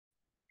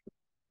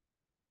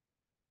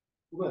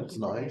That's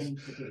nice.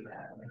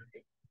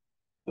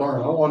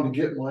 Darn, I wanted to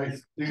get my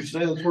 2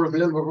 cents worth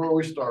in before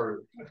we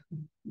started.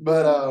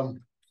 But of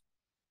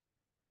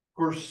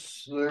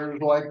course,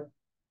 there's like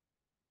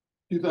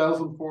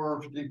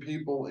 2,450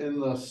 people in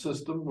the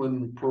system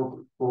when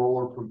parole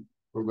or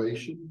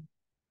probation.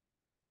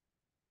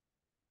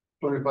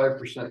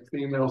 25%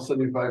 female,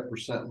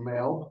 75%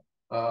 male.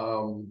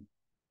 Of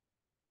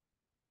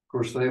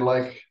course, they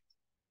like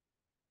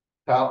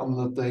touting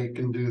that they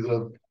can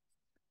do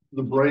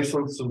the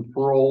bracelets and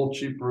parole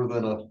cheaper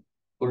than a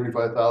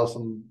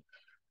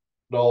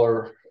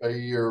 $35,000 a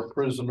year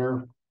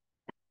prisoner,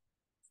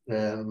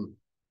 and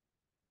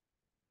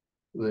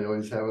they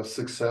always have a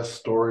success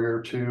story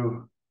or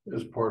two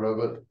as part of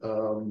it.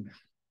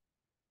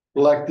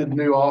 Elected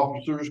new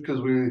officers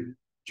because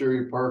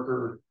Jerry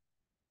Parker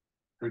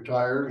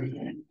retired,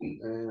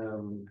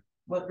 and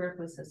what group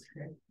was this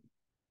group?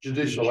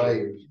 Judicial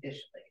aid.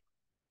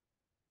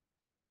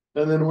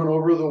 And then went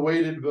over the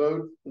weighted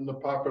vote and the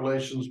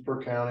populations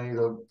per county.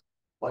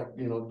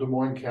 Des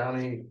Moines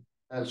County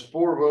has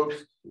 4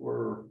 votes,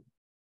 where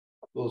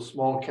those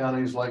small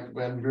counties like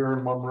Van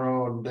Buren,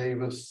 Monroe, and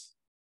Davis,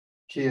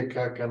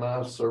 Keokuk, and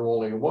us are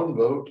only 1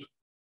 vote.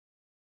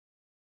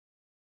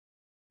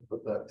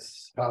 But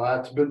that's how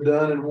that's been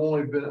done, and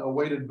a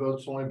weighted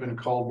vote's only been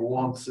called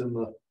once in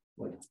the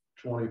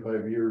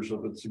 25 years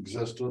of its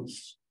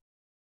existence.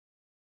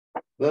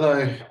 Then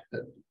at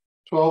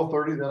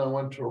 12:30, then I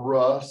went to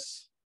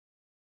Russ.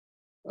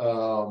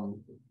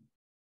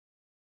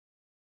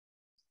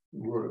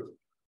 We're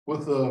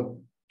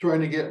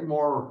trying to get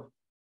more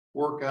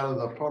work out of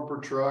the pumper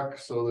truck,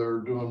 so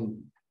they're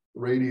doing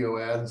radio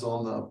ads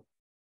on the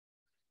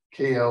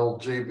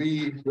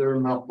KLJB there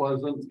in Mount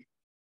Pleasant.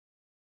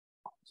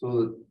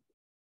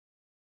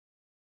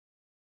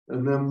 And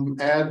then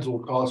ads will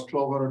cost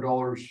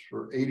 $1,200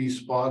 for 80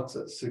 spots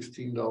at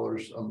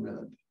 $16 a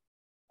minute.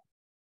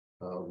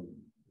 Of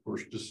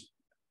course, just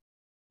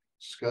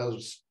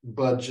discuss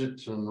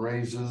budgets and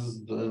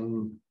raises,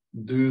 then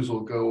dues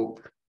will go,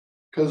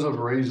 because of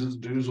raises,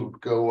 dues will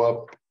go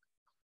up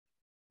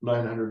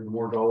 $900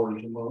 more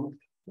a month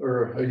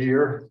or a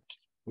year.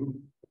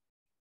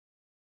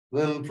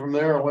 Then from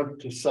there, I went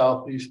to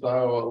Southeast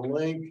Iowa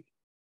Link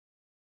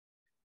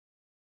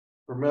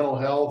for mental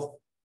health.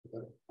 By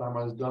the time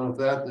I was done with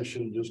that, they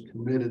should have just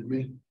committed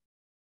me.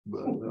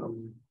 But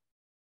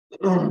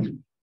of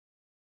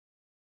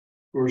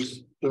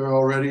course, they're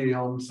already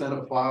on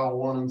Senate File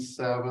 1 and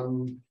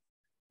 7,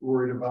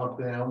 worried about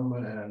them,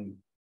 and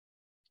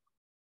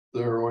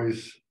they're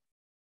always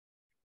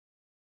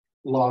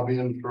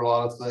lobbying for a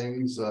lot of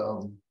things.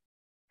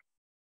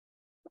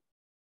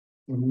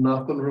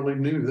 Nothing really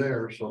new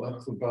there, so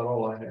that's about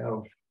all I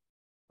have.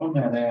 On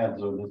that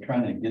ads, are they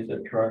trying to get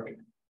the truck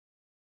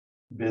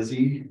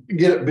busy?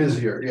 Get it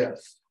busier,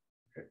 yes.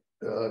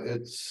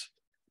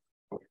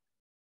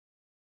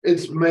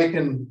 It's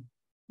making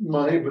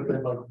money, but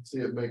they'd like to see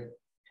it make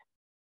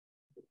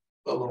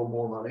a little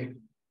more money.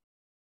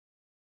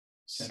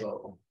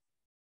 So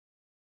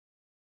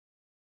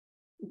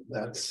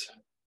that's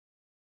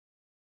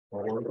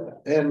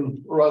all.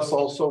 And Russ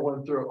also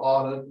went through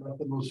audit.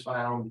 Nothing was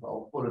found.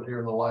 I'll put it here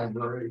in the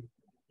library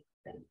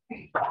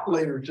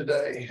later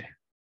today.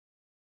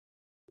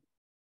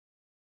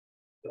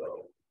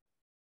 So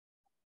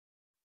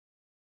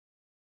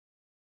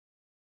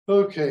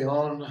okay,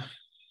 I'll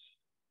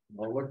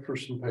look for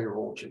some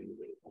payroll changes.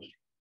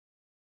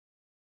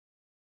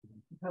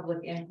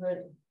 Public input.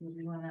 Do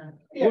you want to?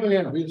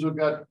 Yeah, we've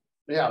got.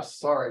 Yeah,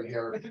 sorry,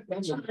 here.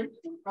 Jim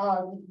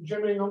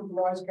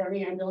Louisa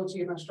County Ambulance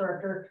EMS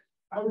Director.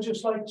 I would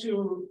just like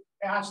to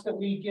ask that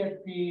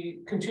we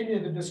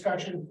continue the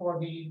discussion for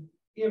the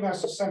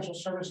EMS Essential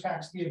Service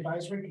Tax, the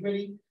advisory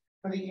committee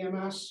for the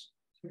EMS.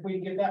 If we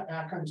can get that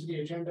back onto the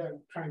agenda and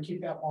try and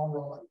keep that ball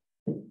rolling.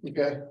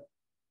 Okay.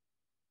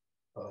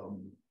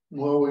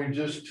 Well, we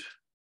just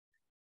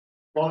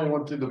finally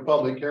went through the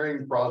public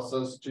hearing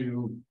process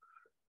to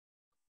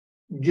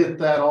get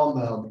that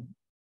on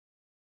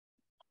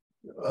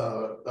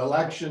the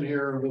election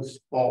here this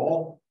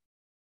fall.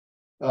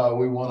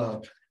 We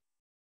want to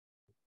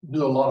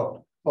do a lot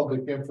of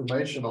public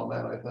information on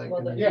that, I think.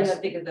 Well, you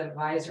have to get the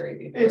advisory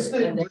before. It's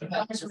the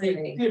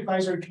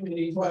advisory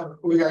committee. Well,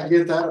 we got to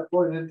get that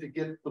appointed to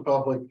get the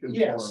public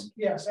informed.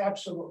 Yes,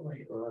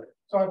 absolutely. Right.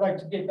 So I'd like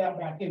to get that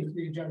back into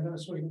the agenda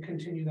so we can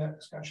continue that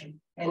discussion.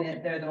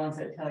 And they're the ones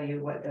that tell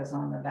you what goes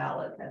on the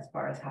ballot as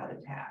far as how to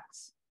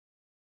tax.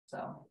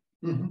 So.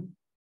 Mm-hmm.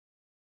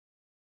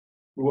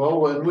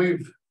 Well, and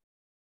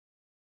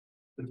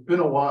it's been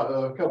a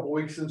while, a couple of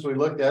weeks since we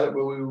looked at it,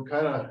 but we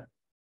kind of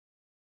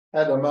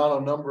had the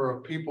number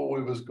of people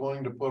we was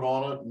going to put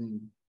on it,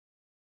 and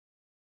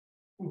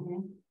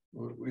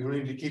we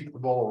need to keep the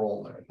ball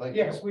rolling there. Thank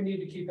you. Yes, we need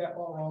to keep that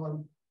ball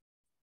rolling.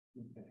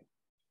 Okay.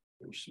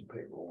 There's some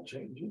payroll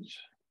changes.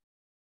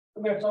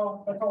 And that's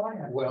all I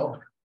have.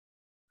 Well,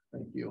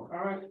 thank you. All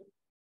right.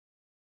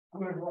 I'm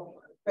gonna roll.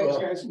 Thanks,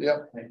 guys.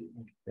 Yep. Thank you.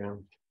 Yeah.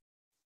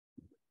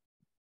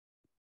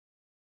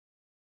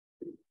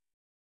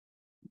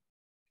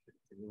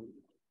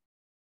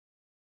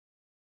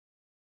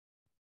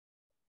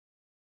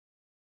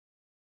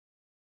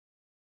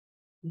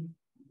 Here's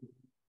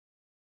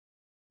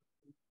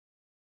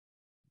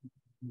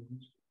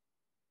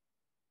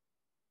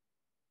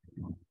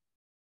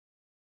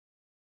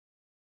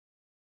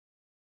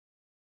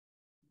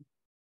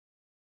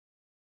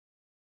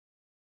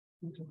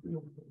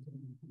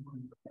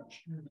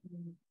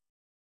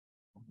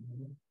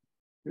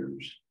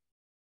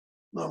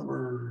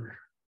number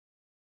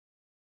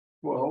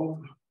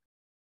 12.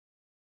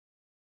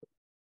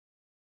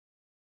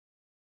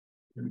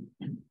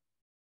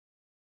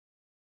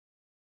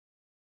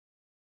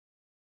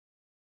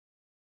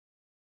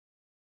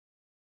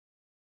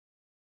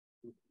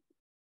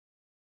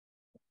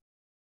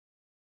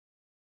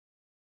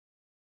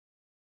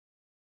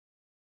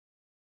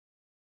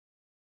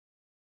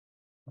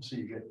 I see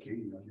you got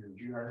Katie on here. Did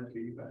you hire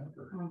Katie back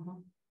or?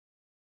 Mhm.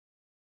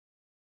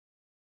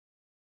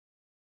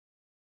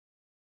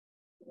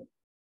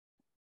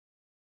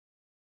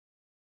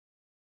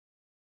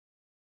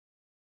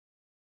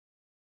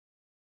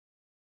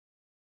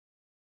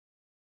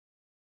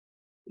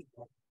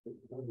 We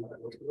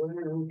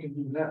can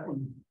do that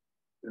one.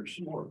 There's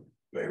some more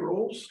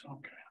payrolls.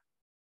 Okay.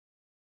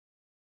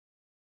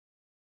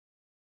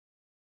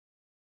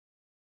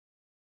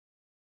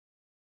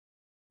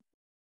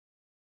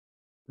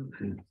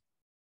 Okay.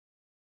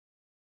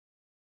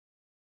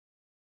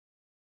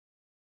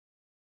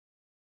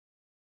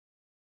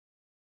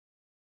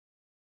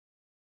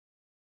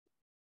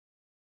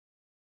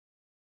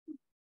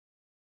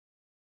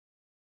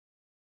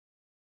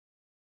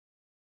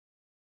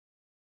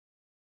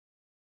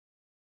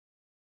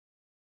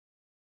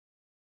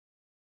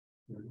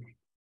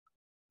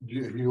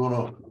 You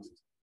wanna,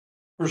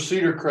 for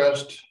Cedar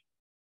Crest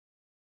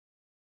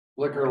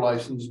liquor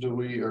license, do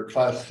we, or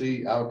Class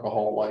C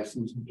alcohol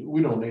license,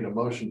 we don't need a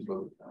motion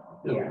for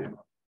Yeah.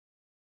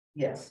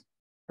 Yes,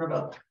 for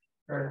both,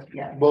 or,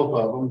 yeah. both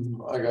of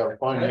them. I gotta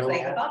find I was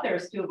like, I out. thought there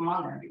was 2 of them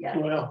on there, but yeah.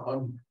 Well,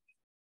 I'm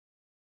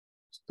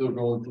still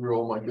going through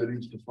all my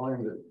goodies to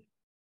find it.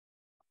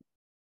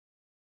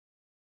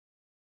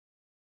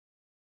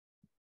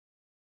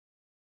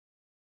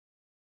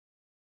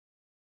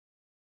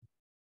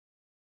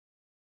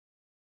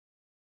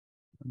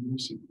 Let me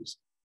see this.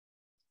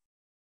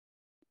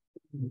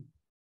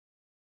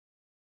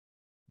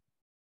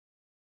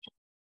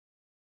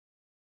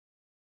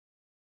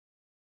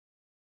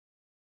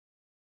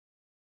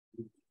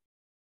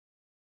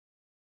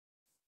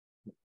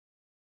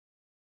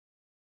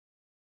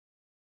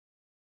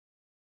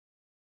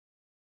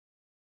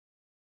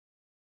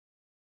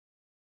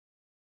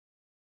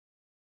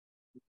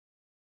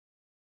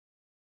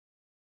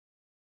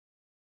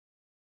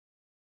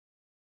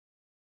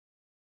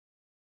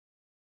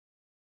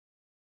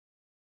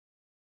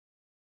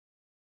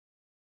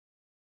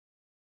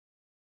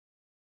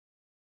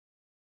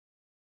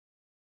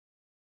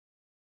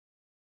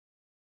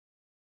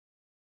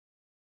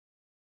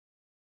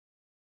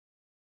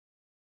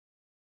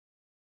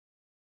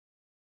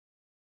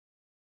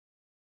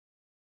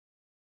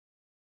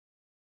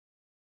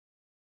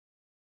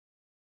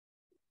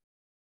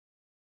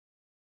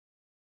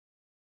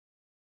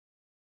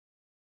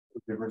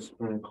 The difference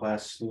between a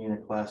Class C and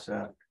a Class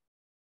F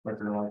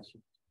liquor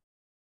license.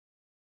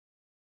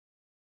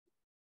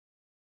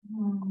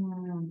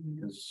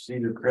 Because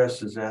Cedar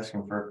Crest is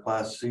asking for a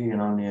Class C,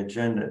 and on the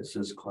agenda it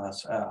says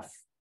Class F.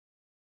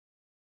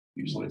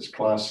 Usually it's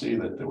Class C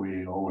that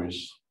we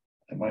always,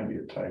 it might be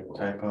a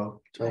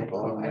typo.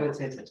 Typo. I would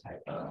say it's a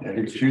typo. Yeah,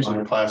 it's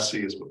usually Class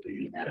C is what they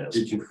use.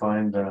 Did you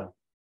find the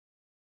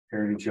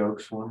Heritage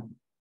Oaks one?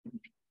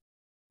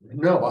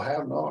 No, I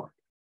have not.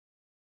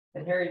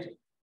 The Heritage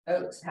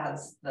Oaks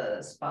has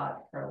the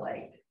spot for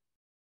like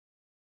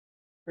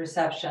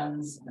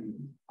receptions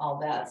and all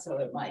that, so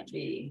it might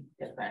be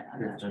different.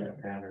 I'm not sure.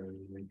 Different pattern.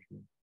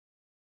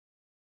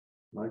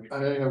 Like,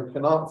 I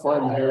cannot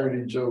find the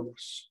Heritage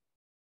Oaks.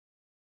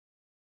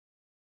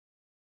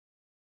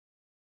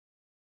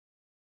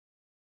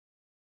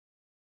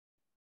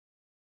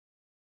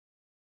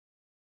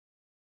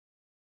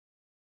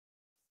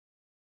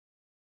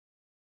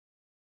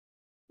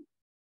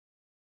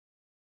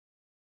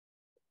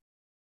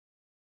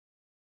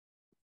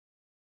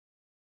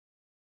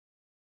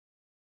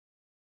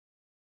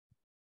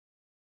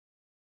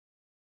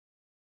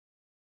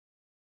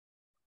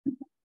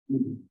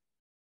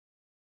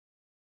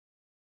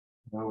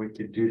 Well, we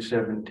could do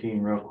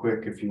 17 real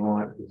quick if you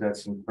want, because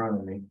that's in front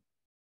of me.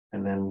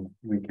 And then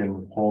we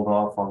can hold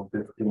off on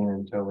 15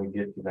 until we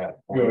get to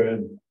that point. Go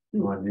ahead.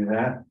 You want to do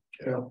that?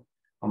 Yeah.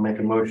 I'll make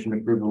a motion to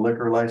approve the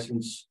liquor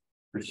license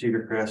for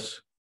Cedar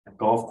Crest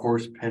Golf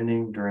Course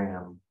pending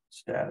DRAM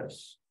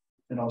status.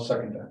 And I'll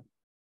second that.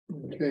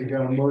 Okay,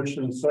 got a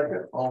motion and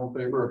second, all in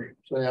favor,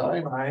 say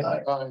aye.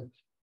 Aye. Aye.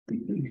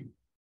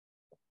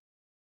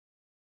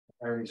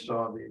 I already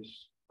saw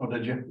these. Oh,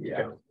 did you?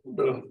 Yeah.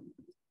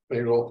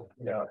 Payroll.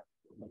 Yeah.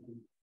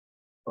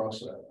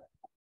 Process.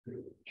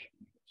 Did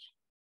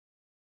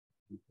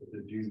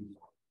you?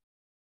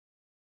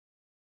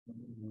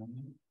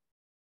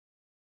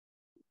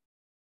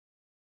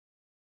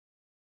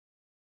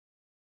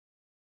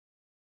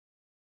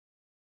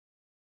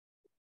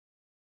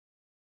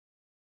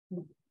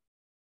 Okay.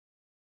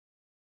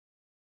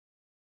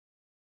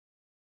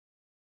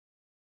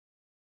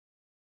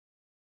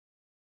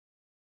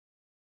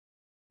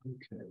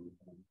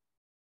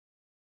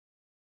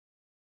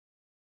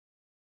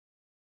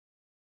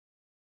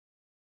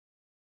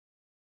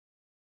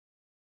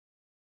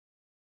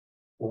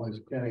 Louisa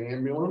County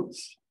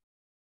Ambulance.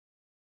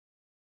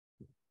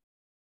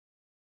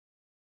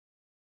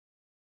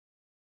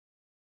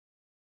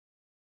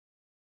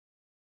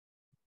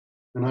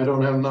 And I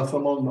don't have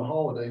nothing on the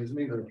holidays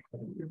neither.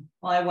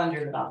 Well, I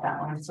wondered about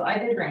that one, so I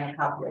did bring a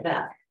copy of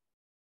that.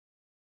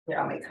 Here,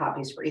 I'll make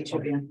copies for each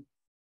of you.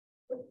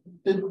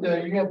 Did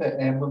you have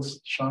that ambulance,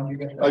 Sean? You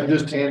got that? I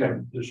just handed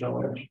it to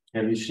Sean.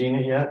 Have you seen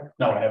it yet?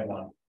 No, I have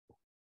not.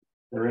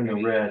 They're in the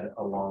red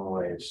a long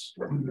ways.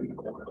 And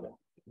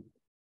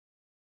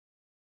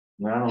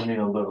I don't mean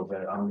a little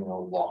bit, I mean a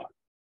lot.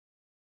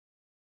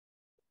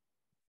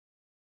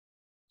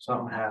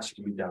 Something has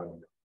to be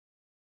done.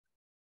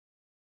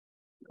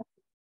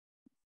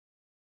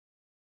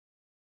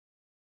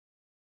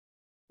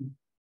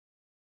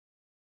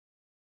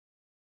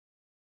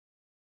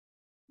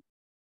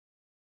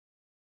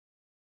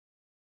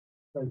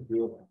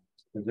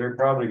 Because they're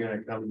probably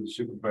gonna come to the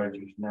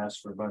supervisors and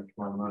ask for a bunch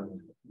more money.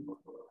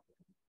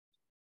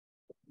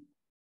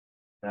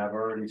 I've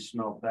already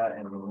smelt that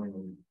in the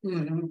wind.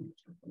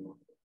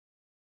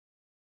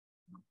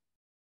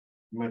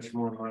 Much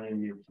more money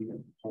you keep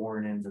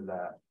pouring into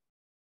that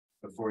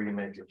before you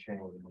make a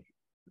change.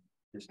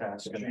 Just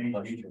ask them a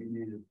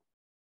question.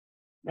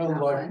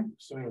 Sounds like,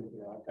 so,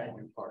 yeah, thank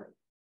you, part.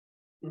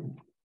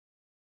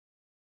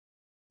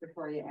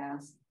 Before you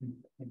ask.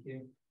 Thank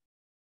you.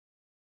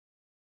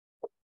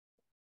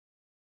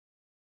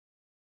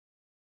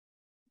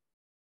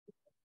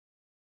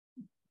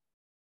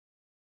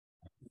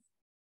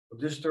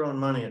 Just throwing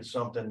money at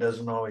something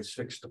doesn't always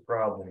fix the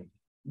problem.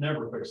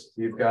 Never fixed.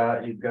 You've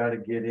got to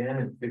get in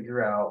and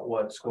figure out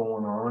what's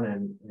going on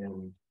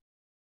and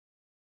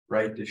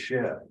right the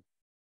ship.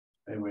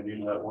 And we need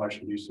to let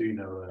Washington DC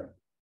know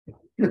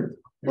that.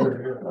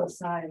 Both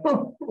sides.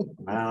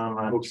 I'm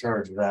not in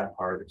charge of that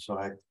part, so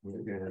I.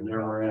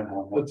 Never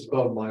am. That's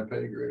above my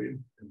pay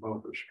grade. In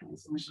both are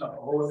schools.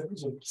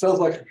 Sounds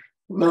like,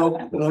 no,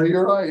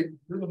 you're right.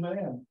 You're the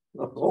man.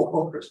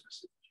 Oh,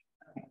 Christmas.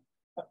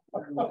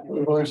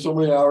 There's only so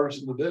many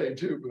hours in the day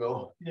too,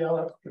 Bill. Yeah,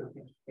 that's good.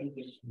 Thank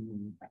you.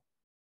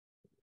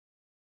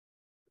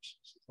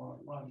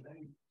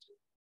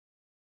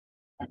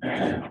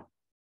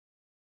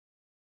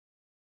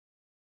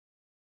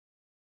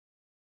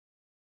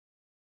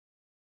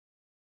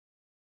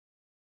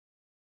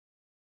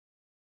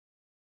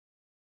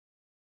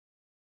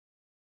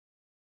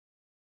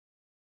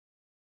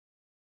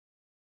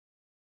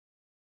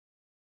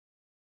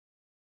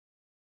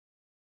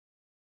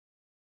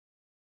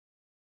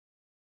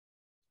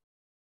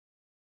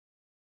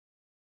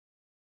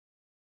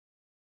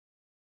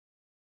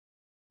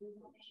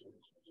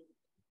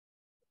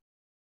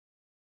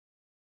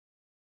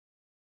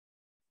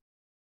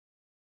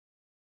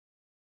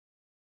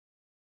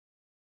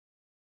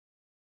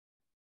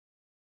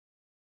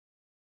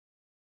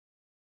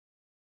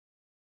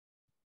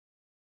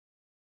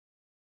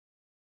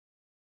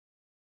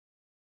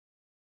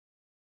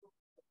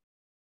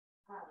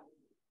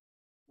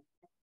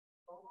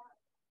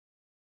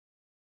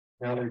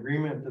 Now, the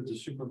agreement that the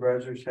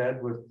supervisors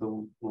had with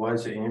the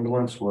Louisa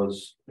ambulance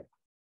was.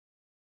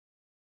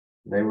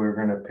 They were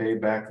gonna pay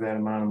back that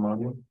amount of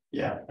money.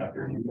 Yeah,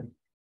 after you.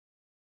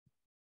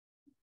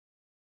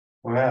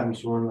 What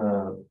happens when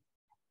the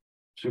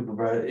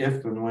supervisor,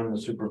 if and when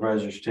the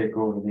supervisors take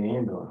over the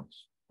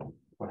ambulance?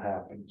 What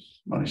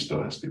happens? Money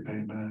still has to be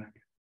paid back.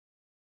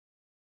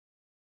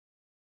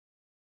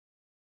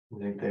 You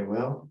think they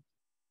will?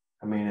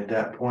 I mean, at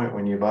that point,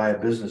 when you buy a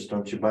business,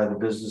 don't you buy the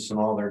business and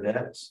all their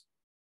debts?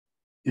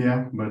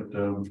 Yeah, but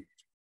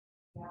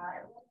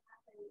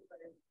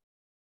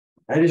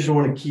I just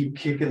want to keep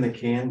kicking the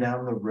can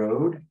down the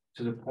road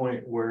to the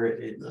point where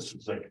this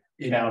is like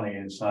county,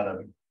 it's not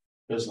a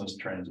business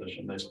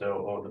transition. They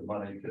still owe the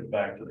money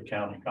back to the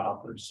county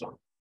coffers. So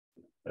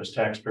there's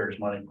taxpayers'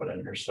 money put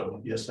in here. So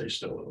yes, they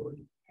still owe it.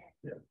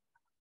 Yeah.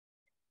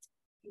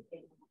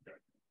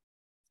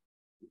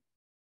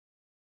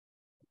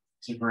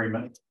 It's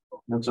agreement.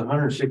 That's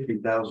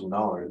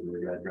 $160,000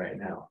 we got right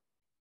now.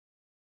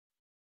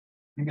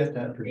 You got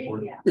that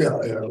report? Yeah,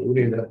 we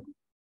need to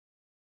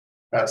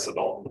pass it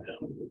on.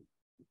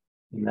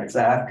 And that's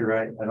after,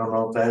 I don't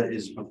know if that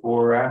is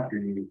before or after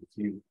you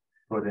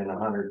put in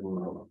 100.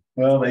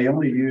 Well, they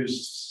only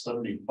used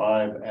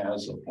 75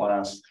 as of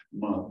last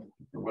month,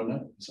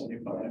 wasn't it?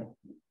 75.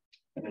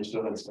 And they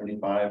still had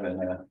 75 and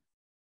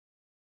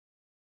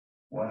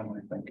why am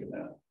I thinking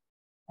that?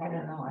 I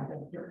don't know, I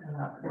don't hear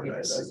enough. Where did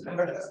I see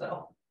that?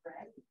 So.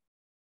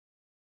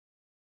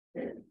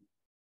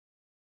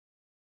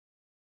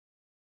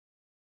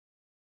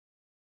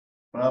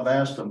 Well, I've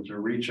asked them to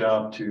reach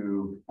out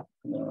to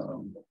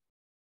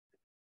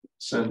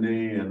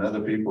Cindy and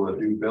other people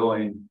that do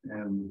billing,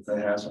 and that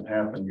hasn't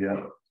happened yet.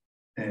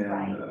 And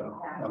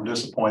I'm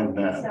disappointed in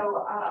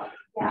that.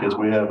 Because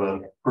we have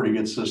a pretty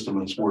good system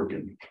that's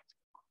working.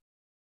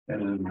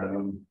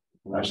 And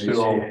I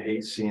still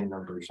hate seeing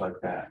numbers like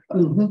that.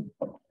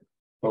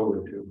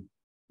 forward to.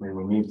 I mean,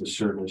 we need the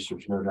service,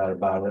 there's no doubt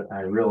about it.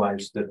 I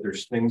realize that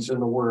there's things in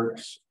the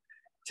works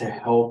to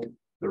help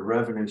the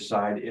revenue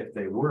side if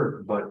they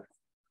work, but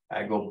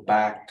I go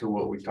back to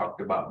what we talked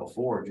about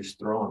before, just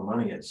throwing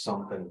money at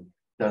something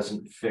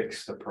doesn't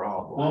fix the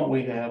problem. Won't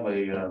we have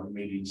a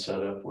meeting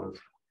set up with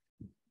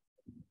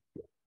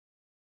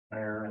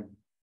Aaron?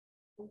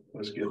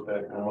 Let's get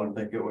that I don't going.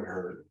 think it would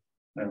hurt.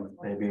 And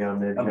Maybe on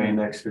the I mean,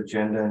 next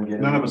agenda and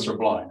get. none of us are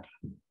blind.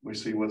 We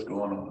see what's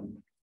going on.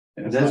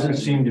 And It it's not doesn't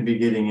gonna- seem to be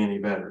getting any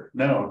better.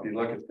 No, if you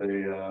look at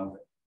the,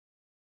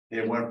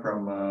 it went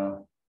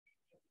from,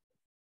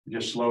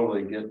 just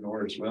slowly getting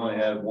worse. We only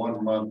had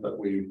 1 month that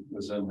we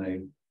was in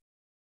the,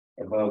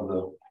 above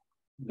the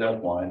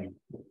death line.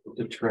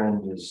 The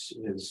trend is,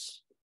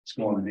 It's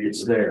going deep.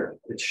 it's there.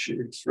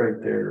 It's right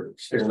there.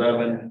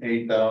 7,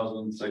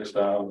 8,000,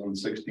 6,000,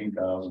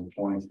 16,000,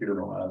 20 here in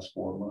the last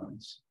 4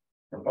 months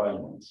or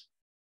 5 months.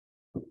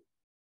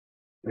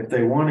 If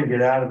they want to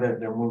get out of it,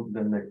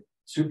 then the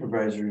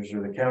supervisors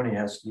or the county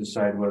has to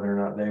decide whether or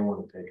not they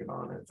want to take it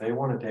on. If they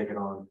want to take it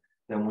on,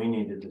 then we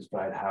need to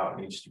decide how it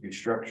needs to be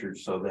structured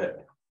so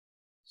that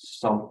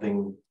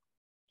something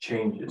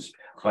changes.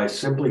 By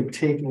simply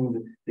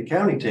taking the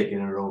county taking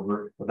it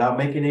over without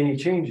making any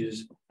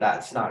changes,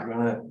 it's not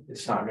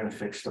gonna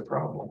fix the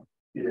problem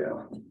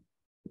Yeah.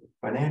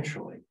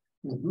 financially.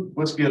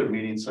 Let's get a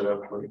meeting set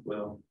up for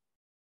Will.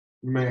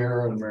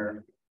 Mayor and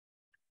Mayor.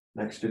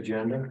 Next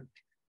agenda.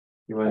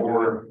 You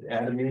want to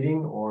add a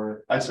meeting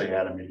or? I'd say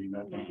add a meeting.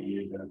 I think we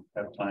need to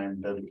have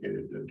time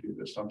dedicated to do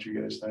this. Don't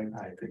you guys think?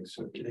 I think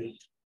so too.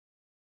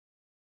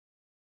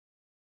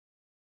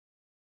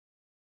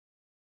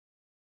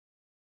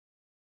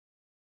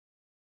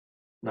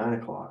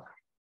 (9:00)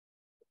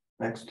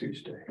 next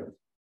Tuesday.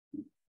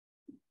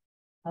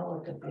 I'll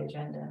look at the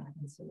agenda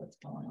and see what's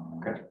going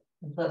on. Okay.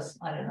 And plus,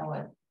 I don't know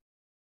what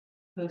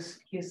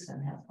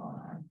Houston has going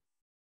on.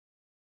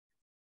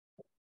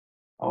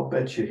 I'll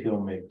bet you he'll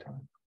make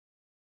time.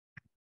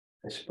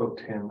 I spoke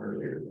to him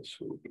earlier this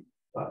week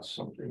about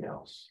something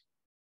else.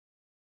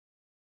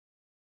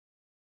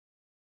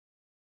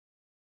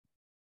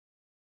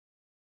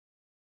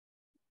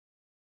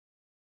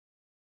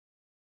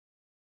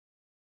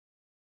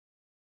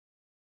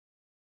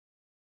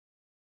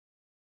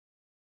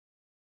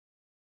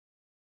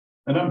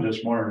 And I'm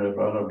just wondering if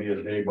that'll be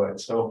a day by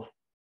itself.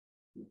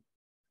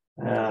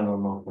 I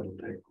don't know if it'll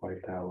take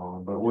quite that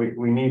long, but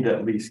we need to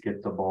at least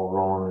get the ball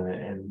rolling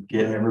and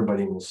get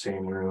everybody in the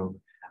same room.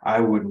 I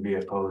wouldn't be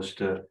opposed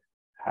to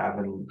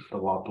having the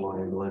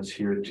Wapello ambulance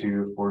here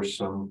too for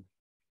some.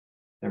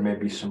 There may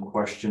be some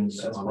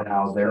questions That's on what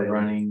how I'm they're saying.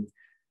 running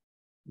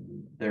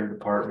their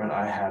department.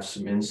 I have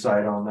some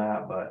insight on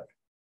that, but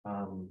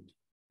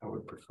I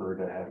would prefer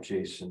to have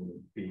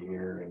Jason be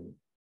here and.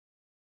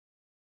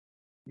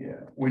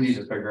 Yeah, we need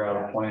to figure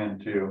out a plan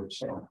too,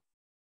 so.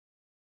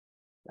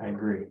 I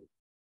agree.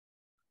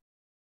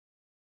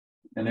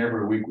 And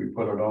every week we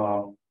put it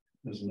off,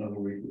 there's another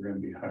week we're gonna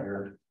be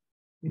hired.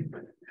 And,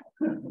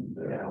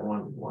 Yeah,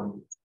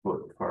 one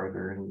foot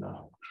farther in the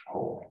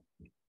hole.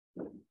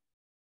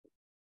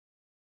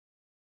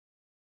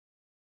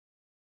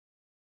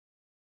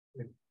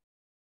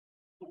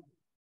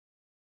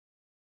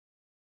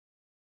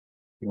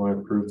 You want to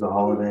approve the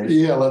holidays?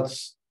 yeah,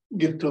 let's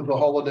get to the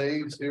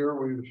holidays here.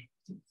 We've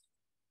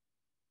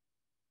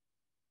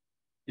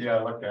Yeah,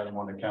 I looked at them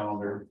on the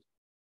calendar.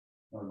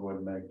 I'll go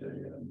ahead and make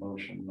the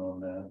motion on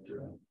that.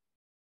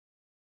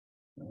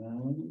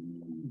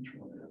 Which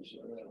one is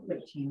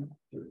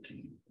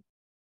 13.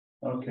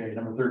 Okay,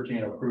 number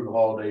 13, approve the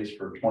holidays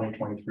for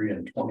 2023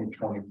 and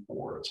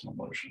 2024. It's my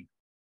motion.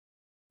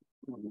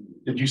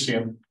 Did you see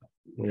them?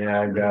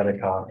 Yeah, I got a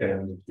copy.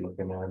 I'm just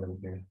looking at them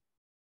here.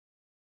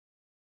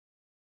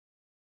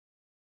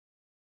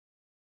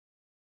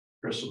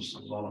 Christmas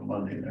is on a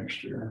Monday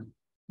next year,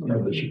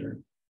 or this year.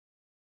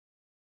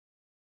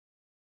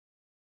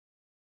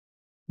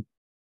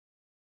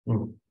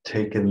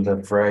 Taking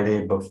the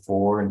Friday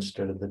before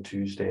instead of the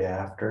Tuesday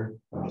after.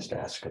 I'm just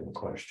asking the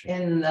question.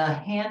 In the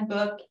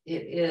handbook,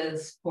 it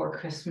is for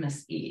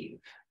Christmas Eve.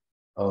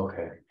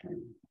 Okay.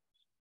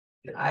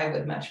 I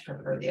would much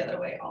prefer the other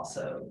way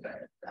also,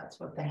 but that's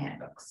what the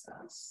handbook says,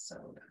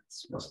 so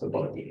that's the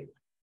what we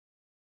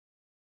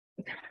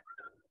do.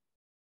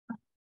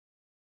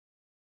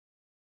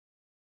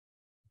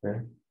 Okay.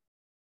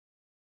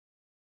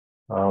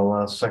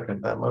 I'll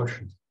second that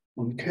motion.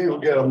 okay, we'll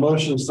get a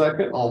motion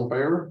second, all in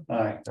favor?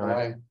 Aye.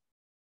 Aye.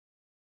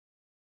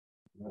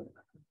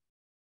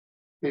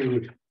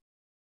 Okay,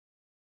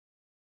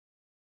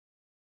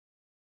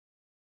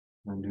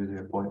 And do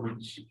the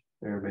appointments.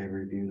 Everybody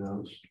review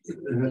those.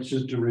 and that's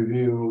just a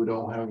review, we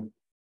don't have,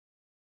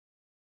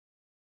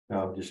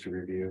 No, just a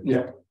review.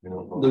 yeah, You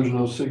know, vote. there's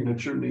no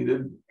signature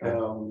needed.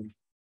 Okay.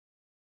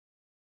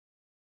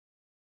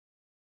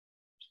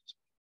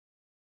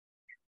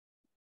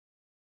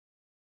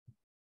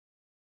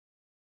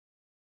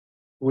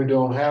 We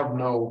don't have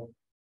no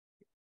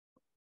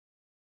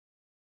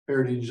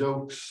Heritage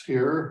Oaks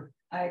here.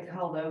 I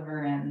called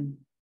over and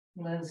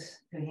Liz,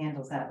 who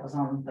handles that, was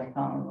on the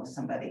phone with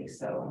somebody,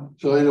 so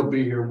So it'll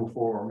be here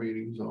before our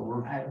meeting's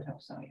over. I would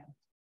hope so, yeah.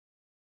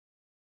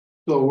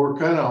 So we're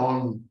kind of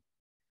on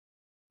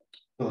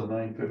So the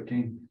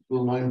 9:15. the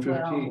line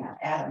Well, 15. yeah,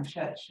 Adam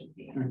Shutt should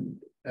be.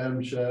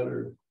 Adam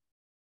Shatter.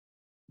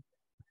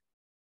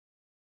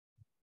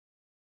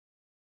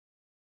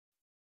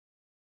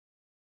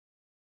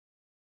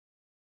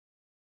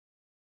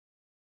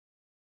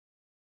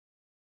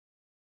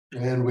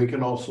 And we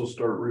can also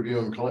start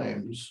reviewing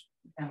claims.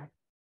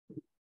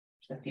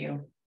 Just a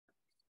few.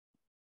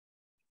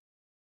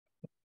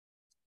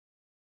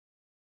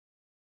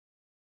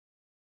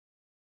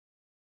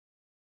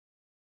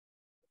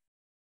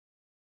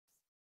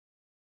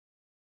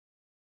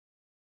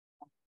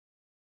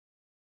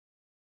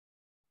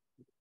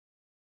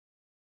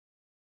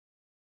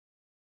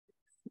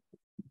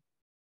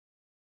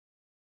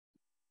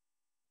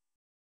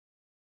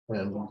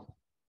 And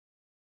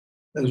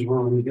as we're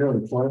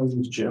reviewing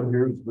claims, Jim,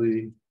 here's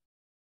the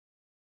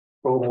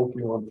total if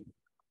you want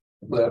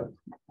that.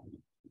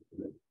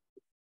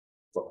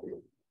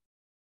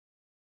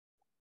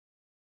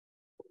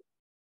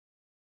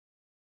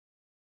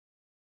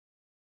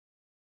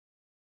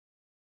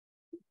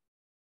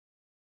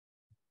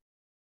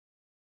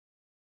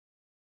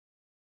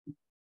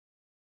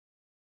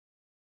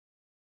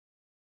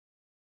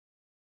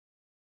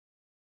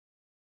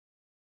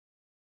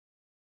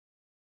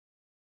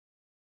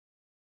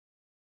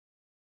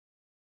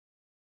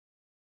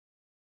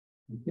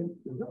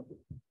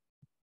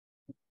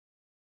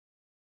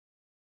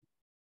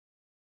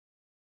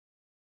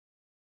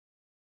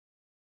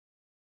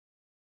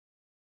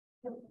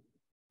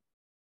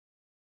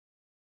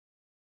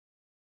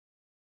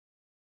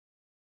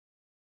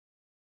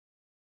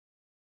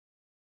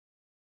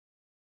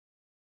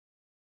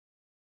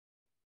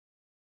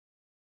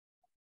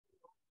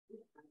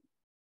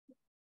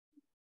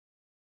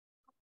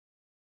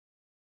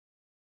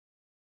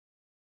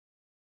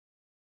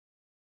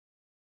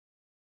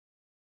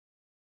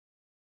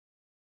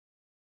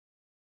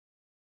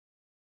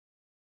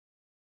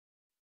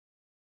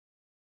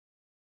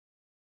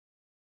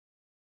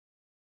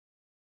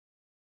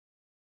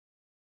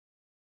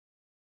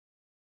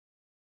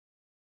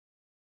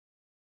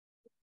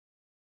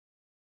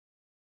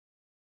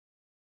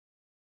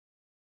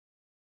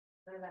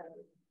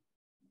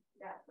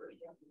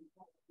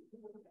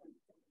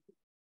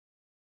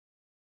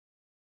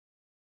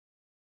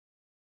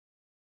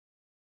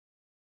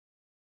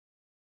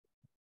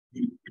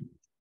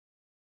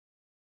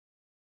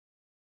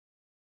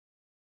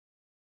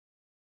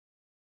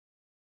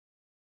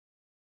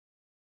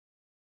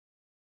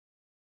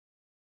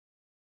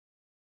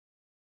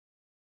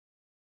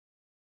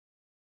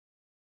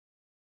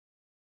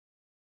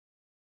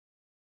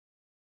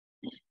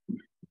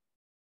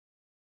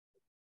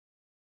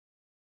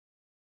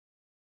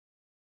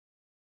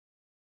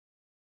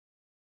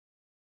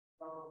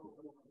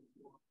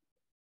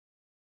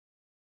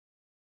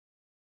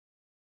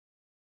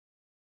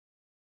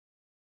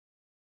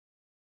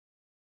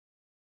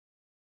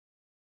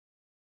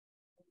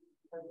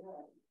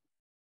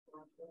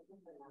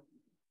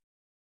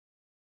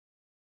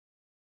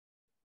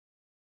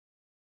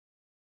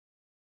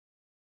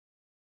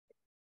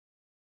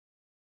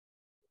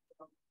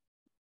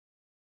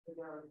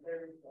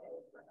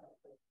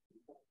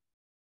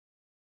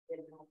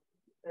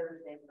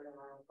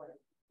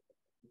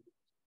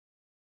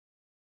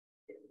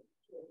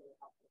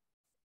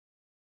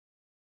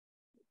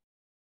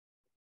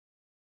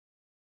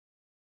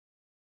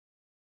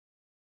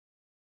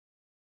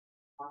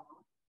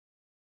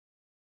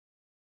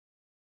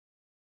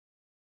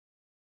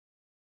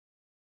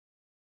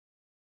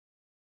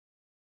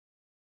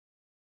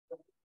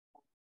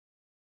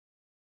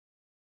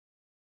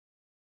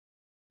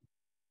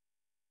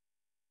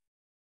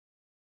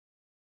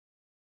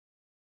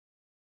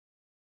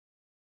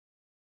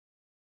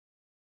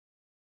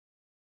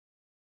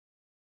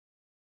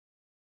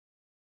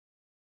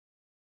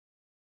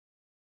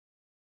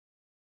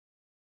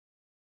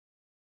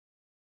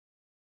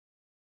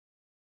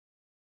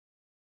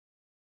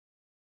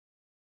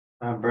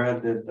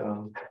 Brad, did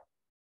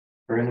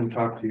Brandon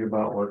talk to you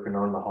about working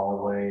on the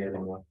hallway and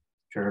the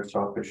sheriff's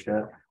office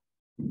yet?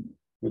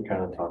 He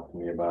kind of talked to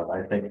me about it.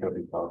 I think he'll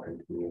be talking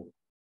to you.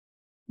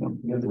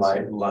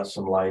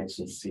 Some lights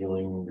and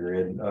ceiling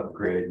grid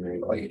upgrade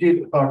maybe. We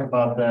did talk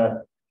about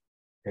that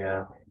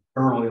Yeah,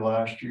 early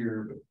last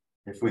year, but.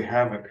 if we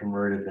haven't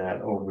converted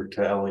that over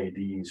to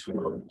LEDs, we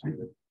want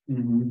to.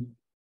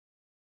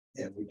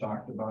 Yeah, we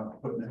talked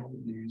about putting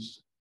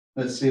LEDs.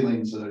 That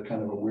ceiling's a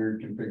kind of a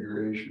weird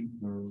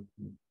configuration.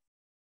 Mhm.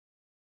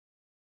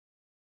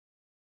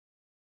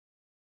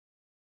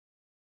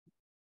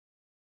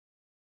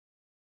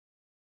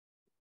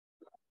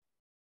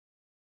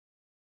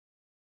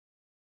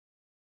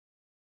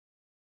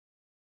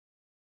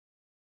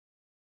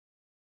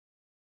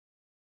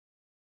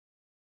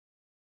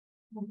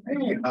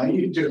 Hey, how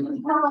you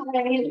doing?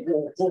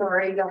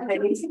 Sorry,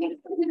 guys.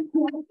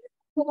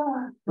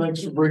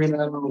 Thanks for bringing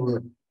that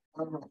over.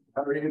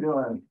 How are you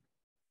doing?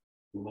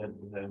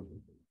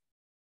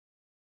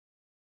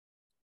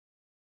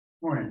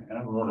 Morning,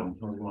 I'm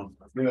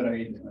Good, how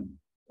you doing?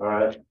 All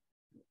right.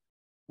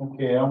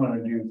 Okay, I'm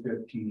gonna do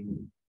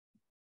 15.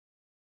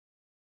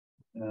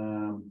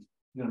 Gonna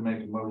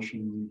make a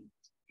motion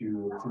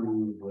to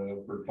approve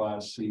for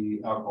Class C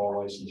alcohol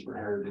license for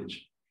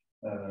Heritage.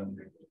 Does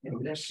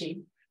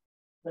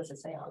it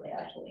say on the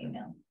actual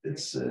email? It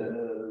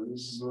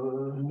says,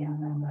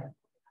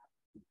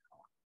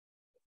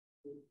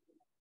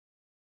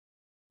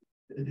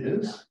 it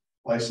is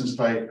license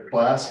type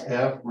Class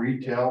F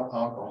retail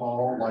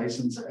alcohol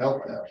license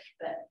LF.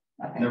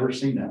 Okay, Never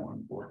seen that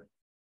one before.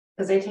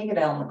 because they take it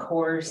out on the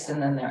course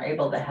and then they're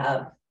able to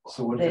have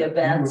So what the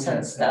events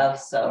and stuff,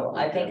 so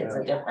I think it's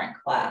a different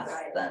class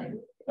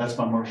than. That's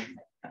my motion.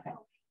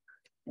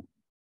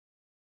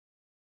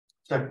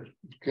 Second.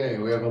 Okay,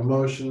 we have a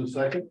motion and a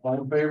second.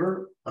 All in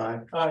favor? Aye.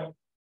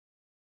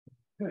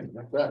 Okay,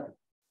 like that.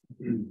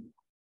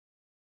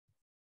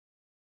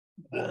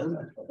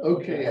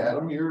 Okay,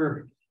 Adam,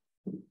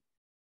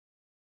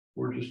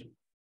 we're just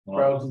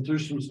browsing through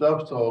some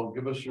stuff, so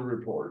give us your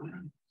report.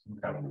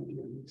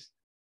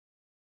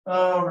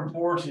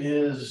 Report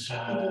is,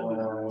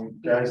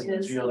 guys in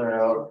the field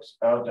are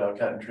out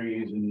cutting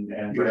trees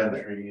and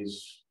branch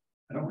trees.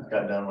 I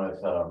got done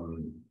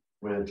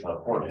with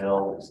Fort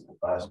Hill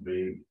last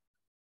week.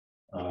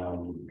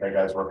 That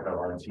guy's working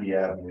over on T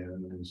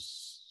Avenue,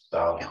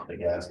 south of the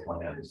gas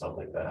plant and stuff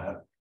like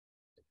that.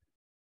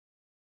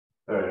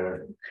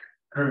 The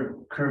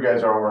crew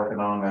guys are working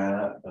on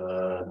that.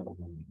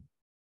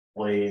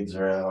 Blades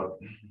are out.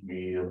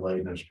 We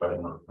laid and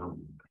spreading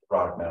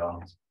rock now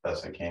as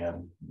best I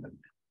can.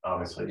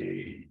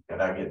 Obviously, you're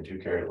not getting too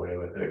carried away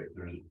with it.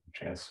 There's a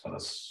chance it's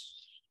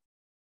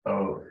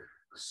gonna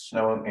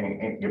snow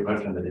and get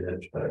pushed in the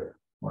ditch, but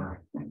we're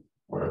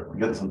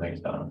getting some things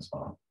done.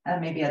 So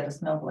And maybe I just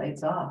snow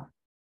blades off.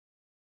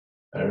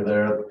 they're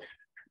there.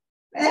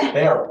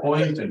 They are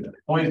poisoned,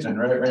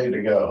 ready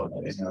to go.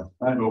 You know,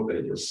 I hope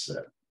they just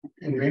set.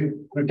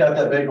 We've got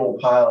that big old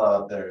pile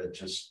out there that's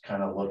just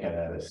kind of looking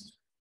at us.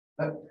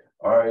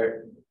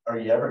 Are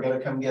you ever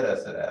gonna come get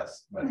us? It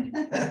asks. But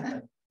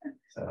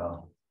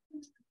so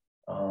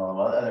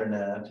other than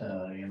that,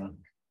 you know,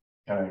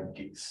 kind of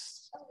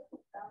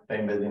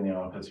staying busy in the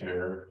office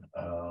here.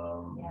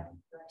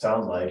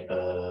 Sounds like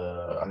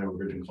I know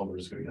Bridge and Culver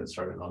is gonna get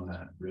started on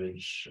that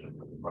bridge,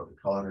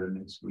 Colorado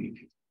next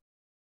week.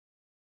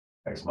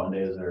 Next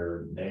Monday is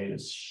their day to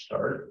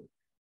start.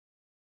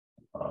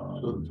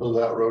 So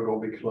that road will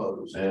be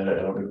closed. And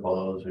it'll be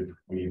closed.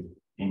 We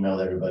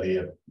emailed everybody.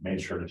 I made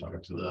sure to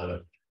talk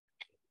to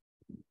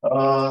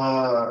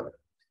the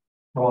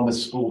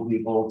Columbus school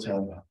people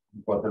to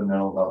let them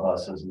know about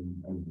buses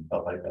and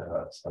stuff like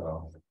that.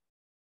 So,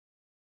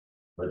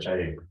 which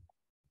I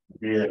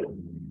really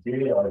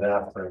like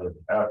afterwards.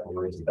 That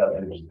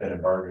has been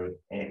embargoed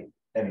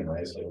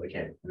anyway, so they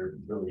can't. They're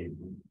really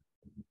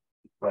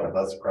right a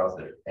bus across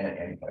it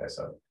anyway.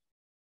 So.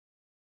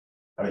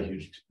 Not a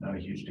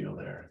huge deal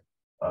there.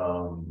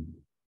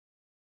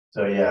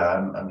 So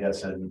yeah, I'm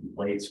guessing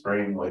late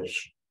spring,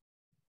 which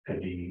could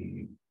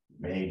be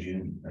May,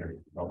 June, or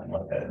something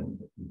like that.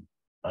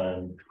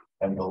 And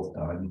both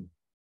done.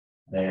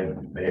 They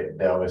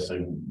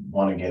obviously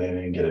want to get in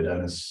and get it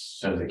done as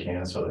soon as they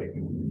can, so they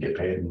can get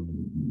paid and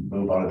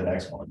move on to the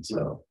next one.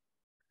 So,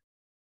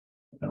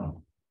 you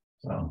know,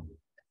 so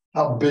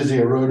How busy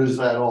a road is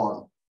that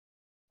on?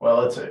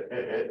 well, it's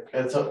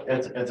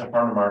a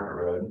farm to market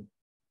road.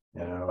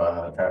 You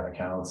know, traffic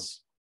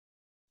counts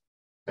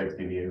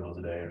 60 vehicles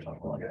a day or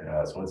something like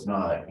that. So it's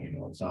not, you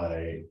know, it's not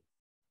a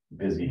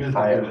busy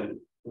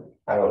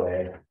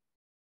highway.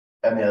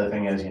 And the other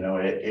thing is, you know,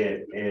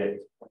 it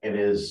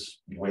is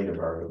weight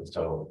embargoed.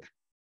 So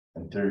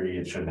in theory,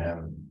 it shouldn't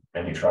have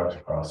any trucks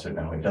across it.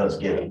 Now it does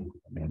get it.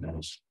 I mean,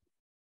 there's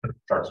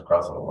trucks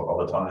across it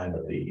all the time,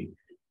 but the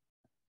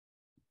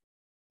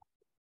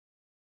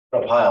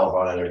piles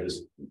on it are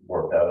just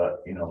warped out,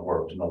 you know,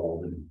 warped and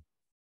old and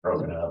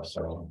broken up.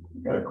 So I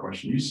got a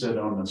question. You said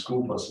on the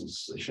school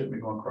buses they shouldn't be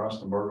going across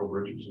the Myrtle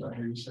bridges. Did I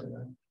hear you say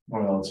that?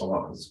 Well, it's a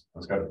lot. It's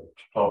got a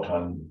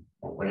 12-ton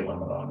weight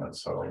limit on it.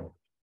 So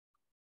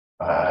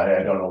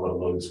I don't know what a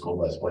loaded school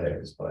bus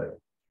weighs, but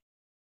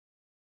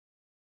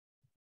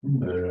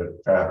the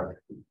traffic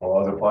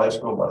well, it applies to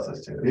school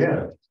buses too.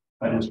 Yeah,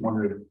 I just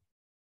wondered.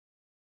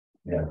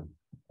 Yeah.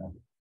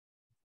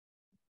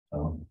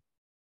 So,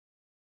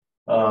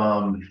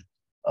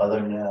 other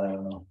than that, I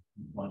don't know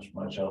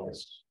much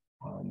else.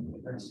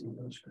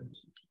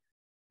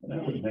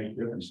 That would make a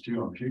difference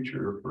too on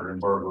future for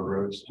embargo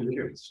roads too.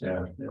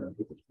 Yeah,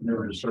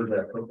 never just heard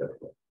that put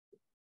that way.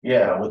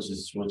 Yeah, which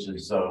is part of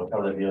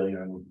the deal, you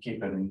know,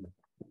 keeping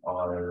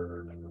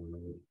our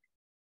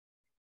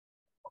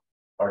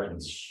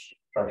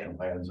construction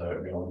plans.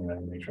 We only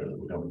have to make sure that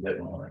we don't get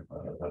more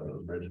of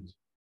those bridges.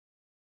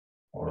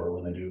 Or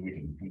when they do, we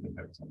can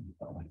fix them.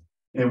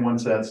 And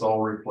once that's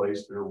all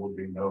replaced, there will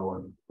be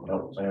Nope,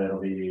 and it'll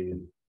be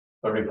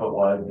 30-foot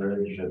wide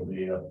bridge, it'll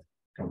be a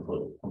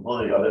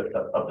completely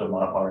up to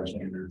modern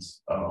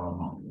standards.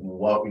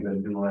 What we've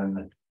been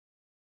doing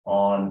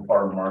on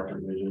farm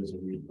market bridges,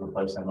 we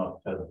replace them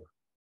up to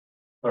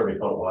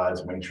 30-foot wide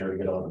to make sure to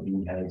get all the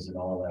beam heads and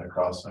all of that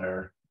across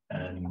there,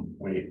 and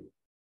we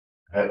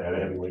have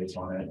heavy weights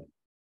on it.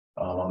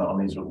 On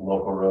these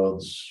local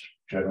roads,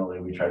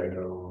 generally we try to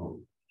go.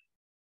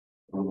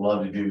 We'd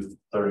love to do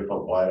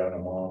 30-foot wide on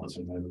them all, but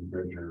sometimes the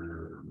bridge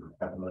are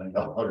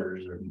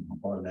 $500,000 or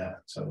more than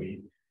that. So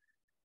we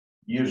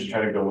usually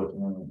try to go with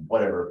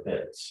whatever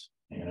fits.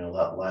 You know,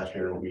 last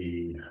year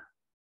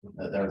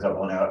there was that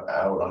one out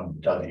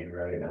on W,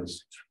 right? It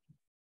was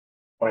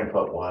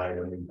 20-foot wide,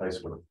 and we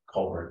replaced with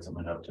culverts and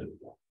went up to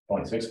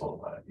 26-foot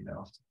wide. You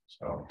know,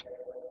 so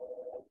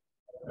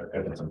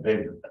if it's a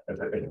big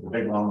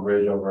long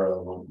bridge over a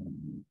local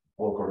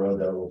road,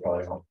 that will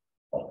probably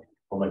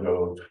only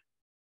go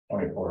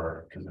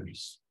 24 because they're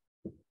just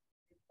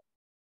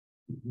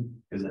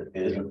isn't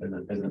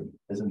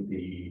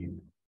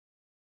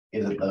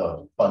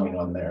the funding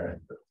on there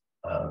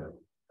on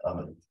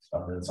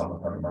the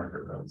farm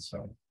market road.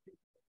 So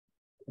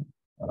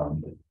I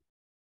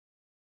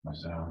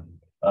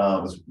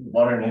was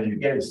wondering if you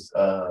guys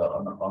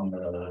on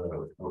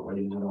the what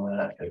you doing on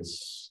that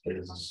is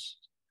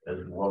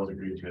what was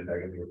agreed to, is that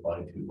going to be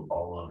applied to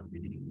all of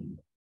the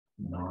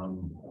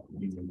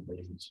non-union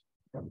employees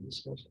from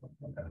this discussion?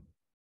 Okay.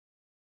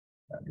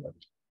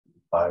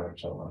 5 or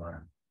so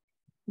in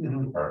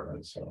our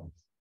department, so.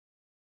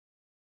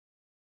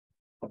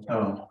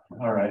 Oh,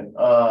 all right.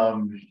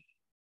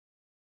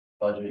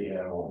 Budget,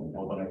 yeah,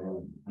 well, whenever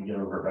we get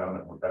around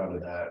to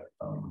that.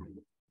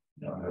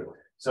 You know,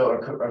 so a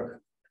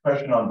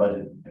question on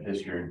budget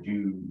this year: do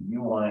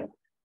you want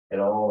it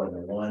all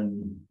in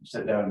one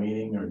sit-down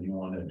meeting, or do you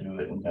want to do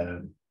it in kind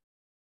of,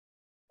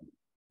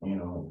 you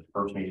know,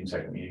 first meeting,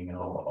 second meeting, and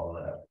all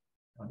that?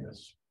 I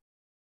guess.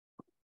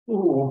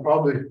 We'll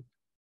probably,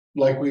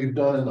 like we've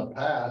done in the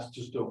past,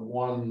 just a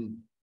one.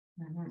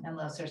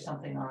 Unless there's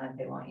something on it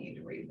they want you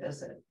to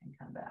revisit and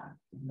come back.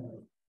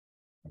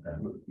 Okay.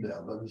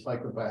 Yeah, but it's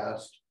like the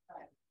past.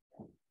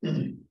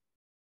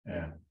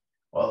 Yeah.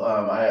 Well,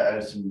 I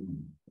had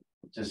some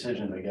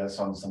decisions, I guess,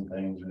 on some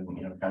things, and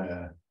you know, kind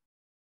of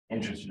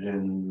interested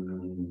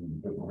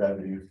in the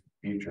revenue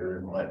future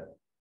and what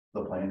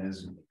the plan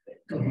is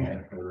going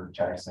ahead for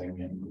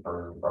taxing and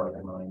for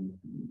bargaining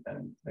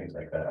and things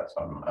like that.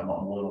 So I'm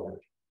a little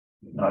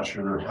not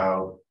sure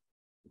how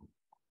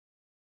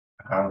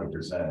to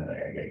present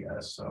it, I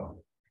guess. So.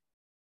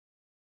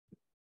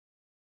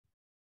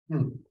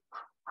 And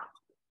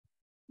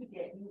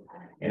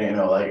you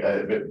know, like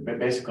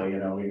basically, you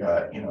know, we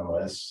got, you know,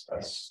 a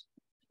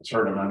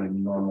certain amount of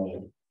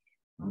normal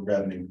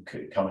revenue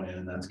coming in,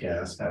 and that's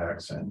gas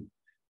tax and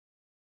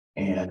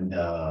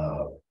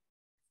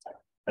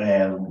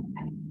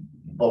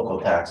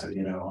local taxes,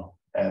 you know,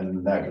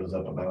 and that goes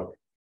up about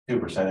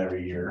 2%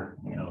 every year.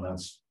 You know,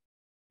 that's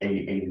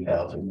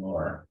 80,000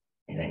 more.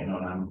 You know,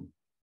 and I'm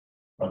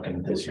looking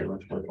at this year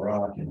with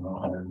rock, you know,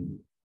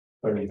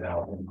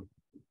 130,000.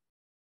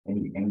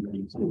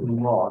 Increase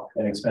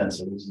in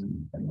expenses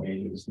and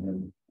wages, and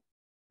then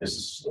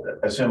just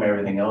assume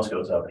everything else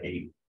goes up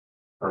 8%,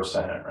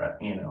 right?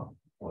 You know,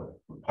 with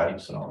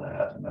pipes and all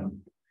that, and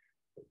I'm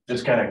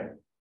just kind of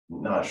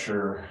not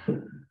sure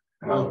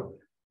how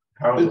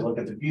to look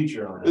at the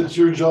future on that. It's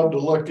your job to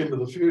look into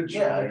the future.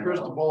 Yeah, the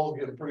crystal ball is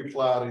getting pretty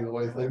cloudy the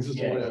way things is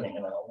going.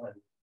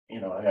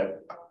 You know,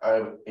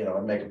 I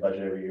make a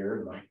budget every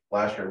year. Like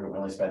last year, we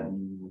only spent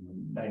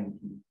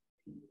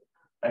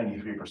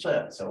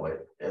 93%, so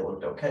it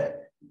looked okay,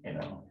 you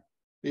know.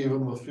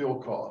 Even with fuel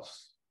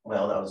costs.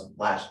 Well, that was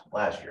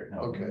last year. No,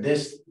 okay.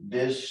 This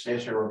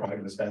year we're probably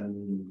going to spend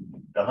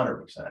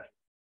 100%,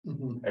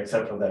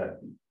 except for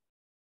that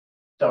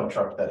dump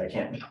truck that I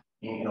can't.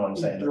 You know what I'm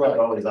saying? Right. There's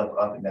always up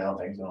and down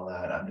things and all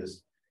that. I'm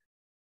just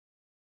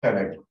kind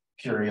of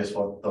curious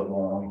what the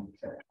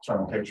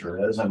long-term picture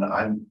is, and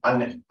I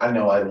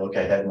know I look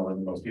ahead more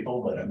than most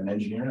people, but I'm an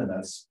engineer, and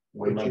that's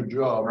what's your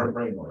job. Our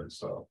brain works,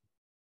 so.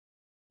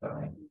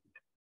 Right.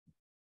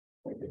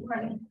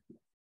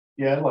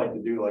 Yeah, I'd like to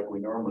do like we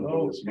normally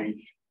do this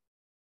meet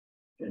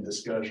and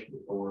discuss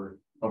before.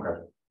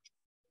 Okay.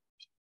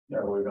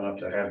 That way we don't have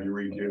to have you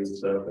redo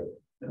stuff.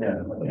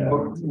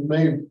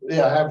 Maybe,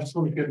 have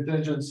some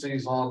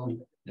contingencies on.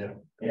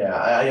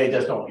 I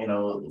just don't, you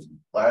know,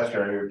 last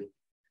year I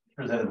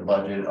presented the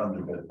budget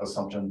under the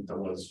assumption there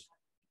was,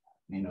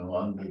 you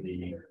know,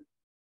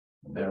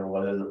 there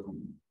was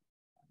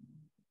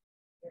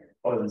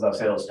a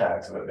sales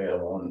tax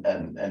available,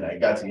 and I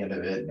got to the end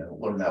of it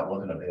and learned that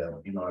wasn't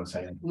available. You know what I'm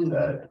saying?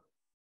 That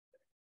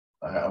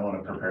I want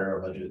to prepare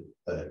a budget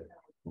that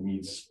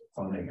needs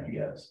funding, I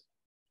guess.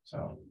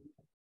 So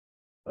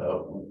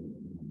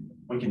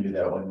we can do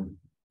that when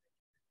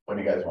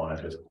you guys want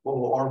to. Just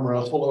we'll arm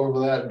wrestle over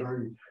that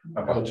during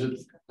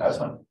budget. That's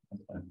fine.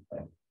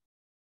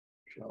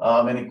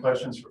 Any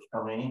questions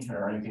for me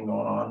or anything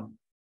going on?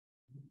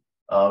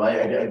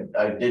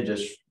 I did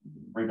just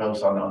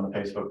repost on the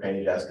Facebook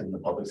page asking the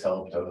public's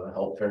help to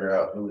help figure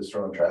out who is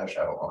throwing trash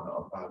out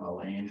on a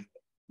lane.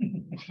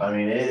 I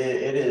mean,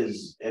 it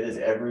is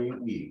every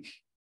week,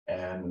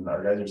 and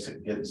our guys are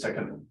getting sick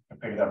of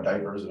picking up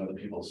diapers and other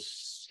people's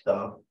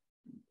stuff.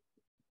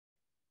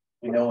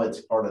 We know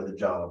it's part of the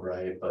job,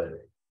 right?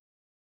 But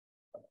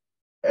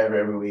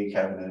every week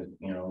having to,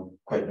 you know,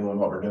 quit doing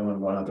what we're doing,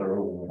 going out there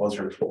once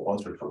or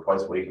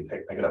twice a week and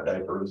picking up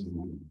diapers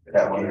and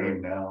cat litter.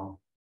 Now.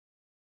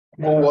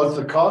 Well, what's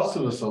it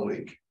costing us a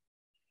week?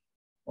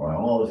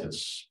 Well, if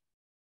it's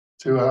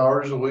 2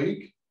 hours a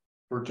week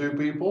for 2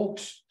 people?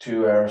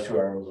 2 hours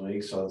a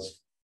week, so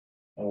it's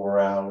 4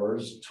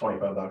 hours,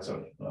 $25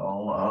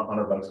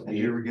 $100 a Did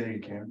you week. ever get any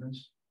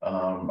cameras?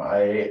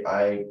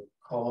 I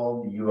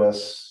called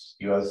US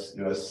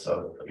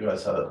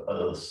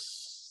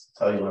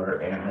Cellular,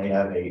 and they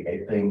have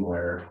a thing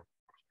where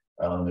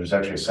there's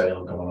actually a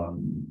sale going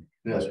on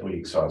this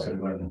week, so I was gonna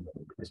go in and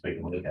speak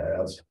and look at it. I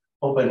was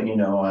hoping, you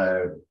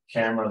know,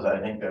 cameras, I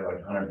think they're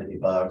like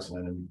 $150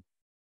 and then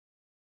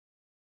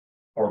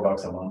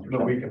 $4 a month.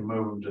 But we can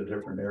move to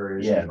different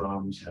areas. Yeah.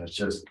 From. It's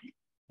just,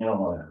 you don't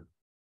wanna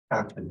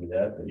have to do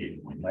that, but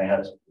you might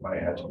have to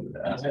do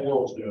that.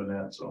 Will's doing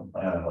that, so.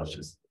 I don't know, it's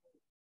just.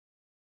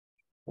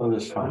 We'll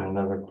just find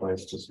another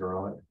place to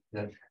throw it.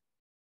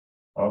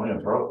 I'm gonna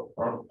throw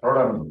it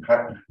on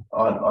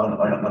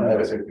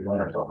Highway 61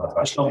 or something.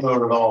 I don't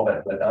know at all.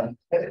 But,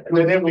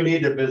 And then we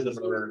need to visit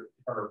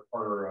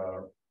our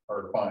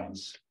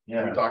fines. We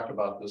yeah, talked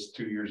about this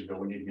 2 years ago.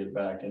 We need to get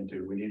back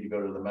into, we need to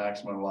go to the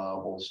maximum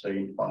allowable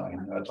state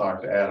fine. I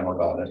talked to Adam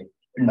about it.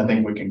 I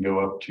think we can go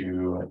up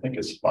to, I think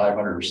it's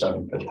 500 or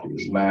 750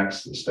 is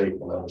max the state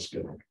will let us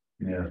go.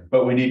 yeah,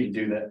 But we need to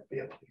do that.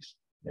 Yeah, please.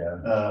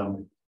 yeah.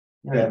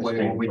 That way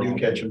when we do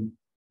catch them.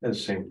 It's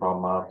the same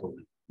problem out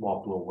with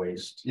Wapello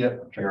waste.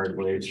 Yep. Yard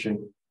waste.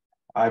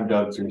 I've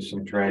dug through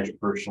some trash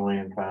personally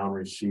and found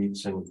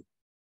receipts and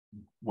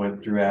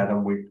went through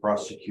Adam, we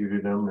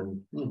prosecuted them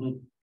and,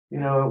 you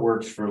know, it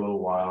works for a little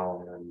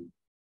while and then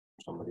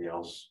somebody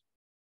else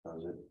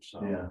does it,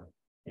 so.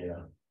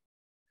 Yeah.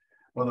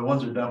 Well, the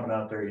ones that are dumping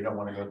out there, you don't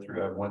want to go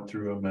through. I went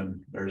through them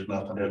and there's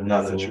nothing There's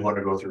nothing that you want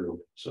to go through.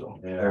 So.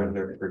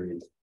 They're pretty,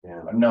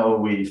 yeah. I know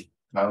we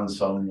found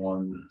some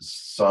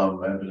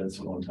evidence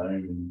at one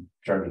time and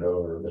turned it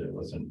over, but it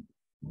wasn't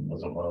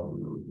well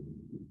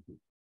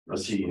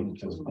received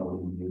because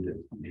nobody knew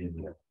that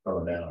being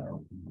thrown down or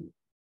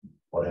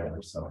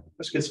whatever, so.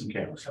 Let's get some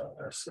cameras out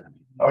there.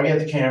 I'll get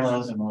the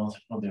cameras and we'll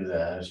do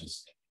that. It's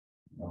just,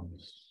 you know,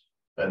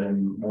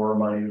 spending more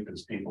money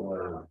because people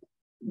are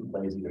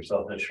lazy or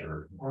selfish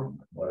or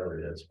whatever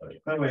it is,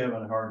 but. We having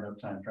a hard enough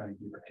time trying to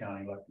keep our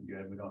county looking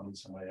good. We don't need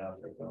somebody out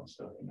there throwing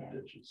stuff in the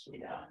ditches. So.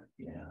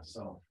 Yeah,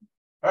 so.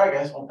 All right,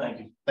 guys, well, thank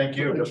you. Thank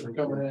you. Thanks for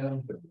coming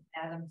in.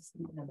 Adam's.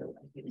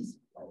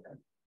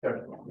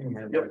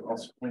 Yep, I'll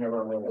swing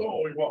over.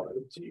 Oh, we want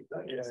it.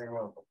 Yeah, you're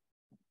welcome.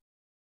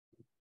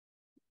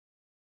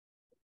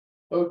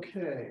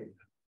 Okay.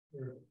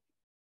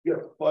 Yeah,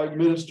 5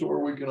 minutes to where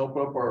we can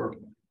open up our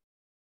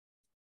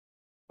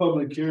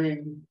public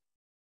hearing.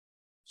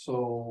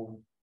 So.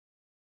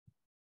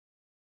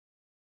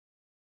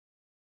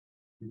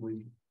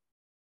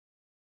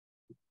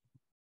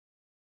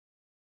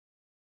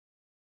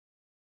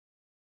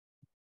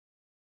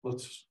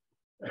 Let's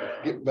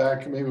get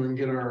back, maybe we can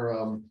get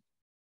our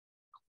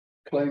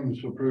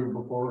claims approved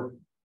before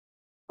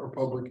our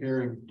public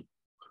hearing.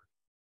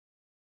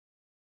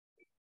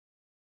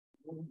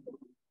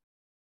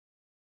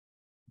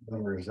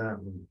 Number is that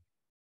one?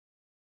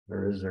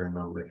 Or is there a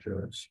number to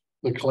it?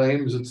 The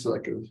claims, it's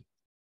like a,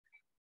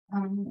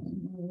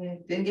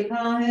 Didn't get put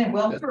on it.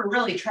 Well, we were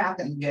really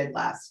tracking good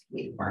last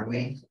week, weren't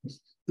we?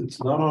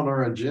 it's not on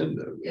our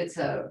agenda. It's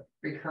a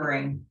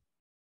recurring.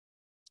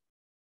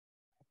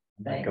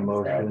 Make a thing,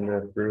 motion to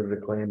approve the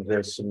claims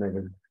as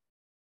submitted.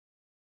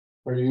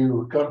 Are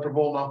you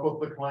comfortable enough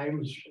with the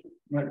claims?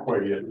 Not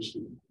quite yet.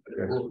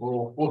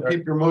 We'll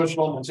keep your motion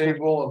on the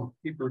table and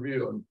keep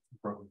reviewing.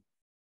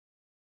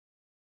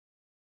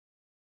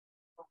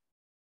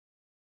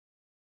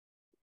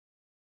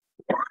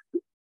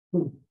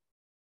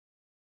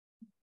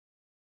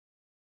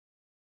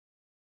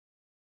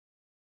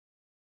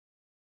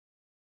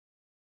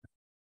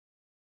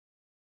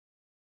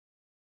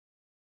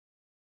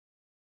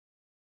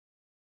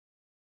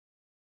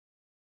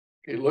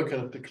 Okay, looking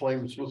at the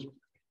claims, was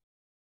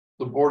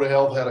the Board of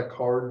Health had a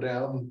card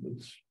down,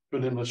 it's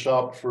been in the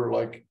shop for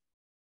like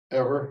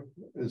ever,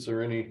 is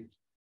there any?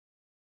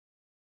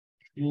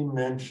 He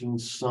mentioned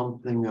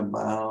something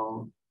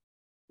about.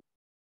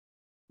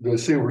 Do I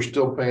see we're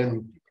still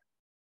paying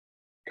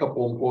a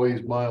couple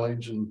employees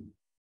mileage and?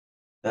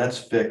 That's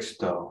fixed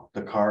though,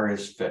 the car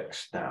is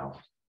fixed now.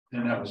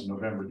 And that was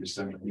November,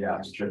 December.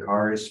 Yeah, the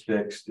car is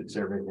fixed, it's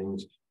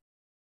everything's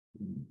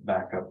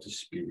back up to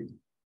speed.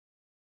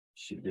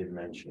 She did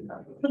mention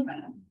that.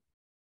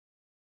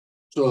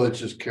 So let's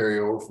just carry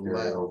over from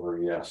Carry that. over,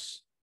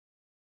 yes.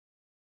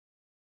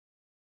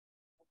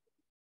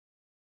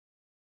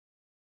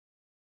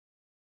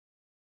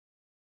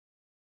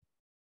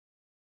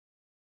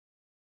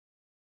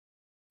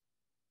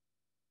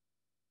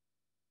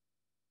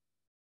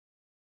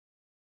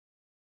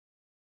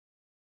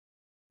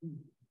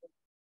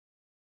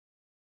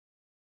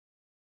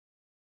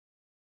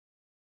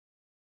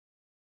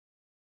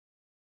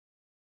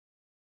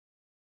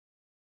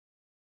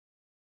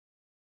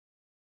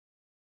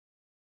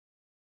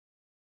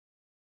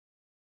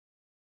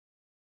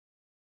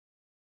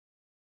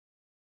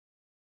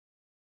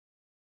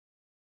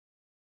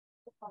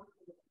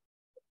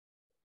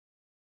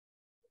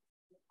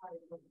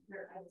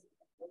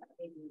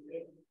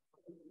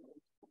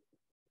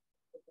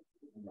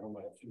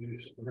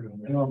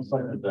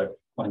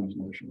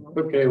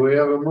 Okay, we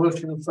have a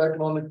motion and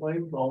second on the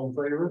claims, all in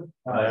favor?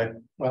 Aye.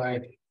 Aye.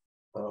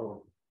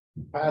 So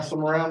pass them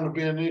around to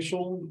be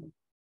initial.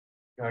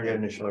 I get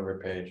initial every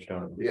page,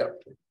 don't I?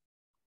 Yep.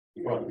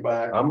 Front,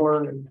 back. I'm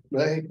learning.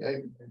 Hey.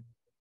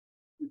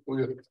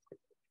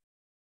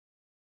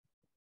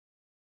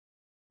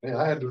 Yeah,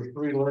 I had to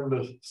relearn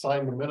to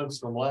sign the minutes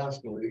from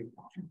last week.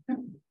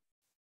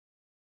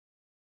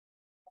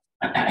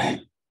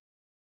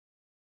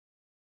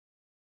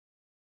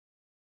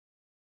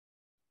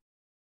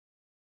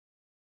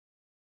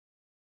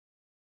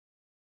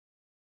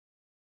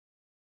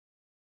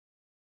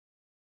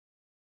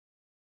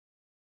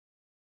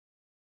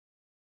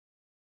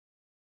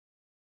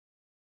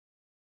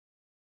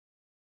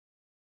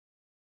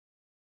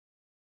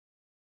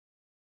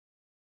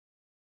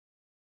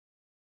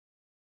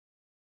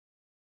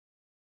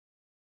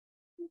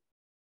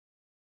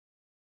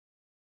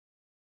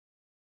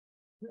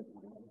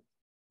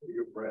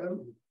 You, Brad.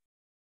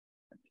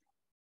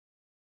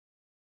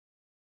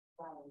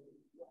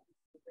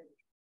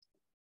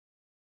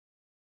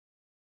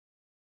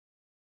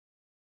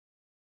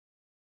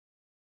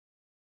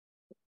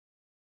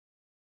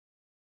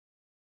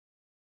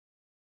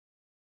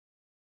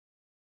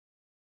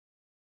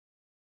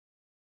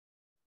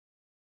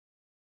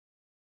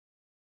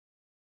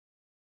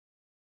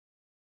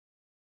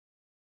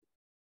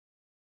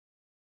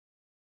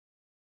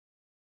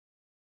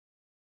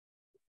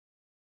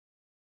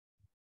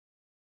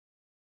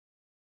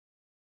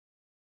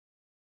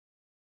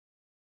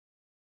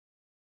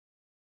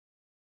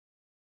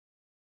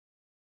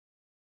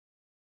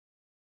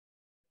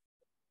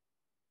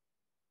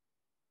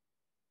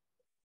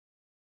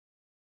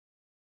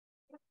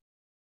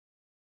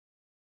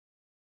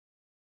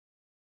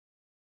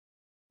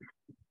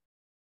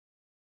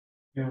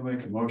 Yeah,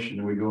 make a motion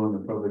that we go in the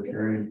public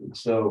hearing for the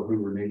sale of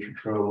Hoover Nature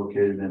Trail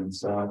located in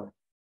South.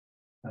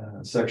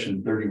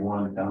 Section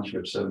 31,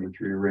 Township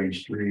 73,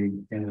 Range 3,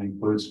 and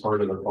includes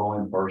part of the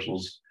following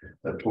parcels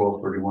at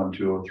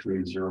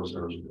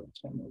 1231-203-000.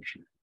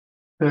 Motion.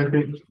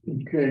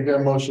 Okay, got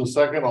a motion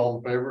second, all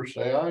in favor,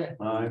 say aye.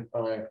 Aye.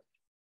 Aye.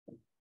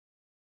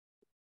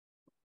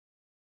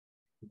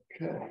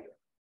 Okay.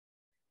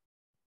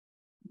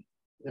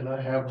 And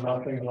I have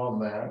nothing on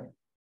that.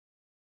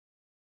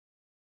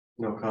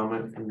 No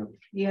comment from the.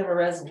 You have a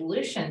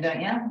resolution,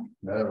 don't you?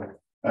 No.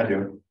 I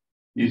do.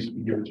 You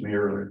give it to me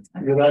earlier.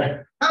 Did I?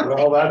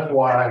 Well, that's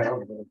why I have.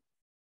 And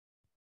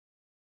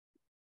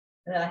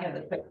then I have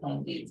the quick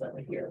claim deeds over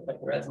here,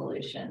 but the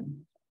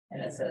resolution,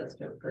 and it says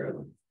to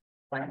approve.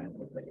 Planning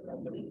with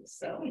the leaves,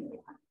 so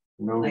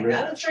No I writ,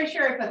 gotta make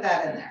sure I put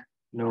that in there.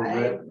 no I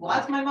writ,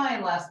 lost my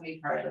mind last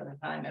week part of the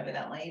time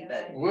evidently,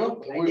 but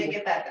Well, I did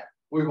get that done.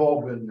 we've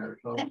all been there,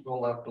 so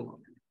we'll have to look.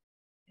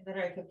 But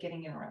I kept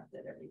getting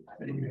interrupted every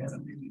 5 You minutes.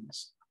 had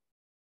meetings.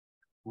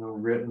 no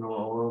written or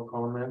oral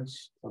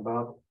comments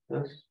about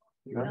this.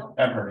 No,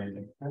 Haven't heard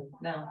anything.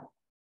 no.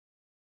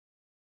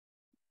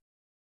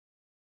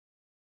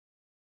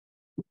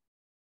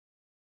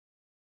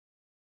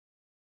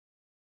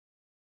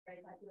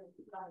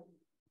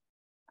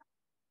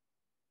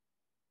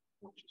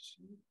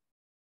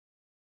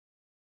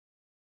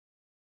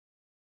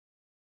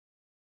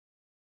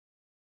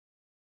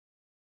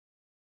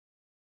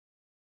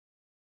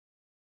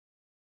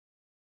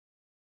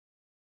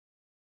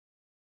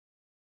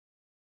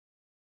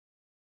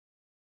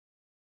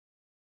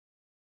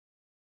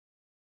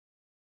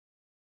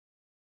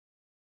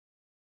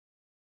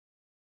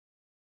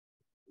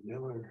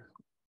 Miller.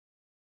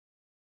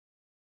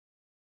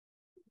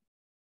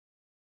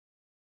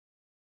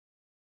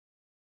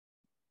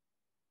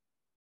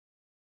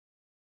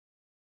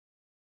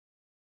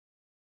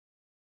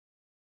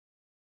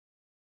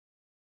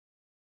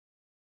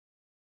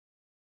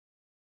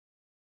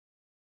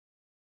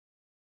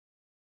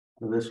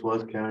 So this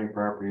was county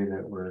property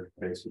that we're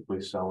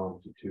basically selling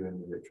to two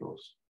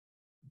individuals.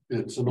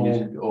 It's an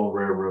Using old, old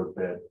railroad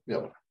bed.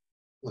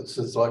 it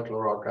sits like the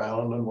Rock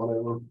Island and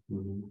whatever.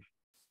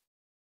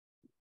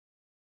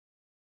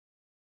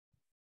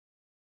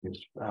 It's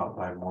out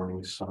by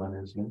morning sun,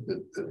 isn't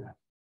it?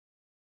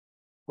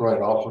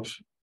 Right off of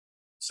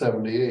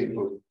 78,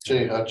 with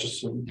Jay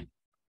Hutchison.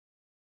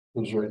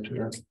 Was right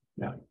there.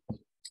 Yeah.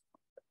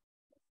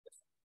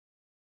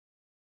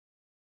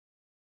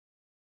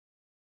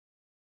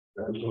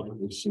 That's what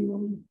we see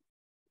them.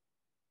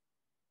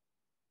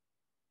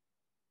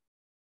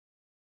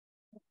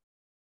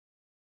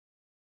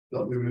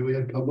 Thought we really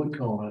had public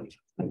comment.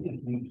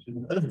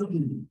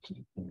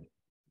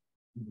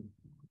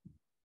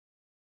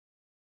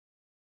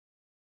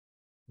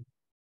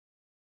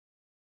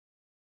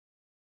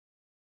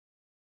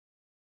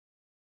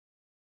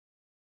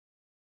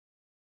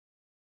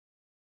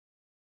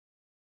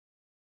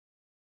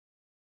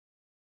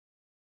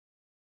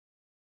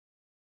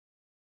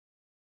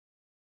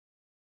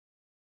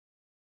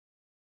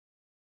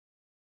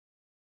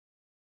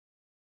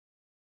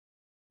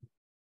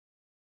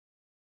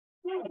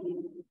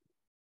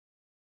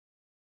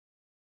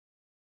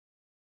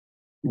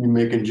 You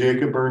making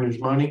Jacob earn his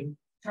money?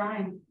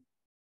 Trying.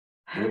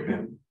 Whip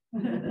him.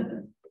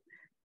 Been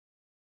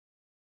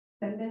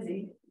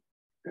busy.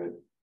 Good.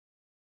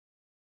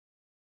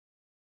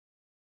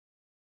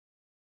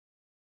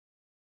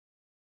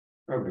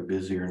 Probably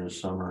busier in the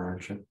summer,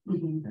 aren't you?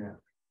 Yeah.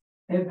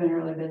 They've been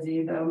really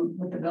busy though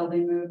with the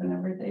building move and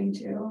everything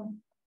too.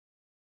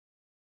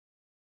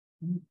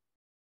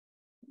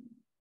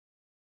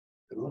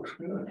 It looks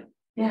good.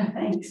 Yeah,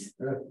 thanks.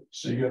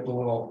 So you got the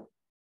little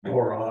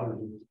door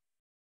on.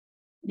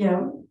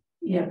 Yeah,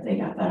 yeah, they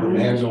got that. The on.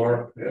 man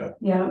door, yeah.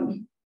 Yeah,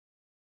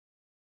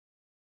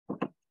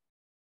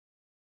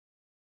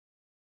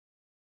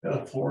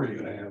 What floor are you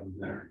gonna have in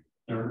there?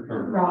 Dirt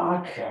or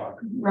rock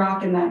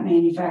and that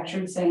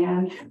manufactured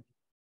sand.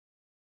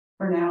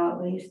 For now,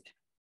 at least.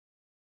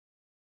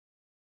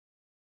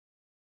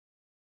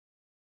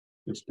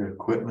 Just an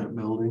equipment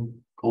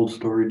building, cold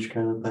storage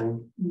kind of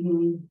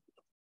thing.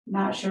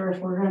 Not sure if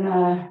we're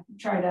gonna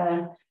try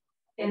to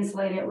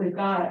insulate it.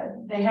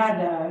 They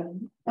had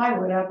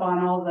plywood up on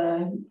all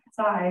the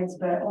sides,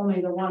 but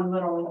only the one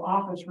little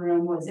office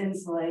room was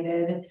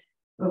insulated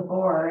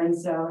before. And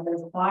so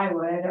there's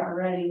plywood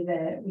already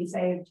that we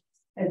saved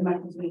as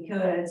much as we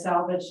could,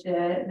 salvaged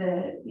it,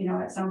 that, you know,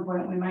 at some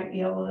point we might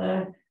be able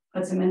to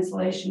put some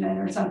insulation in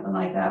or something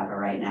like that. But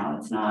right now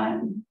it's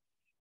not.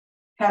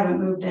 Haven't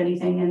moved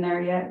anything in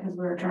there yet because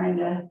we were trying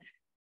to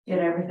get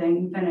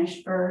everything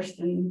finished first,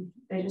 and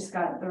they just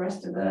got the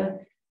rest of the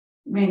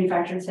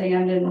manufactured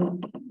sand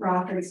and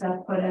rock and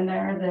stuff put in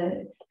there.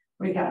 That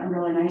we got a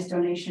really nice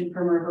donation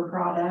from River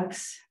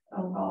Products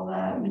of all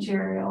that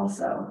material.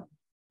 So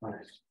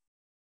Nice.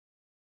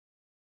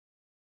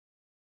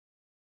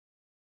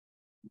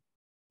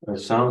 By the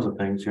sounds of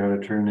things, you ought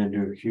to turn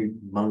into a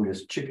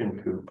humongous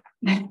chicken coop.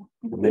 Make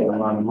a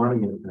lot of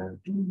money in that.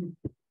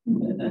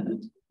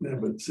 Yeah,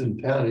 but it's in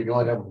town, you can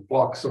only have a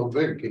block so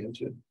big, can't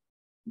you?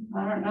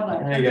 I don't know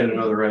that. Now you gotta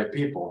know the right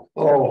people.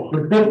 Oh.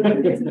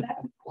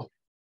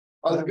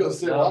 I was gonna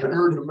say, I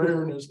heard the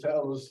mayor in this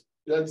town was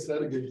dead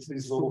set against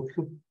these little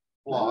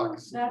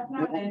blocks. That's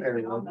not Yeah, anything there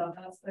you else, go.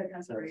 though. That's the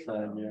country.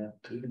 Yeah,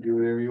 you can do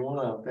whatever you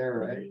want out there,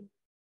 right?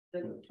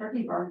 The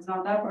turkey farm's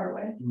not that far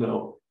away.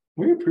 No,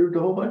 we approved a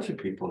whole bunch of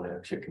people to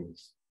have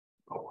chickens.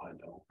 Oh, I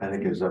know. I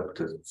think it was up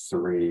to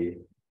 3,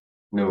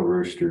 no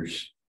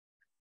roosters.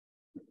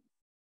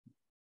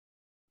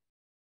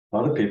 A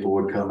lot of people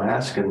would come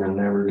asking and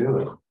never do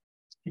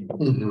it,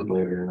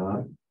 believe it or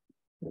not.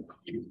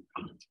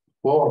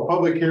 Well, our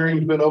public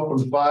hearing's been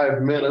open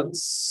 5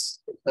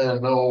 minutes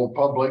and no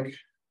public.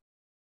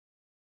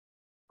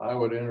 I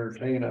would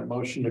entertain a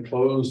motion to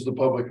close the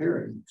public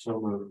hearing.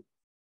 So moved.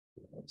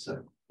 That's it.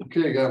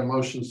 Okay, got a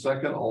motion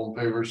second. All in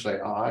favor, say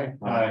aye.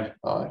 Aye.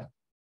 Aye.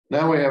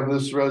 Now we have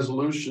this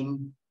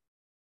resolution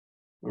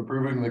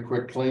approving the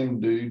quick claim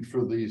deed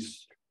for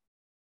these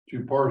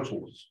 2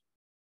 parcels.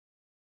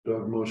 Do I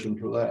have a motion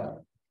for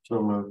that?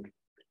 So moved.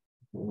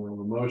 We have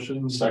a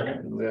motion.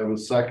 Second. And we have a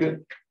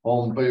second.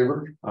 All in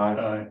favor?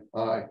 Aye.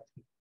 Aye.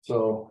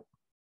 So.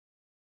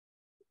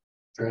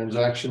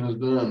 Transaction is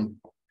done.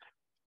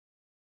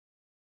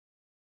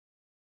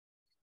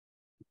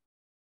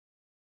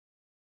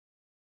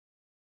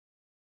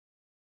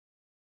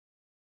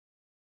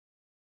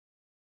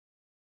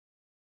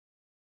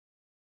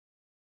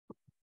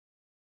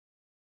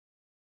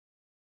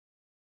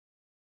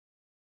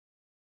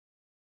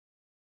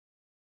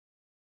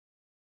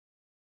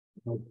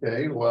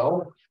 Okay,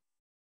 well.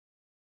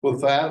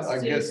 With that, I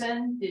guess.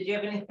 Susan, did you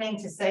have anything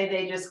to say?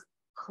 They just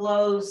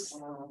closed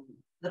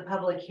the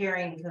public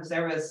hearing because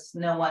there was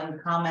no one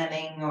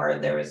commenting or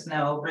there was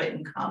no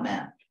written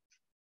comment.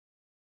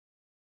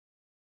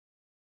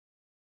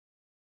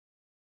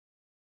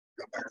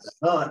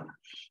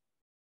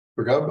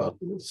 Forgot about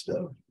this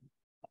stuff.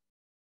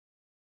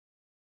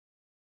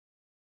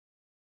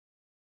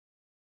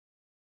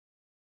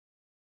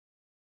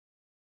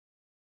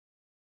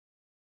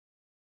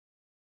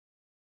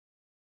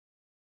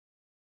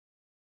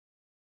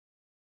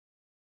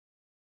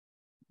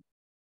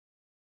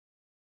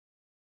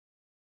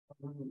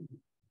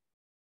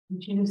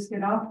 Did you just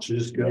get off?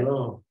 Just got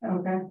on.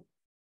 Okay.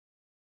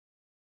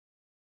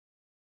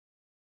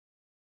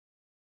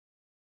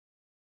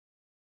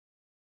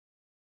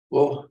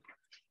 Well.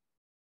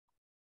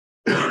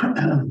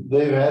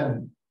 They've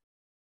had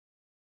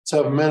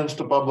 7 minutes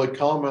to public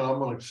comment. I'm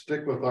gonna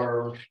stick with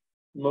our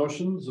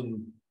motions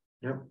and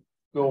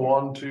go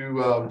on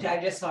to I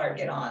just saw her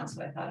get on,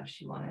 so I thought if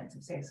she wanted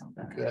to say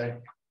something. okay.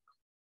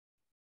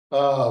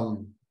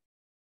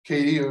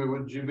 Katie,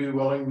 would you be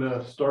willing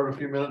to start a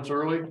few minutes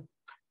early?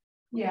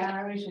 Yeah,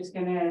 I was just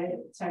gonna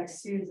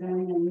text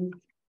Susan and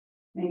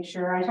make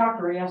sure. I talked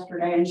to her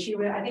yesterday and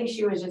I think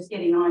she was just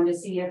getting on to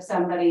see if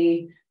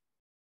somebody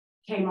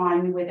came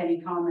on with any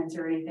comments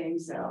or anything,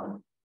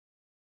 so.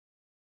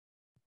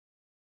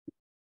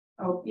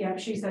 Oh, yeah,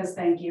 she says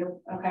thank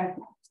you. Okay.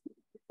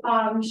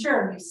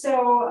 Sure.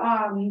 So,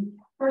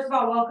 first of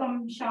all,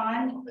 welcome,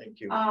 Sean. Thank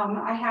you.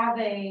 I have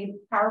a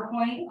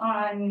PowerPoint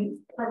on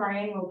from our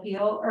annual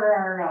peel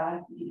or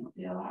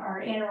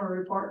our annual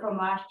report from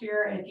last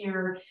year. If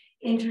you're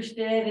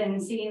interested in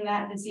seeing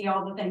that, to see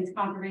all the things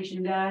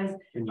conservation does.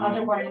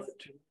 Otherwise,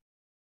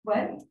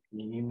 what? Can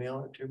you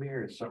email it to me,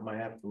 or is something I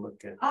have to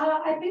look at?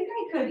 I think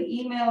I could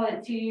email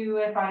it to you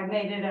if I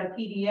made it a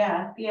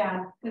PDF.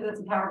 Yeah, because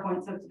it's a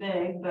PowerPoint, so it's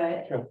big,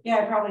 but Sure. yeah,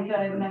 I probably could.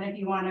 And then if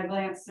you want to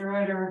glance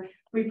through it, or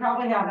we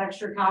probably have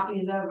extra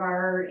copies of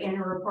our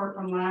annual report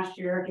from last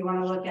year if you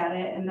want to look at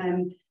it. And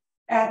then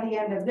at the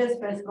end of this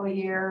fiscal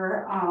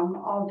year,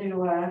 I'll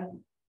do a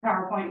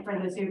PowerPoint for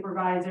the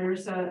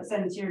supervisors, so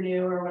since you're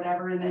new or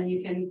whatever, and then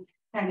you can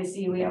kind of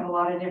see we have a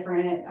lot of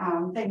different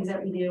things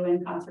that we do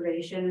in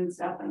conservation and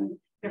stuff, and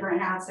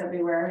different hats that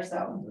we wear.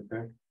 So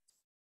Okay.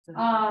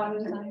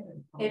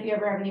 if you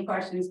ever have any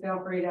questions,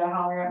 feel free to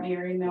holler at me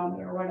or email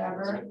me or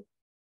whatever.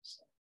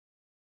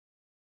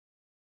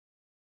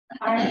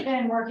 I've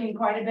been working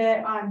quite a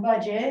bit on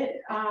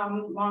budget,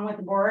 along with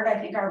the board. I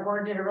think our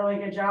board did a really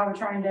good job of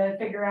trying to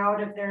figure out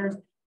if there's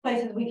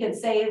places we could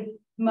save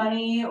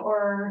money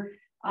or,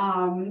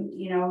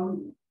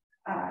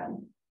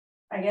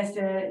 I guess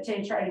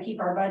to try to keep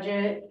our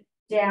budget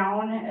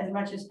down as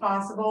much as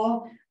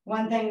possible.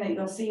 One thing that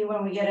you'll see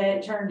when we get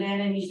it turned in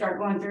and you start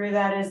going through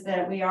that is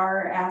that we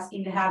are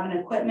asking to have an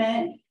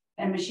equipment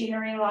and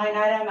machinery line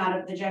item out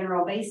of the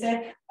general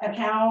basic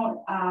account.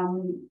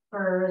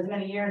 For as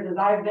many years as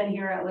I've been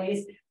here, at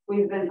least,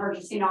 we've been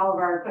purchasing all of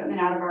our equipment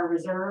out of our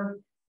reserve,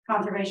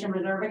 conservation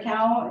reserve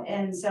account.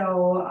 And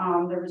so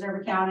the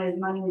reserve account is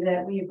money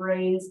that we've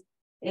raised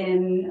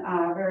in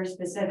very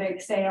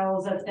specific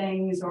sales of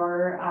things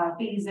or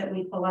fees that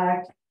we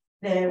collect,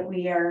 that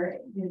we are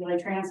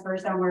usually transfer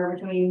somewhere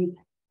between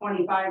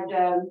 25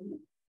 to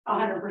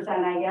 100%,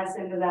 I guess,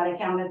 into that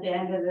account at the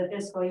end of the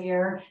fiscal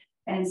year.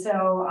 And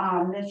so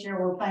this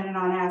year we're planning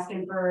on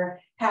asking for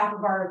half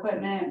of our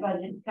equipment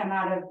budget to come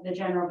out of the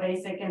general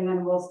basic, and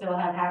then we'll still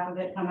have half of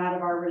it come out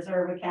of our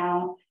reserve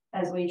account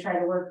as we try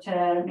to work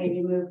to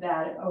maybe move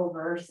that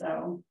over.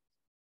 So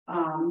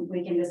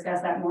we can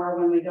discuss that more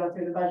when we go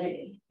through the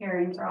budget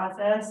hearing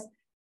process.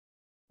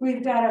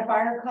 We've got a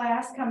fire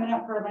class coming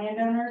up for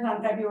landowners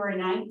on February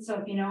 9th. So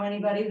if you know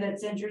anybody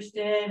that's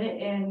interested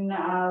in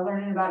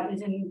learning about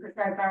using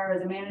prescribed fire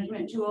as a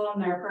management tool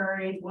in their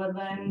prairies,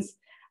 woodlands,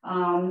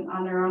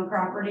 on their own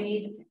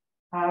property,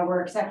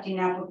 we're accepting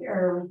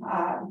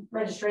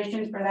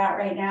registrations for that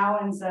right now.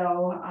 And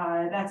so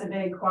that's a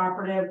big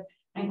cooperative.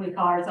 I think we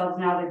call ourselves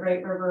now the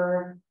Great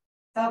River,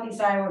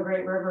 Southeast Iowa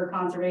Great River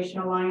Conservation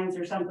Alliance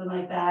or something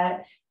like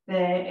that.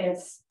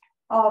 It's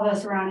all the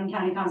surrounding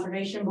county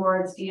conservation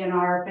boards,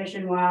 DNR, Fish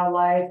and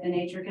Wildlife, the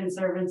Nature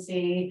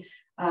Conservancy,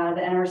 the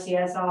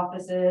NRCS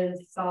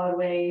offices, solid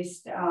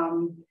waste,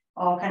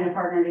 all kind of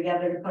partner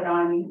together to put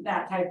on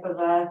that type of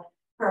a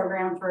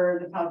program for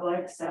the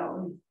public.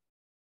 So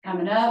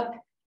coming up,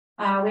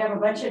 we have a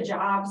bunch of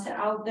jobs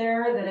out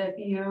there that if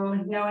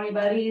you know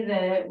anybody,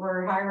 that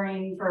we're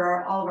hiring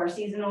for all of our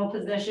seasonal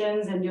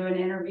positions and doing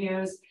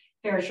interviews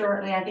here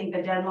shortly. I think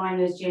the deadline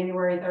is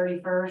January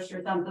 31st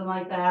or something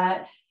like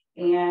that.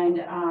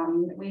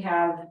 And we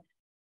have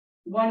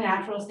one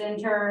naturalist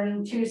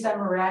intern, 2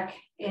 summer rec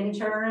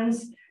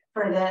interns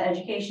for the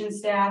education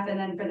staff. And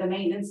then for the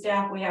maintenance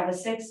staff, we have a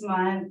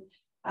 6-month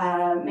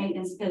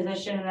maintenance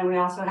position. And then we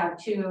also have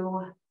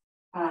 2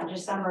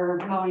 just summer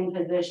mowing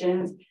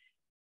positions.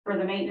 For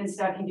the maintenance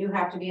stuff, you do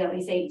have to be at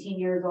least 18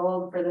 years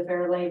old for the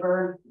fair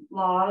labor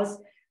laws.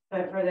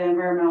 But for the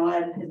environmental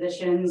ed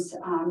positions,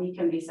 you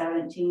can be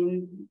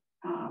 17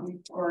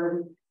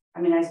 or,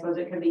 I mean, I suppose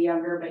it could be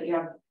younger, but you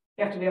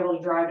have to be able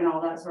to drive and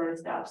all that sort of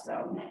stuff.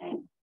 So,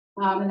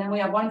 and then we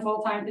have 1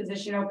 full-time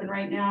position open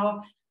right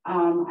now.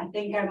 I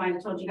think I might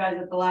have told you guys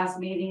at the last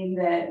meeting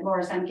that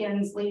Laura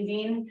Semkin's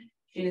leaving.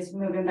 She's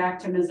moving back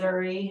to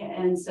Missouri.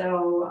 And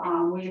so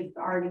we've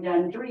already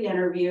done 3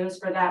 interviews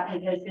for that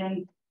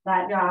position.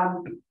 That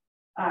job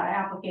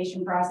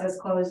application process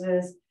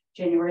closes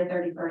January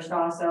 31st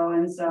also.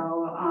 And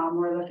so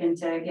we're looking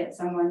to get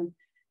someone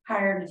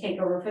hired to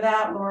take over for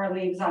that. Laura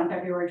leaves on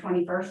February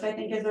 21st, I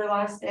think is her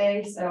last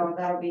day. So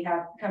that'll be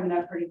coming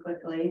up pretty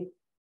quickly.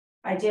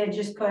 I did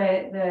just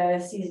put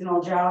the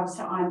seasonal jobs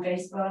on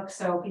Facebook,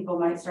 so people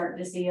might start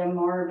to see them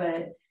more,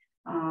 but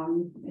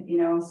if you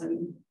know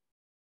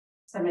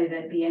somebody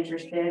that'd be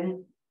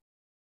interested.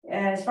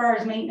 As far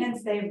as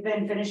maintenance, they've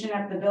been finishing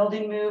up the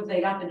building move.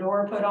 They got the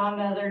door put on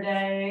the other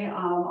day.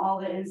 All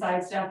the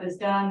inside stuff is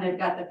done. They've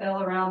got the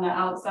fill around the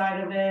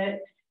outside of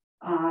it.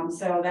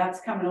 So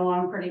that's coming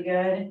along pretty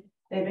good.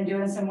 They've been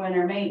doing some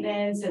winter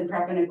maintenance and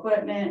prepping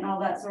equipment and all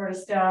that sort of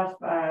stuff.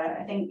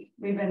 I think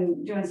we've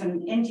been doing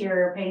some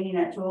interior painting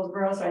at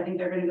Toolsboro, so I think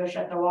they're going to go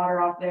shut the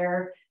water off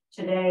there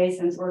today,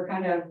 since we're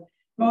kind of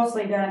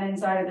mostly done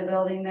inside of the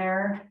building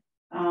there.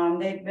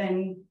 They've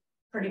been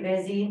pretty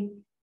busy.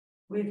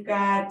 We've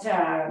got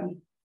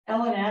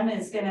L&M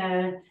is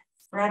gonna,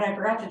 Brad, I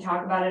forgot to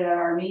talk about it at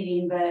our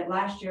meeting, but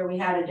last year we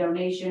had a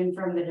donation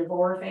from the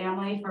DeVore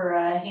family for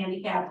a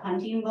handicap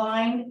hunting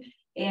blind.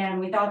 And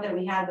we thought that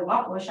we had the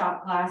Waffle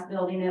Shop class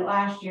building it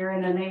last year,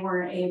 and then they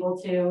weren't able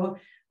to.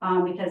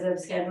 because of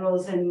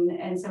schedules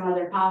and some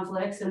other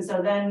conflicts. And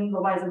so then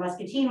Louisa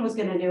Muscatine was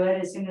gonna do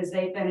it as soon as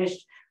they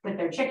finished with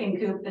their chicken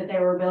coop that they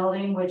were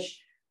building,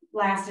 which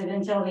lasted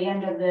until the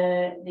end of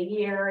the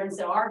year. And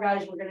so our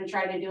guys were gonna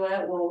try to do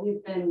it. Well,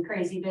 we've been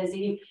crazy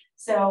busy.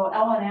 So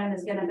L&M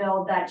is gonna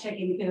build that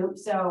chicken coop.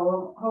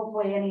 So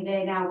hopefully any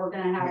day now we're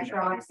gonna have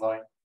trucks.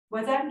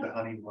 What's that? The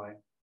honey line.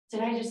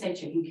 Did I just say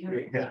chicken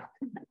coop? Yeah.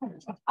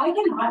 I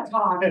cannot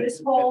talk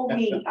this whole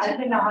week. I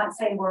cannot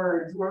say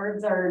words.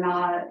 Words are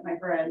not my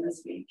friend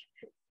this week.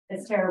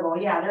 It's terrible.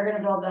 Yeah, they're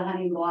gonna build the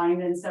honey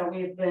blind. And so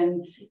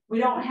we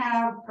don't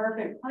have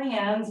perfect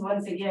plans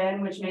once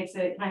again, which makes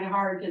it kind of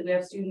hard because we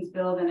have students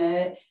building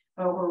it.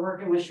 But we're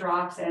working with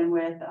Schrock's and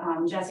with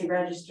Jesse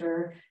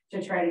Register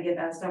to try to get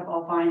that stuff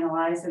all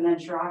finalized. And then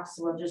Schrock's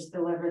will just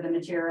deliver the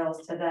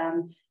materials to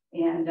them.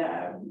 And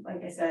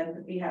like I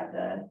said, we have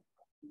the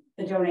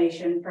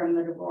donation from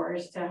the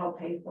divorce to help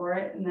pay for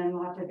it. And then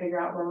we'll have to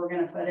figure out where we're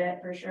gonna put it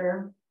for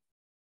sure.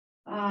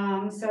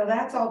 So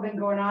that's all been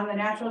going on. The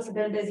Naturals have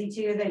been busy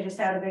too. They just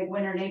had a big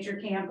winter nature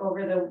camp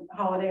over the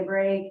holiday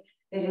break.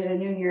 They did a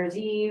New Year's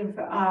Eve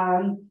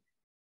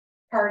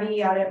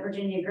party out at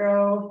Virginia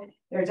Grove.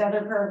 There's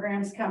other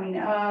programs coming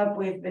up.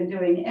 We've been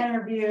doing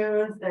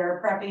interviews.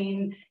 They're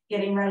prepping,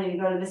 getting ready to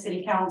go to the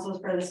city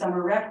councils for the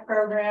summer rec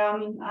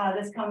program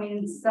this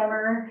coming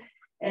summer.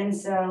 And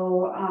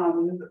so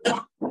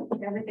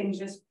everything's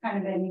just kind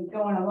of been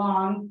going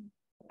along.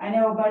 I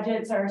know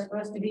budgets are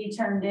supposed to be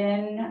turned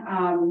in.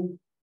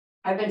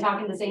 I've been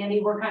talking to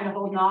Sandy. We're kind of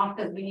holding off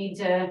because we need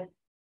to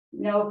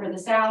know for the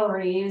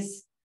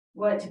salaries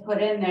what to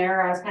put in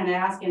there. I was kind of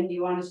asking, do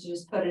you want us to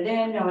just put it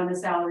in knowing the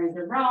salaries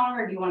are wrong,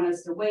 or do you want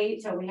us to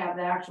wait till we have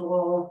the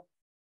actual?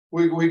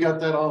 We got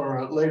that on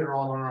our later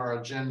on our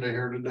agenda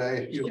here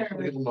today. You'll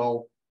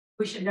know.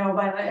 We should know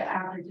by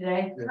after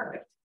today. Yeah.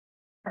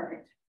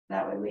 Perfect.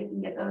 That way we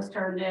can get those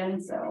turned in.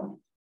 So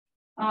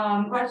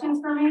questions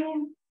for me?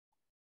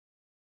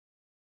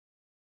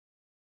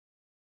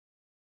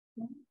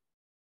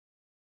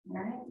 All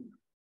right.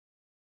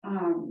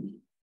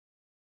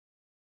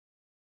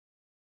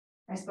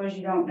 I suppose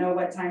you don't know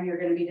what time you're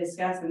going to be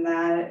discussing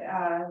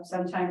that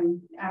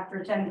sometime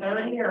after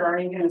 10:30, or are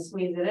you going to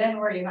squeeze it in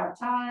where you have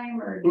time,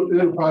 or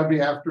it'll probably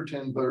be after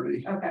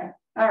 10:30. Okay.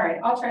 All right,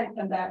 I'll try to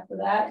come back for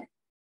that.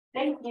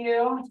 Thank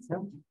you.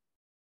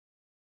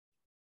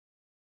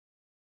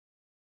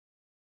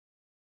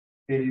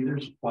 Katie,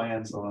 there's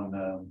plans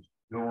on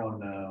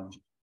going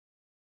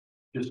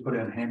just put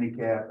in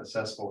handicap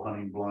accessible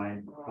hunting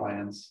blind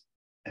plans,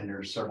 and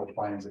there's several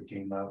plans that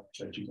came up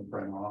that you can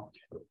print off.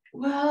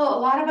 Well, a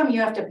lot of them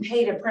you have to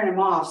pay to print them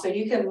off, so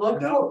you can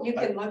look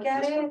look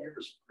at it.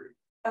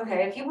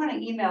 Okay, if you want to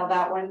email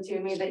that one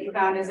to me that you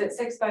found, is it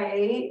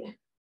 6x8?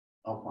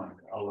 I'll find it.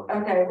 I'll look.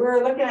 Okay,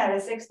 we're looking at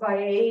a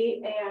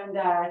 6x8,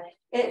 and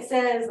it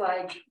says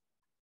like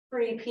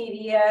free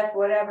PDF,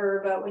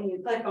 whatever, but when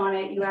you click on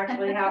it, you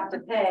actually have to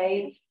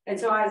pay. And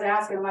so I was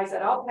asking them, I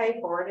said, I'll pay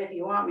for it if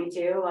you want me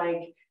to.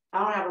 Like, I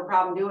don't have a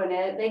problem doing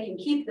it. They can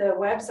keep the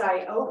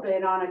website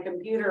open on a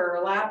computer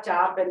or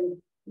laptop and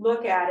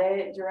look at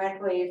it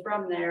directly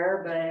from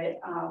there. But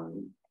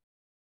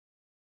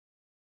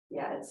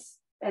yeah,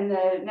 and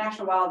the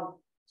National Wild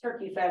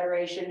Turkey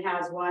Federation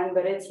has one,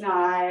 but it's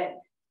not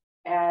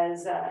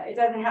as it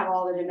doesn't have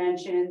all the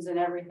dimensions and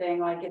everything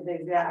like it's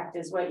exact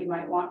as what you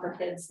might want for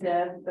kids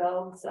to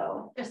build.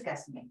 So Just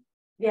guessing.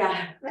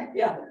 yeah,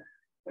 yeah,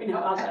 we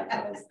know how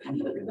that goes.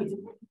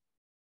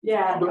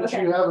 Yeah. Don't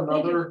Okay. you have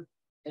another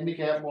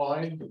handicap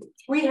line?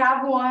 We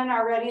have one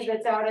already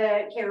that's out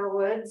at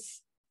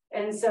Carolwoods.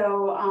 And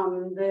so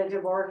the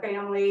DeVore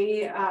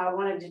family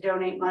wanted to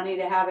donate money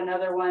to have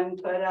another one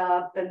put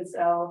up. And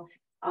so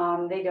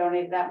they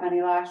donated that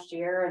money last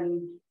year,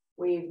 and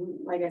we've,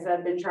 like I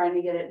said, been trying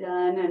to get it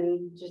done,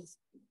 and just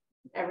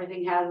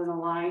everything hasn't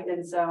aligned.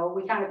 And so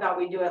we kind of thought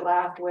we'd do it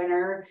last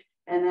winter.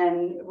 And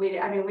then we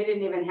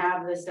didn't even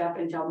have this stuff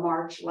until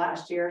March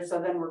last year.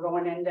 So then we're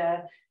going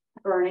into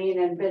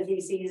burning and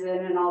busy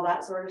season and all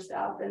that sort of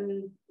stuff.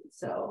 And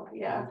so,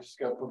 yeah. Just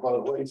got put by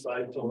the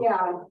wayside. So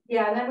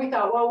Yeah. And then we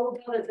thought, well, we'll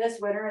build it this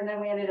winter. And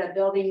then we ended up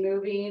building,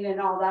 moving and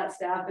all that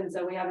stuff. And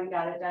so we haven't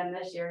got it done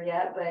this year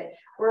yet, but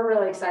we're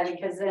really excited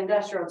because the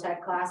industrial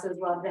tech classes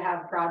love to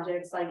have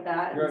projects like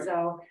that. Right. And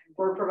so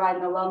we're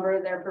providing the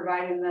lumber, they're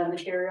providing the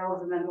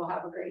materials, and then we'll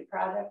have a great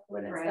product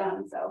when it's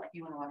done. So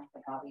You want to watch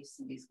the hobby,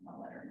 Cindy's gonna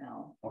let her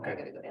know. Okay. I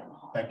gotta go down the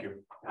hall. Thank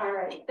you. all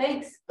right,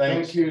 thanks.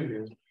 thank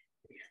you.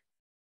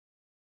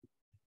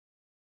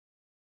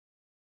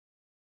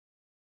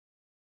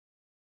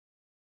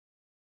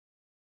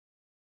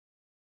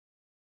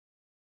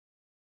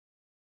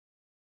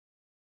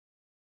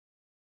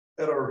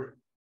 At our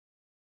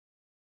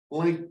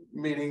link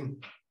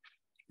meeting,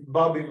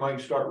 Bobby might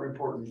start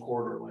reporting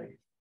quarterly.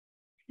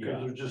 Because Yeah,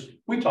 there's just,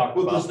 we talked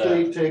with the about that.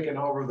 state taking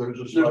over, there's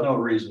just. There's no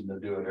reason to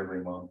do it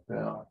every month.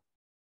 Yeah.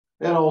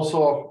 And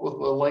also with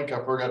the link,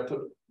 I forgot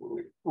to,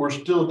 we're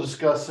still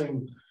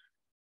discussing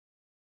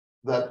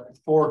that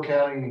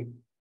 4-county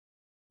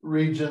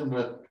region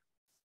that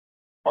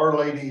Our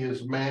Lady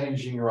is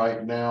managing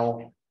right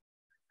now.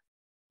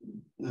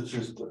 it's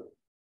just.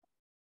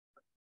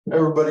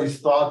 Everybody's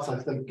thoughts, I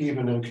think,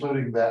 even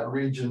including that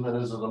region, that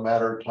isn't a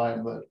matter of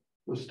time that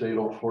the state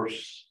will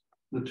force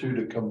the two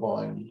to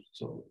combine.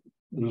 So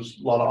there's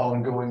a lot of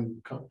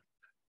ongoing.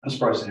 I'm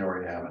surprised they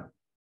already haven't.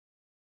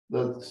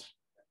 That's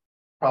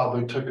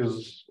probably took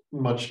as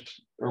much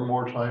or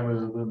more time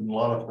than a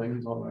lot of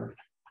things on their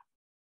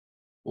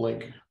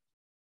link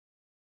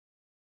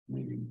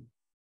meeting.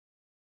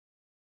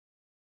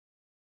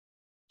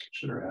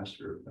 Should have asked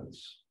her if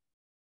that's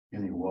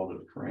any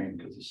welded frame,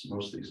 because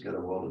most of these got a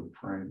welded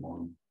frame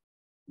on,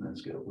 and it's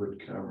got wood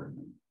covering.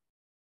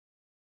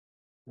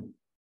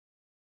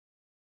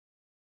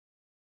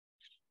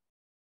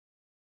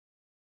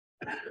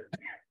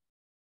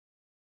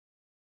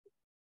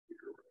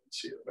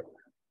 See it.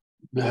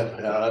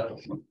 Yeah,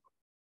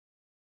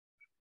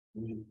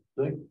 you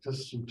think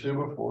just some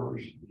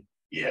 2x4s.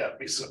 Yeah, it'd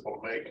be simple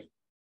to make.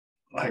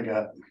 I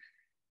got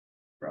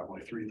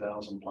probably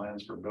 3,000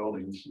 plans for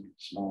buildings,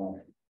 small.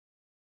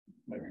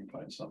 Maybe we can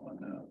find something like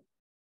that.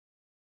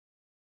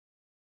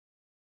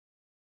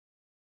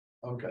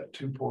 I've got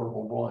 2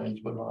 portable blinds,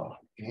 but not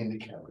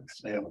handicap.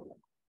 Yeah.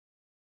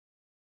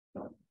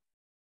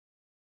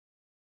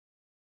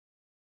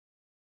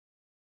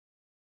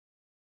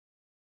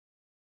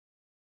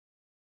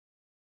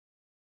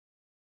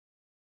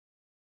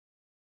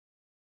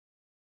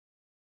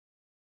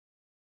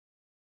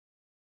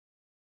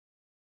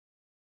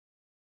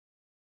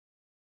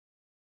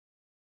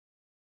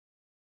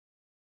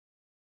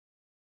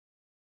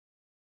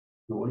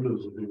 The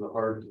windows will be the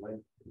hard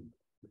thing.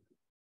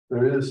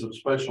 There is a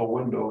special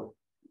window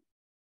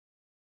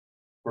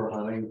for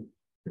hunting,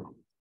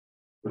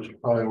 which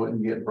probably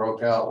wouldn't get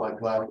broke out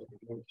like last.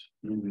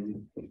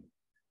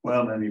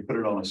 Well, then you put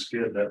it on a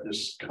skid, that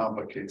just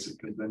complicates it,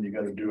 because then you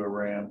got to do a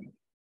ramp.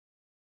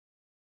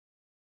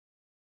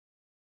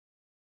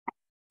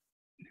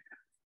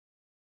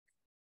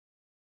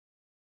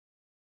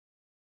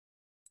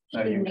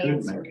 Now you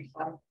could make.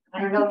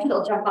 I don't know if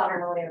she'll jump on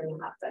her or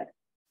not, but.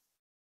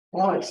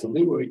 Well, it's the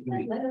new way.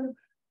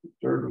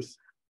 Service.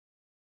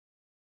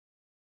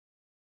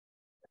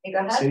 You go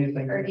ahead,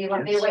 or do you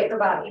want me to wait for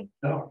Bobby?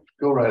 No,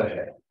 go right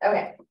ahead.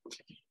 Okay.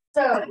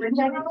 So for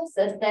general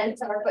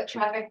assistance, our foot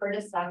traffic for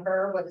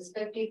December was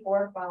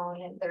 54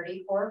 phone and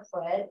 34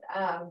 foot.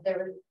 There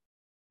were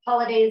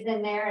holidays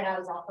in there, and I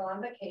was also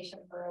on vacation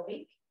for a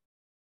week.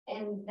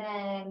 And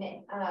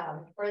then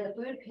for the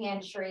food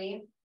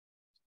pantry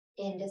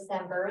in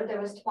December,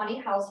 there was 20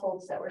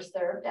 households that were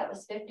served. That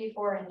was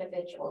 54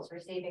 individuals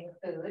receiving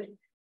food.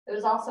 There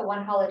was also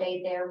one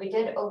holiday there. We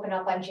did open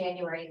up on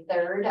January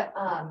 3rd.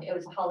 It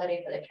was a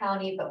holiday for the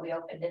county, but we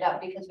opened it up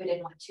because we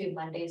didn't want 2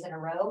 Mondays in a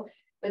row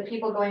with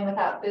people going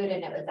without food,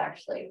 and it was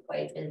actually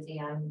quite busy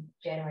on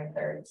January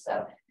 3rd.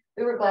 So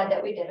we were glad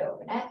that we did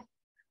open it.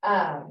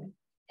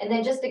 And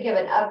then just to give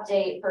an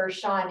update for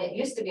Sean, it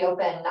used to be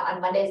open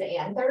on Mondays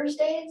and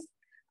Thursdays.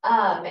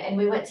 And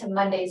we went to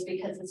Mondays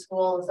because the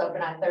school is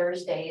open on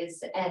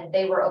Thursdays, and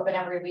they were open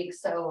every week.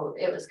 So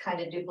it was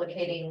kind of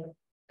duplicating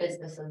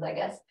businesses, I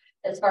guess,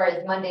 as far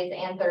as Mondays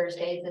and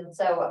Thursdays. And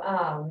so,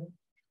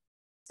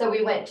 so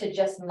we went to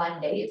just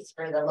Mondays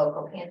for the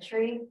local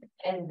pantry,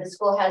 and the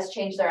school has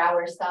changed their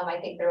hours some. I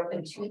think they're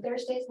open 2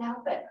 Thursdays now,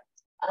 but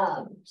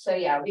so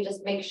yeah, we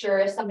just make sure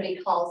if somebody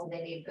calls and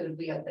they need food,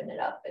 we open it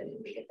up and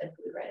we get the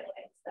food right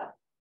away. So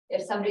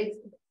if somebody's,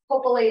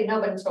 hopefully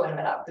nobody's going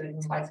without food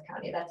in Wise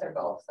County, that's our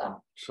goal.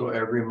 So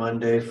every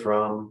Monday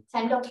from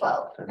 10 till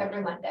 12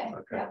 every Monday.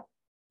 Okay.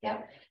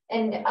 Yeah.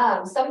 And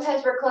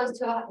sometimes we're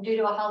closed due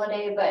to a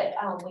holiday, but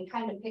we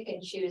kind of pick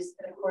and choose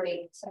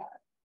according to,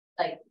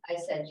 like I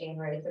said,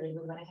 January 3rd, we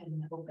went ahead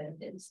and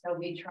opened, and so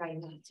we try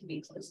not to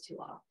be closed too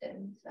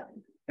often. So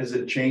Has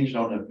it changed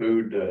on the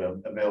food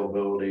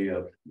availability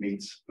of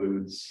meats,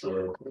 foods?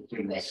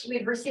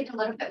 we've received a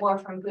little bit more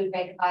from Food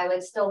Bank of Iowa.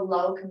 It's still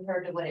low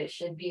compared to what it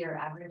should be or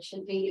average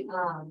should be.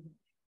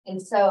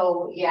 And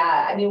so,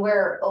 yeah, I mean,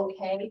 we're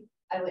okay.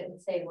 I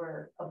wouldn't say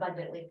we're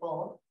abundantly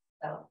full.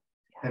 So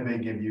yeah. Have they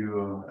give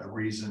you a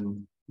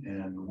reason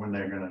and when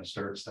they're going to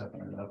start stepping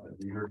it up? Have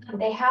you heard?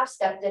 They have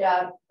stepped it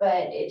up,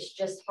 but it's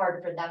just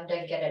hard for them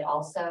to get it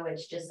also.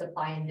 It's just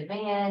supply and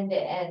demand,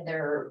 and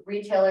their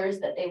retailers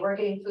that they were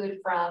getting food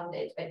from,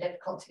 it's been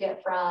difficult to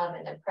get from,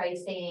 and the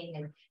pricing,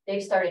 and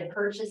they've started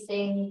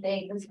purchasing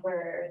things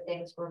where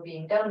things were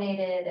being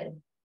donated.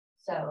 And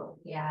so,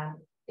 yeah,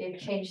 they've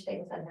changed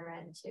things on their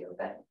end too,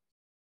 but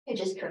it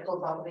just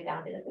trickles all the way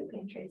down to the food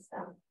pantry.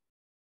 So,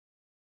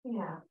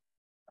 yeah.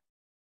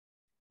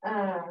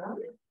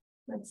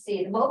 Let's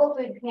see, the mobile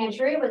food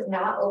pantry was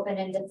not open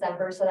in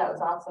December, so that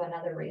was also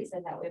another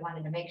reason that we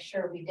wanted to make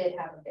sure we did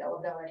have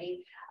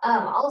availability.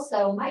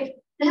 Also, my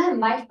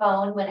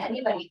phone, when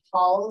anybody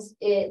calls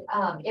it,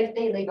 if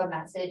they leave a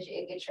message,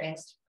 it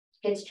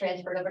gets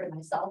transferred over to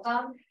my cell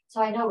phone,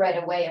 so I know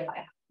right away if I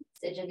have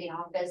a message in the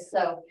office.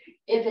 So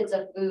if it's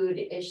a food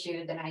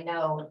issue, then I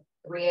know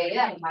 3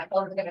 a.m. my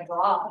phone's gonna go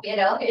off. You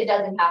know, it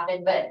doesn't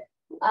happen, but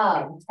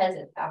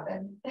hasn't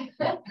happened.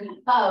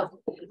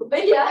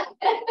 But yeah,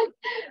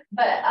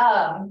 but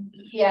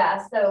yeah,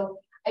 so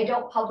I I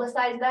don't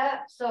publicize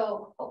that,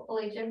 so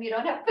hopefully, Jim, you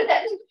don't have to put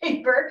that in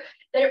paper,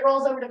 that it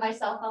rolls over to my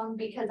cell phone,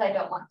 because I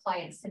don't want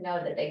clients to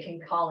know that they can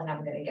call and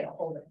I'm gonna get a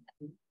hold of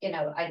them. You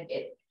know,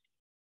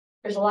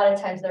 there's a lot of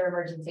times their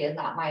emergency is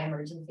not my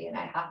emergency, and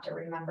I have to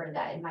remember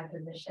that in my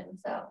position,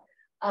 so.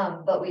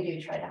 But we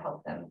do try to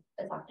help them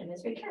as often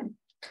as we can.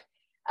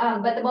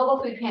 But the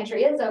mobile food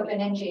pantry is open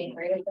in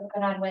January. It's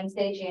open on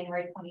Wednesday,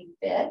 January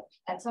 25th.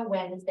 That's a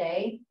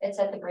Wednesday. It's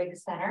at the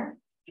Briggs Center.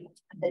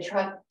 The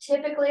truck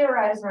typically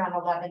arrives around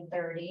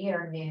 11:30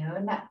 or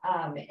noon,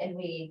 and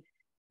we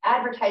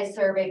advertise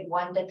serving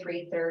 1 to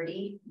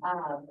 3:30.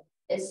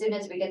 As soon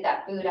as we get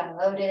that food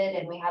unloaded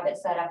and we have it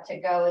set up to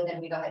go, then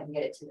we go ahead and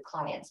get it to the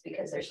clients,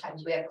 because there's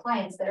times we have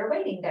clients that are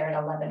waiting there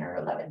at 11 or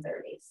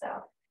 11:30. So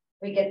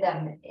we get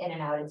them in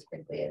and out as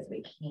quickly as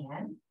we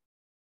can.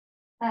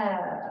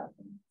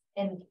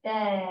 And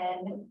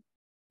then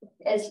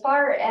as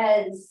far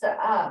as,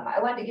 I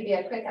wanted to give you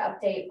a quick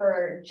update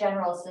for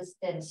general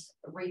assistance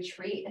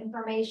retreat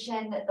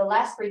information. The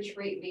last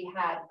retreat we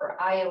had for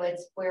Iowa,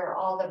 it's where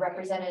all the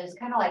representatives,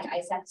 kind of like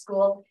ISAC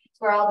school, it's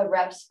where all the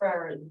reps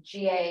for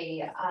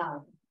GA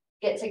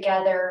get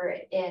together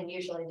in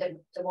usually the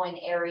Des Moines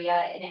area,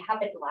 and it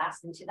happened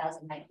last in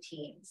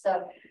 2019.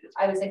 So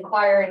I was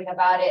inquiring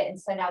about it, and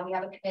so now we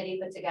have a committee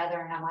put together,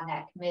 and I'm on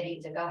that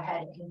committee to go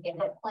ahead and get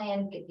it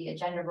planned, get the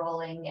agenda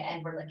rolling,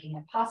 and we're looking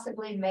at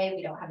possibly May.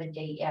 We don't have a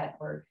date yet.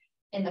 We're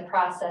in the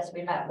process.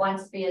 We met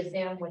once via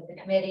Zoom with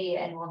the committee,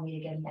 and we'll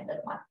meet again at the end of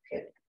the month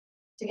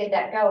to get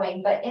that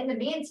going. But in the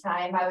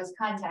meantime, I was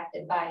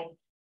contacted by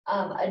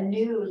a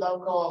new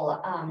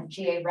local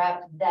GA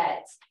rep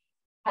that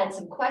had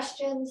some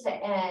questions,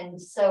 and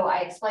so I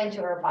explained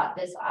to her about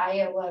this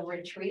Iowa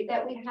retreat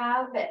that we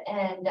have,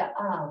 and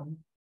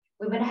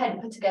we went ahead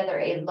and put together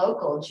a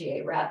local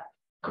GA rep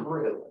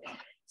group.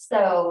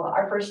 So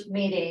our first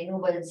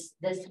meeting was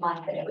this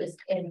month, and it was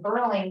in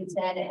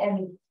Burlington,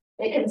 and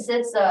it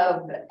consists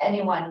of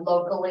anyone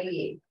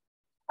locally,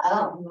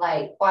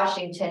 like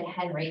Washington,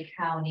 Henry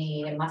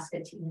County,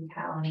 Muscatine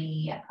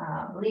County,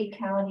 Lee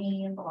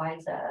County,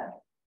 Louisa.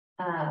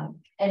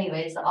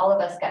 Anyways, all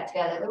of us got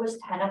together. There was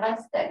 10 of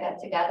us that got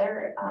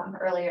together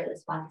earlier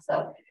this month.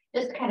 So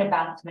just kind of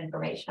bounced some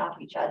information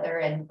off each other.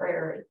 And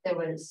there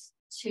was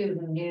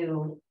 2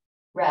 new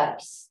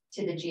reps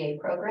to the GA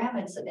program.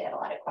 And so they had a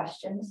lot of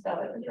questions. So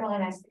it was really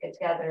nice to get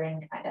together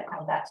and kind of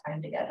have that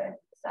time together.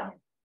 So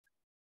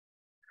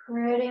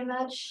pretty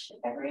much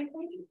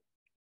everything.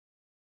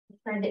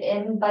 Turned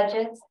in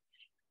budgets.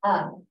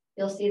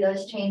 You'll see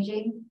those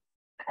changing.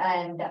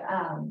 And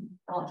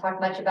I won't talk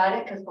much about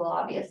it because we'll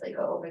obviously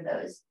go over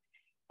those.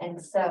 And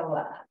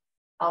so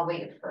I'll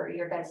wait for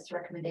your guys'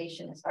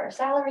 recommendation as far as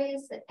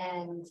salaries,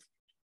 and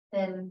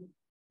then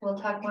we'll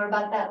talk more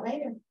about that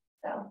later.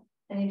 So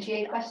any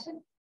GA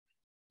questions?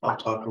 I'll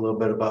talk a little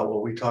bit about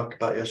what we talked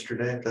about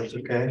yesterday, if that's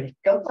okay.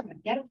 Go for it.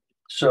 Yeah.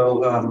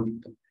 So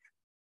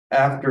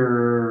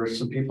after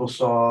some people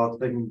saw a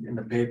thing in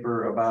the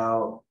paper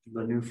about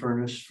the new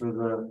furnace for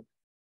the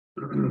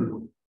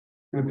food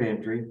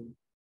pantry,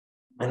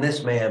 and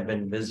this may have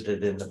been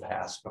visited in the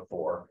past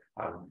before,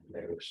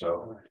 maybe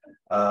so.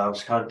 I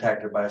was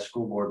contacted by a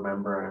school board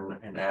member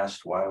and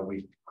asked why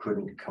we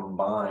couldn't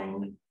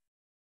combine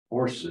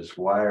forces.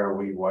 Why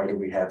do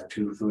we have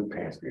 2 food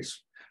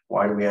pantries?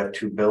 Why do we have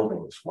 2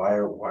 buildings? Why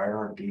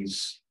aren't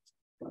these?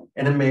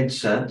 And it made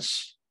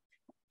sense.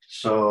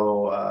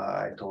 So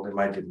I told him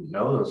I didn't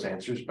know those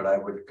answers, but I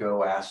would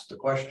go ask the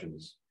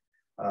questions.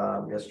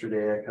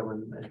 Yesterday I come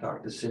and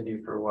talked to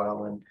Cindy for a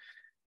while, and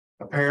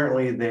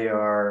apparently they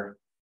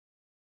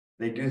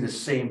do the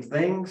same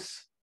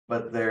things,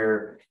 but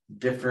they're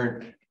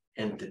different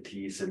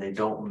entities and they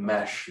don't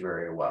mesh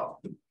very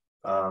well,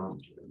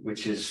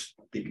 which is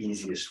the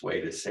easiest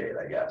way to say it,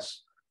 I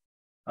guess.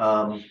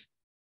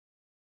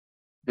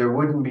 There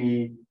wouldn't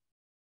be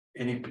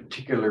any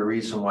particular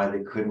reason why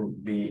they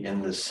couldn't be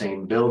in the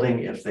same building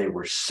if they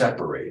were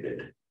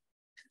separated.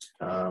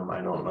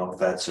 I don't know if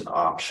that's an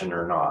option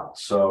or not.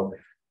 So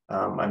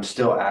I'm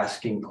still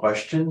asking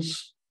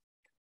questions.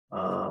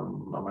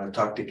 I'm going to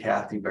talk to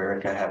Kathy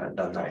Barrick. I haven't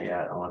done that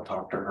yet. I want to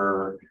talk to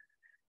her,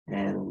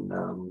 and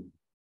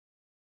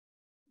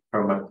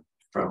from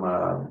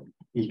a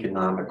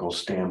economical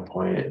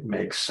standpoint, it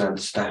makes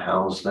sense to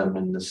house them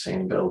in the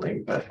same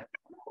building, but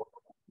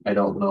I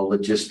don't know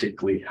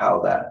logistically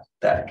how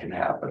that can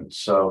happen.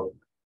 So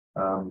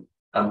I'm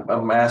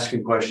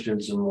asking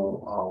questions, and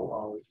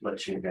I'll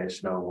let you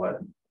guys know what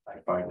I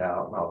find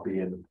out, and I'll be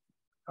in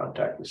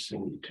contact with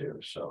Cindy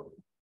too. So.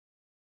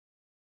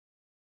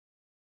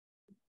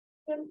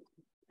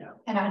 Yeah.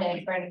 And I'd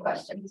answer any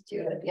questions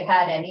too if you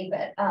had any,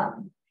 but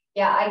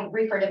yeah, I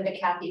referred him to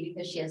Kathy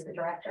because she is the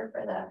director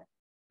for the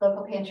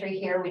local pantry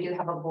here. We do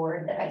have a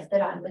board that I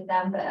sit on with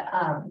them, but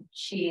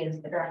she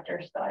is the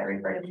director, so I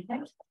referred him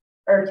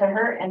to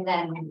her. And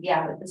then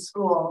yeah, with the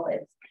school,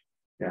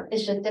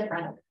 it's just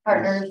different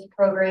partners,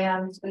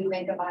 programs. We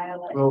make a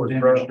bio. Well,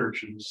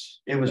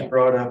 restrictions. It was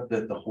brought up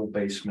that the whole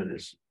basement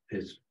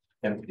is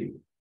empty,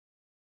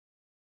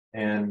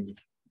 and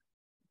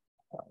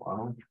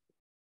well,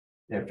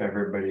 if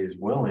everybody is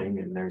willing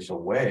and there's a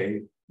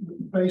way.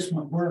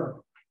 Basement where?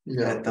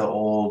 Yeah, At the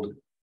old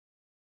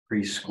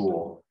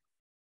preschool.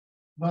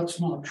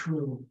 That's not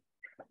true.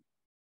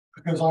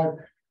 Because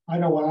I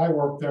know when I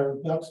worked there,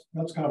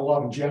 that's got a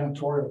lot of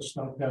janitorial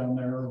stuff down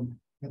there. And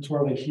it's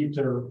where they keep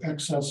their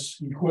excess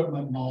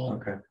equipment and all.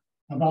 Okay,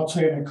 I'm not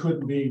saying it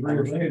couldn't be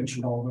rearranged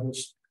and all, but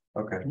it's,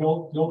 okay,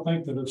 don't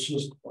think that it's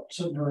just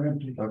sitting there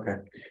empty. okay.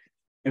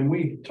 And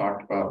we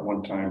talked about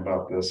one time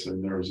about this,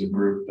 and there was a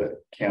group that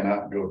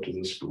cannot go to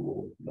the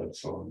school,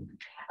 that's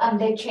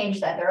They've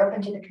changed that. They're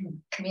open to the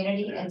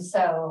community, and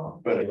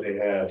so, but if they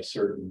have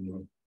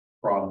certain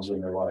problems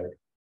in their life.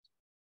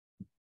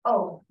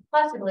 oh,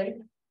 possibly,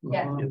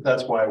 yeah.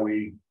 That's why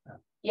we,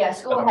 Yeah,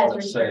 school I has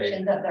would say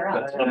restrictions of their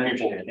own. but some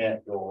people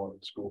can't go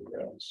on school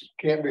grounds.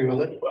 can't be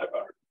with it.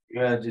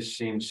 Yeah, it just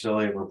seems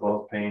silly. We're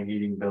both paying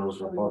heating bills,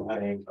 we're both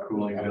paying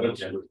cooling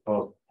bills, we're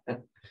both.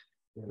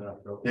 Yeah,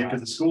 because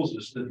the schools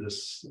just did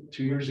this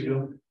 2 years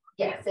ago.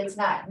 Yes, it's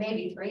not,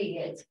 maybe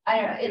 3, I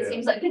don't know, it Yeah.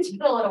 seems like it's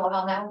been a little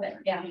while now, but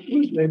yeah.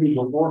 Maybe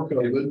before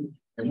COVID.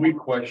 And we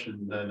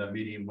questioned in a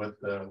meeting with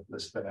the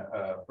staff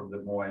from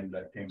Des Moines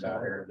that came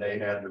out here, they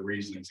had the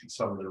reasons, and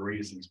some of the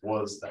reasons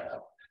was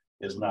that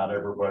is not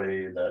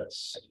everybody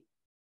that's.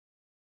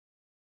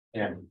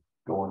 And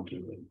going to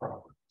the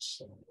property,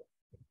 so.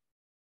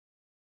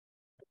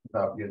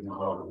 Without getting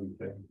involved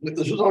with anything.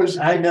 This is always.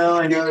 I know.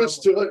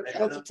 Used to it,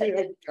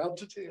 count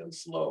to 10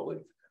 slowly.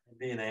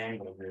 Be an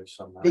angle here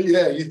somehow. But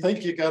yeah, you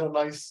think you got a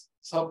nice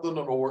something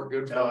that'll work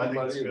good for No, I think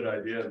it's a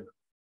everybody. good idea.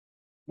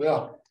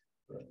 Yeah,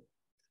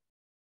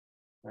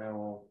 Yeah,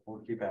 we'll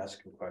keep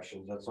asking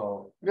questions. That's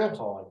all. Yeah. That's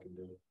all I can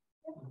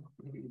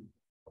do.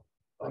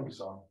 Thanks,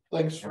 Son.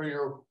 thanks for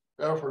your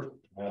effort.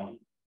 Yeah.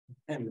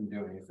 I didn't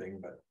do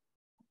anything, but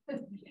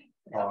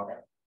talk.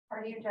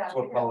 Part of your job. That's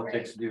what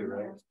politics do,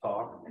 right?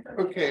 Talk.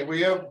 Okay,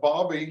 we have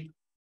Bobby.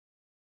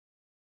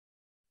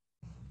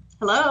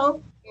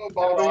 Hello. Oh,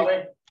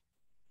 Bobby.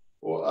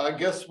 Well, I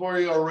guess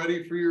we are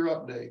ready for your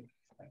update.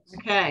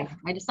 Okay,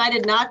 I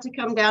decided not to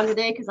come down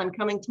today because I'm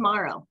coming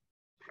tomorrow.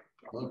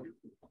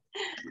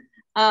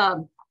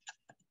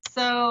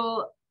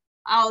 So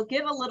I'll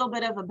give a little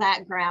bit of a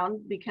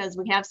background because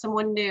we have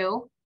someone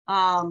new.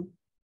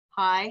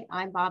 Hi,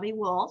 I'm Bobby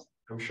Wolf.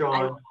 I'm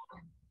Sean.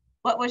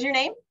 What was your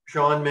name?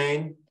 Sean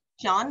Main.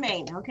 Sean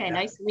Main. Okay, Yeah.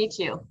 nice to meet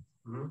you.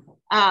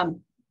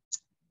 Mhm.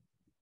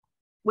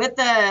 With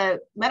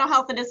the mental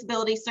health and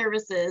disability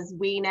services,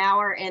 we now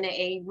are in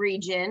a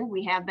region.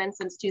 We have been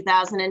since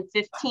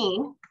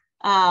 2015.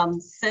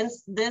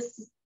 Since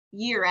this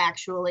year,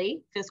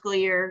 actually, fiscal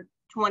year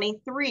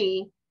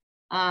 23,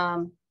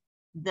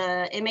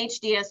 the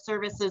MHDS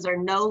services are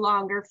no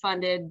longer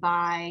funded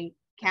by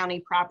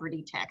county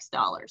property tax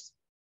dollars.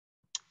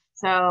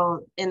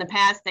 So in the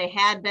past they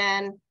had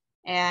been,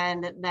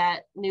 and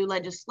that new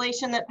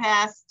legislation that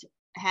passed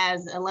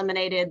has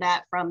eliminated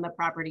that from the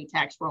property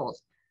tax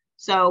rolls.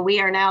 So we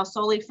are now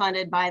solely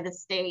funded by the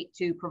state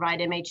to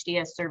provide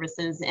MHDS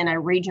services in a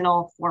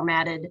regional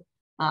formatted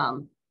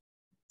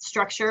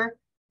structure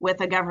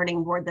with a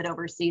governing board that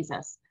oversees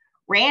us.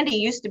 Randy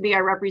used to be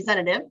our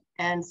representative.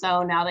 And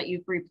so now that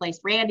you've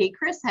replaced Randy,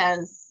 Chris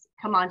has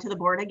come onto the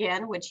board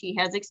again, which he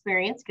has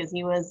experienced because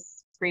he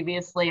was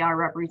previously our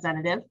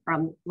representative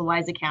from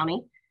Louisa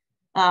County.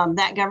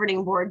 That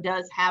governing board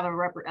does have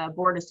a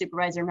board of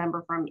supervisor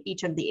member from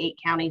each of the 8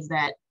 counties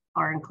that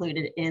are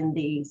included in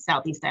the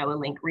Southeast Iowa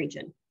Link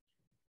region.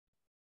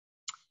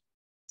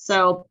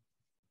 So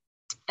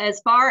as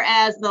far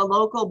as the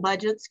local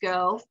budgets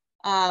go,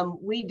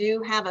 we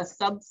do have a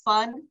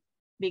sub-fund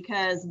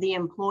because the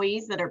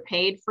employees that are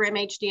paid for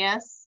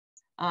MHDS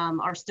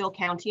are still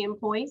county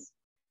employees.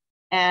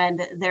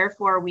 And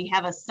therefore we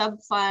have a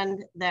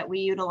sub-fund that we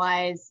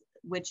utilize,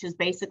 which is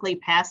basically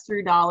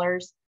pass-through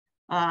dollars,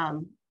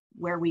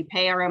 where we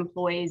pay our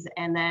employees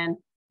and then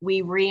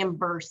we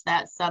reimburse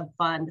that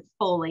sub-fund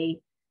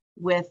fully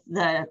with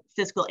the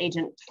fiscal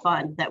agent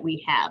fund that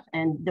we have.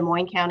 And Des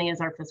Moines County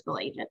is our fiscal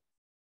agent.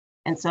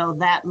 And so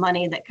that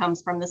money that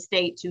comes from the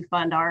state to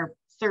fund our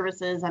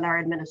services and our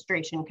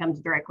administration comes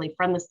directly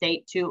from the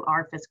state to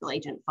our fiscal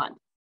agent fund.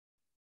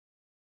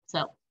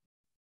 So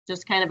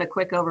just kind of a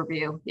quick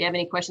overview. Do you have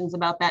any questions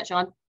about that,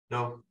 Sean?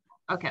 No.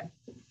 Okay.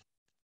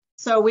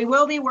 So we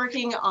will be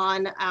working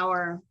on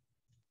our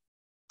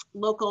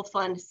local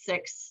fund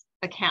 6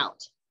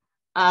 account.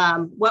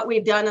 What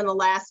we've done in the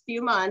last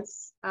few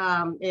months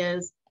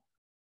is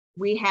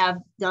we have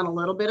done a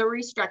little bit of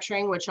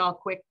restructuring, which I'll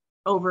quick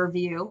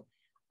overview.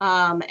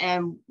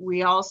 And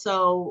we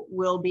also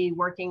will be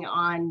working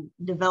on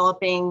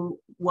developing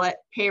what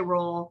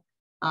payroll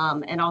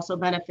and also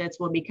benefits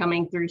will be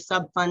coming through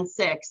sub-fund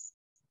 6,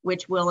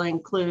 which will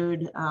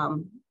include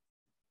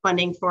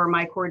funding for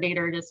my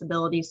coordinator of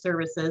disability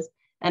services.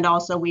 And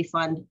also we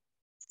fund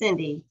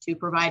Cindy to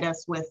provide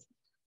us with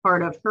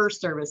part of her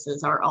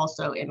services are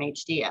also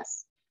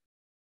MHDS.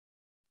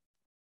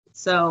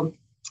 So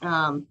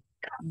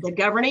the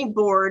governing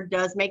board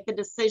does make the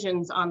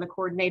decisions on the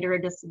coordinator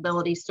of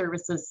disability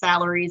services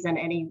salaries and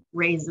any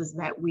raises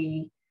that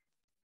we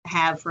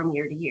have from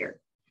year to year.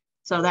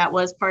 So that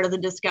was part of the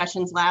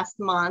discussions last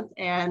month,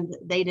 and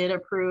they did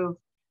approve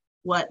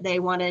what they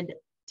wanted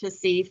to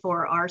see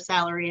for our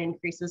salary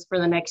increases for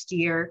the next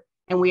year.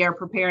 And we are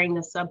preparing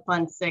the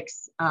sub-fund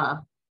 6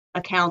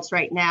 accounts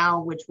right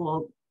now, which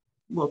we'll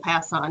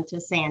pass on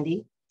to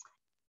Sandy.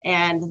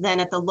 And then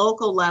at the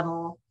local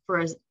level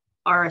for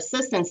our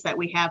assistants that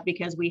we have,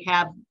 because we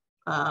have,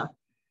 I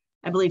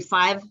believe,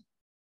 5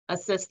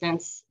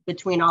 assistants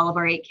between all of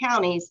our 8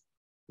 counties,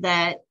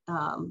 that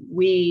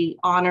we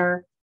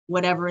honor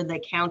whatever the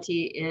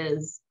county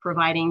is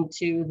providing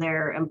to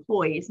their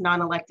employees,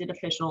 non-elected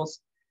officials,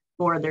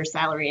 for their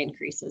salary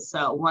increases.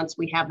 So once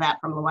we have that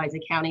from Louisa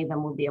County,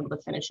 then we'll be able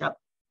to finish up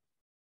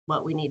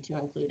what we need to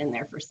include in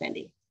there for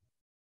Cindy.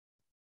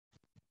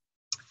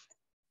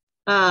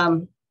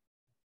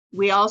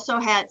 We also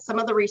had some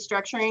of the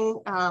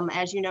restructuring,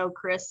 as you know,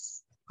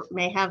 Chris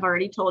may have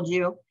already told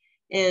you,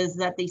 is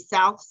that the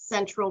South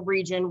Central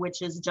region,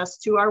 which is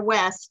just to our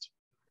west,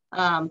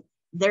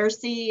 their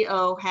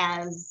CEO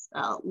has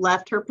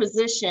left her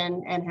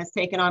position and has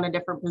taken on a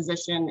different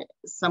position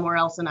somewhere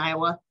else in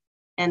Iowa.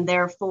 And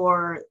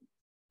therefore,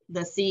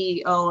 the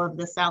CEO of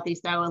the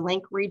Southeast Iowa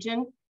Link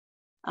region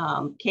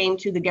came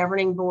to the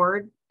governing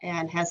board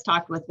and has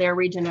talked with their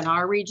region and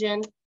our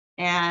region.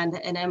 And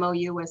an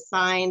MOU was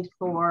signed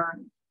for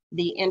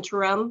the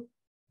interim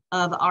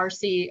of our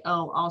CEO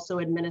also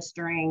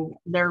administering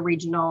their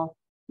regional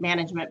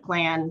management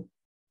plan,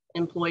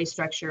 employee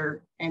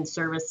structure, and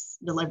service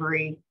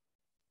delivery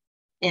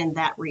in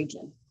that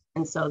region.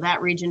 And so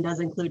that region does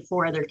include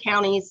 4 other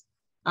counties.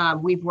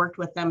 We've worked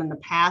with them in the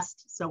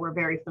past, so we're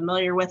very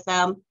familiar with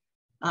them.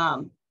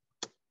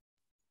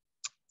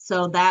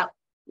 So that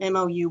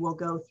MOU will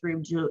go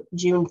through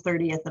June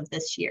 30th of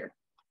this year.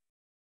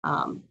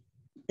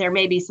 There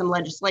may be some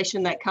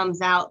legislation that comes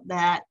out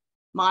that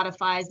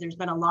modifies. There's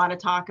been a lot of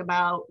talk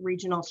about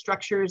regional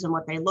structures and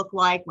what they look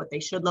like, what they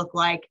should look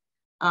like.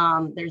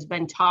 There's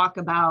been talk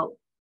about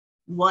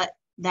what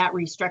that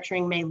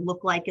restructuring may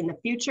look like in the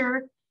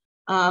future.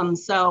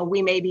 So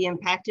we may be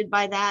impacted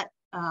by that.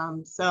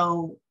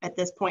 So at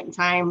this point in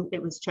time,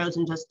 it was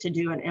chosen just to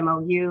do an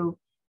MOU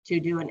to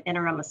do an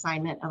interim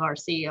assignment of our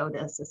CEO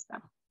to assist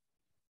them.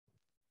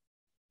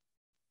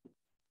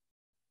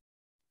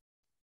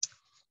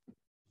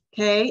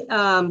 Okay,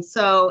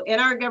 so in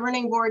our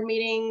governing board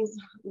meetings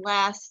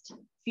last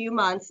few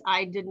months,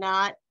 I did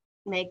not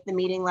make the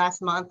meeting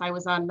last month. I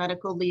was on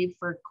medical leave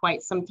for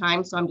quite some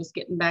time, so I'm just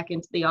getting back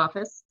into the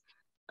office.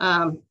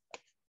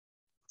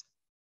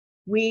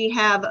 We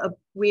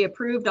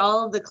approved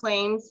all of the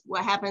claims.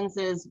 What happens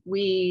is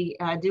we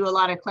do a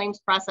lot of claims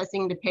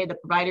processing to pay the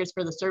providers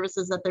for the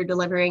services that they're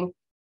delivering.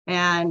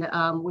 And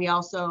we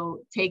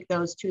also take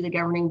those to the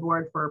governing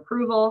board for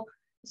approval.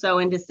 So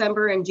in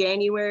December and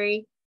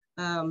January,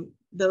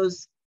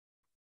 those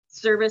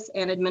service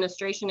and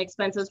administration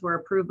expenses were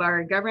approved by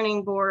our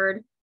governing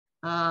board.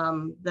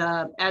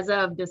 As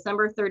of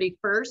December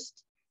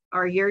 31st,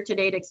 our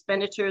year-to-date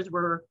expenditures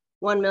were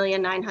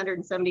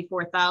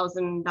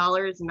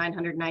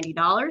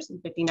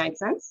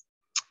 $1,974,990.59.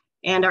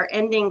 And our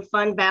ending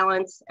fund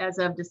balance as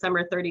of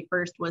December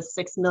 31st was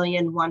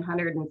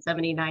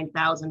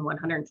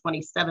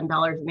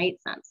 $6,179,127.08.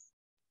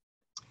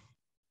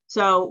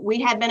 So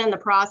we had been in the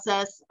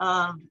process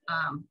of,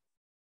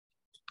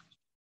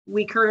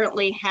 we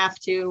currently have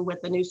to,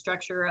 with the new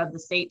structure of the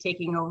state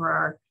taking over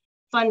our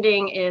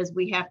funding, is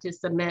we have to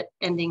submit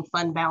ending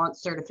fund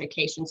balance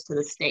certifications to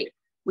the state.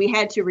 We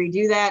had to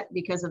redo that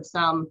because of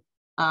some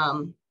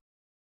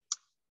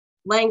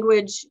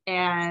language,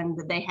 and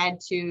they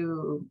had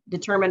to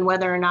determine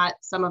whether or not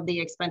some of the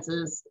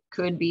expenses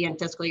could be in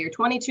fiscal year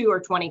 22 or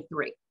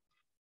 23.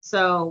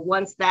 So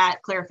once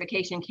that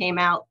clarification came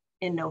out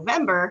in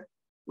November,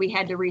 we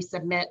had to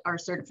resubmit our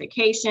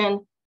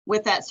certification.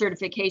 With that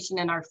certification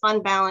and our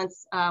fund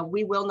balance,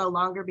 we will no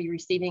longer be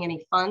receiving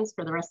any funds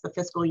for the rest of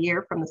the fiscal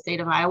year from the state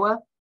of Iowa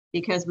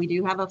because we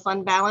do have a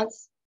fund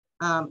balance.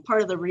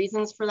 Part of the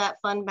reasons for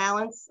that fund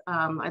balance,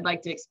 I'd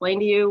like to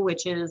explain to you,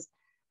 which is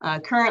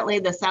currently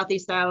the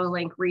Southeast Iowa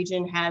Link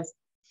region has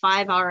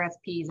 5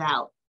 RFPs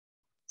out.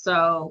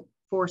 So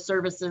for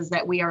services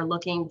that we are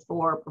looking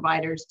for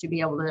providers to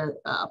be able to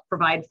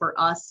provide for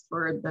us,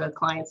 for the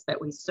clients that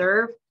we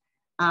serve.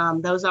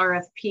 Those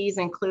RFPs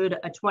include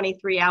a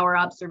 23-hour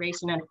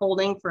observation and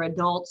holding for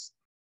adults,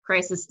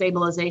 crisis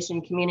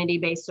stabilization,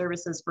 community-based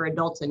services for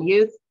adults and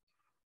youth,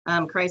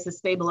 crisis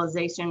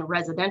stabilization,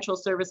 residential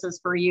services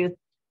for youth,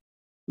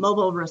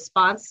 mobile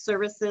response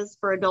services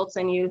for adults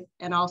and youth,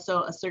 and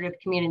also assertive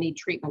community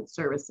treatment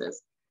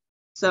services.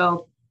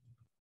 So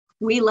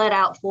we let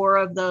out 4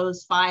 of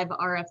those 5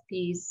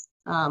 RFPs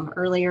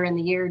earlier in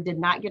the year, did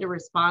not get a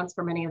response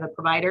from any of the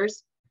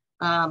providers.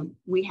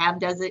 We had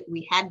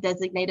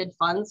designated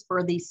funds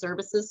for these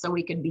services so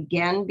we could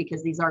begin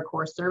because these are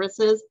core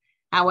services.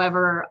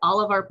 However, all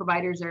of our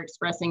providers are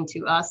expressing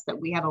to us that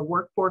we have a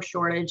workforce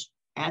shortage,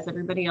 as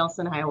everybody else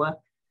in Iowa,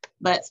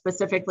 but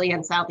specifically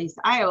in Southeast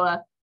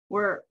Iowa,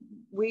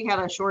 we have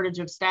a shortage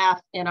of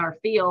staff in our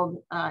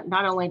field,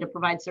 not only to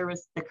provide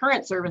service, the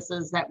current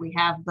services that we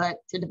have, but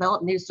to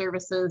develop new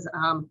services.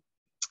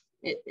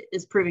 it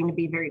is proving to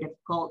be very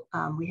difficult.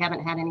 We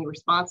haven't had any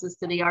responses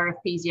to the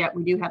RFPs yet.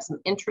 We do have some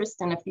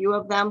interest in a few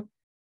of them,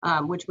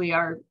 which we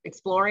are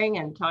exploring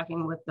and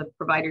talking with the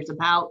providers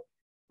about.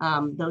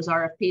 Those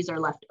RFPs are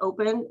left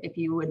open. If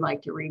you would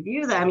like to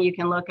review them, you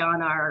can look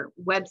on our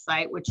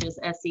website, which is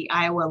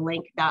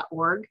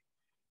seiowalink.org.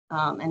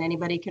 And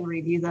anybody can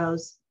review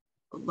those,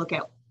 look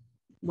at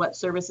what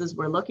services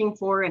we're looking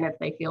for. And if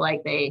they feel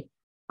like they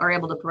are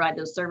able to provide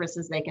those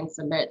services, they can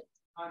submit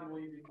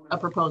a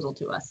proposal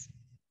to us.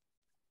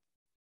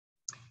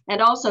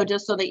 And also,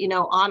 just so that you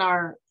know, on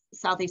our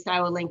Southeast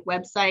Iowa Link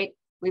website,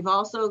 we've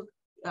also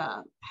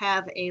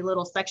have a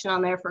little section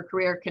on there for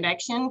career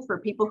connection for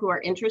people who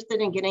are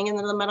interested in getting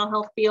into the mental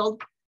health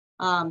field,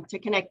 to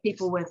connect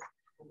people with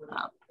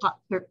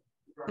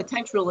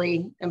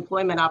potentially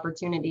employment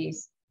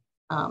opportunities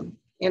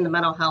in the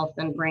mental health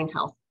and brain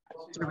health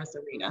service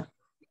arena.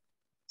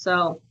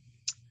 So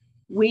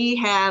we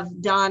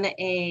have done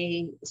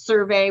a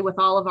survey with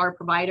all of our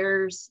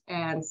providers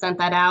and sent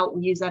that out.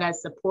 We use that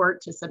as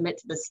support to submit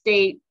to the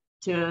state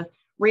to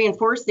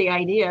reinforce the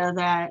idea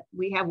that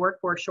we have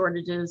workforce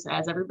shortages,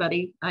 as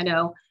everybody I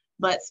know,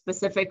 but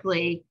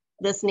specifically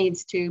this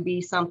needs to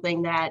be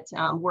something that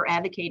we're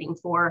advocating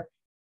for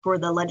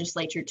the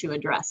legislature to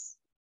address,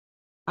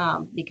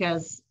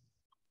 because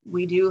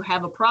we do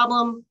have a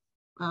problem.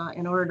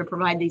 In order to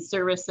provide these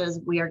services,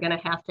 we are going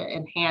to have to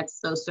enhance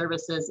those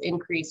services,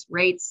 increase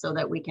rates so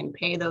that we can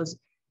pay those,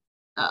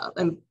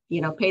 and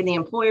pay the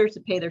employers to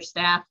pay their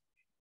staff.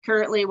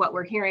 Currently, what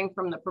we're hearing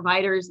from the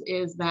providers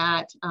is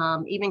that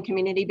even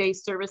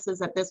community-based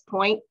services at this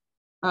point,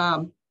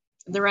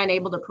 they're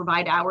unable to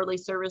provide hourly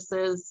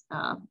services,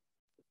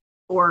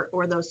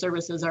 or those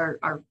services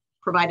are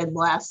provided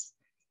less.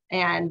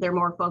 And they're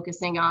more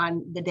focusing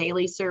on the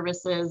daily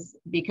services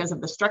because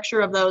of the structure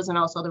of those and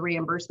also the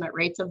reimbursement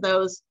rates of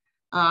those.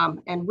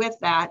 And with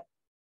that,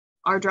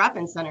 our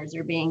drop-in centers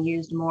are being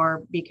used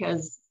more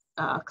because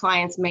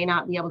clients may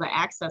not be able to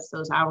access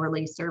those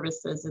hourly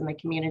services in the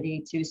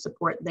community to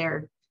support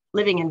their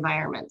living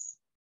environments.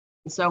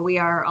 So we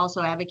are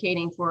also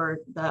advocating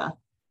for the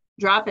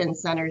drop-in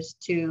centers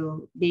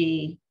to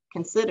be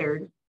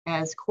considered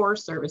as core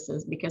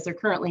services because they're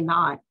currently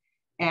not.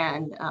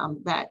 And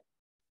that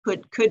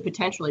could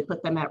potentially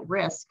put them at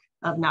risk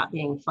of not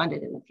being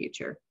funded in the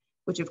future,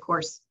 which of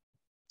course,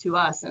 to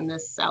us in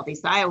this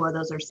Southeast Iowa,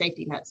 those are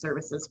safety net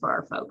services for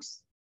our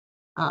folks,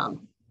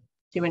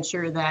 to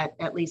ensure that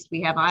at least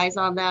we have eyes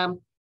on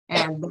them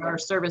and there are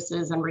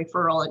services and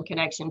referral and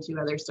connection to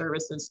other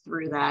services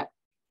through that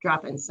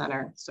drop-in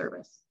center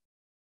service.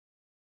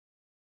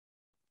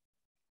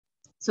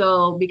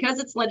 So because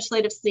it's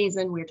legislative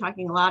season, we're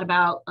talking a lot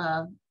about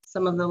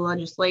some of the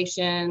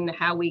legislation,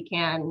 how we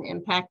can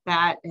impact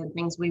that, and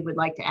things we would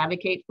like to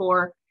advocate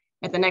for.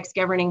 At the next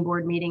governing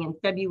board meeting in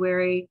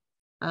February,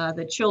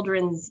 the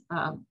children's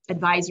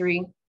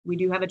advisory, we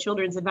do have a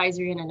children's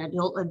advisory and an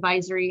adult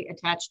advisory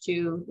attached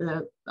to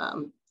the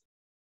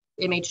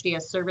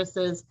MHDS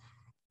services.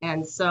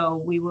 And so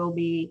we will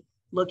be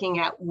looking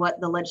at what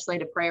the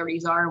legislative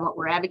priorities are and what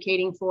we're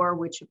advocating for,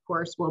 which of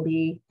course will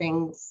be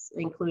things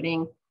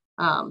including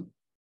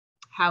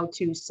how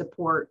to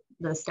support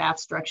the staff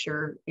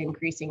structure,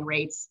 increasing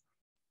rates,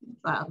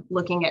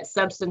 looking at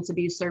substance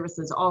abuse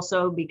services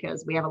also,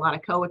 because we have a lot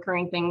of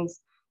co-occurring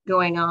things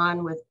going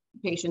on with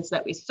patients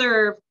that we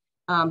serve.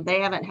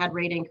 They haven't had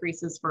rate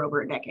increases for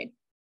over a decade.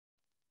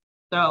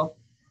 So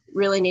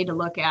really need to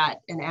look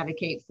at and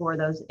advocate for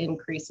those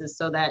increases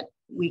so that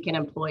we can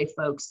employ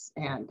folks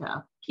and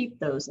keep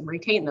those and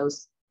retain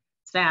those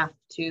staff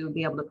to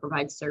be able to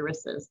provide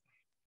services.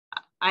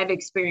 I've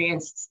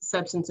experienced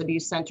substance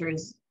abuse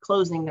centers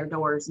closing their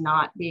doors,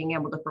 not being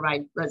able to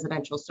provide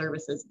residential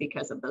services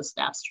because of those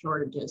staff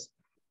shortages.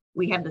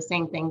 We have the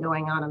same thing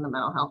going on in the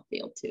mental health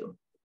field too.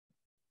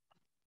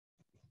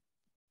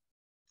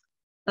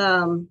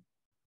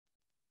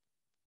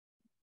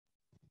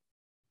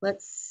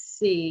 Let's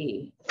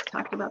see,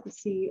 talked about the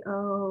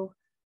CEO.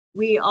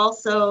 We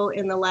also,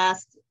 in the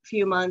last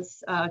few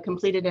months,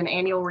 completed an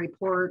annual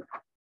report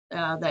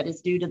that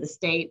is due to the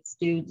state. It's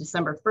due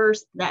December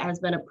 1st. That has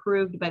been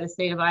approved by the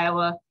state of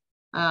Iowa.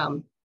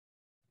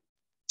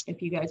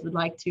 If you guys would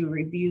like to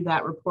review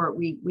that report,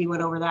 we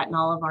went over that in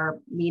all of our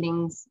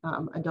meetings,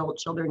 adult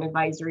children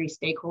advisory,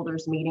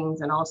 stakeholders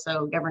meetings, and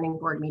also governing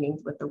board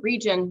meetings with the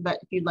region. But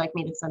if you'd like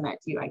me to send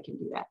that to you, I can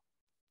do that.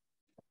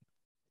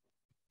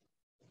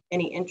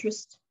 Any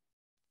interest?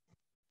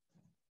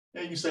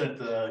 Yeah, you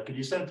sent it, could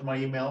you send it to my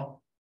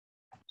email?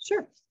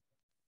 Sure.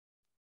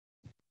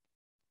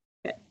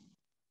 Okay.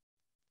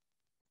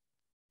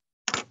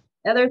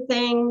 Other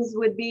things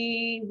would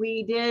be,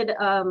 we did,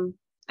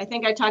 I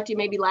think I talked to you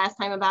maybe last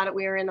time about it.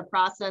 We were in the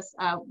process.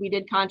 We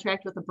did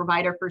contract with the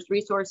provider First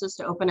Resources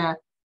to open an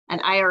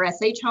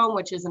IRSH home,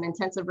 which is an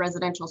intensive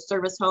residential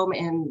service home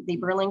in the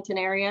Burlington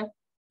area.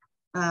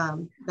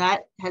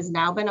 That has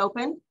now been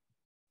opened.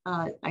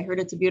 I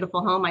heard it's a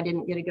beautiful home. I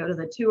didn't get to go to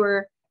the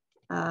tour,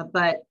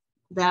 but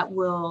that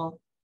will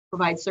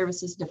provide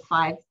services to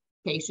 5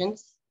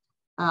 patients.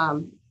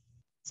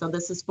 So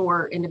this is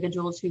for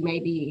individuals who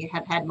maybe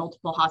have had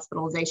multiple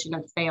hospitalization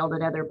and failed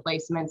at other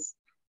placements.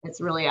 It's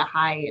really a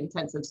high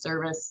intensive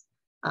service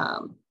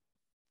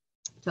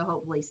to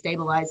hopefully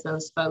stabilize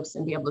those folks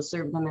and be able to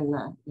serve them in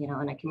the,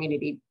 in a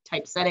community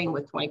type setting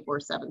with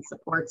 24/7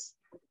 supports.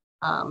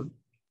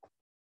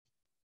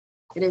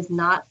 It is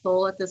not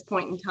full at this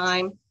point in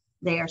time.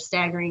 They are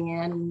staggering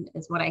in,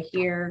 is what I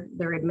hear,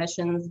 their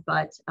admissions,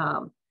 but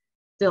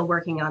still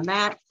working on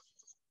that.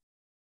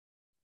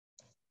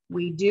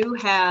 We do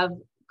have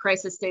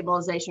crisis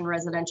stabilization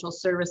residential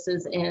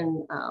services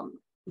in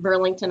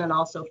Burlington and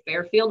also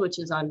Fairfield, which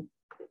is on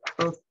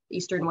both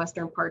eastern and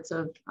western parts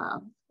of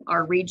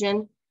our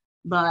region.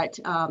 But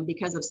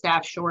because of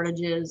staff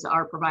shortages,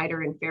 our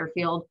provider in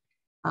Fairfield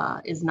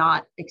is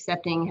not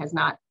accepting, has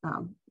not,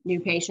 new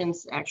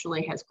patients,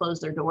 actually has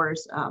closed their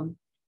doors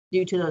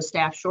due to those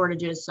staff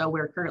shortages. So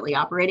we're currently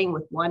operating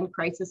with one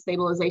crisis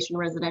stabilization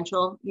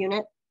residential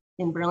unit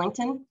in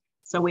Burlington.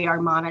 So we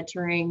are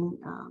monitoring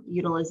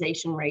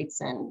utilization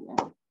rates and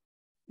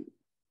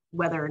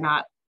whether or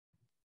not,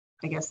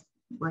 I guess,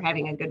 we're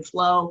having a good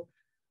flow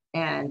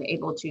and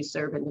able to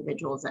serve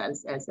individuals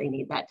as they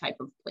need that type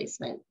of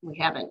placement. We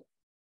haven't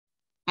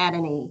had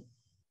any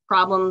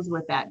problems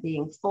with that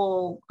being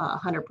full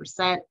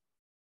 100%.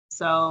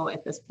 So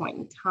at this point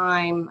in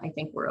time, I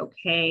think we're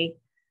okay.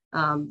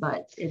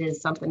 But it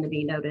is something to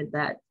be noted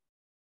that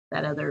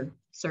that other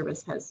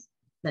service has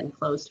been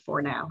closed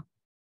for now.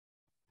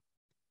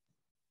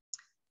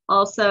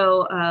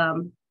 Also,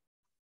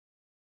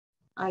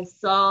 I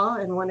saw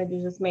and wanted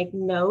to just make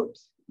note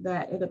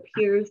that it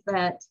appears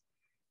that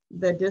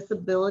the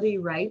disability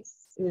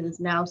rights is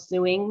now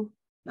suing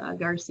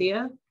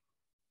Garcia,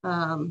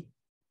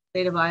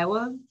 state of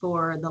Iowa,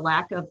 for the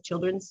lack of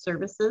children's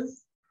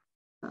services,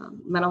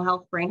 mental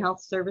health, brain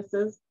health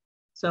services.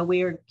 So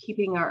we are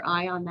keeping our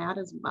eye on that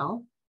as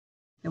well,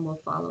 and we'll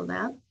follow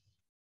that.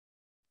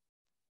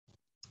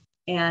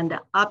 And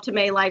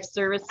Optime Life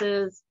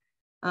Services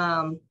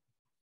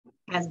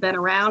has been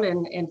around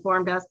and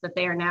informed us that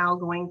they are now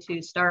going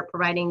to start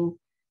providing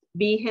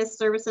BHIS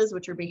services,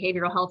 which are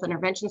behavioral health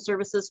intervention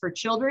services for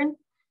children,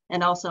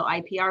 and also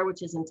IPR,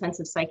 which is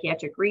intensive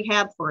psychiatric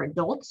rehab for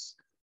adults.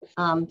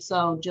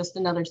 So just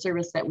another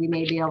service that we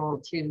may be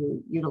able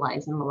to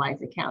utilize in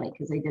Louisa County,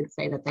 because they did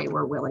say that they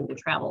were willing to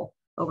travel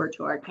over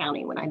to our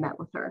county when I met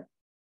with her.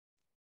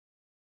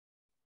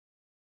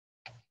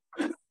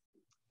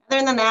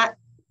 Other than that,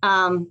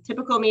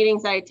 typical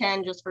meetings I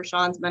attend just for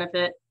Sean's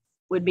benefit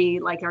would be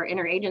like our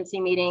interagency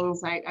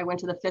meetings. I went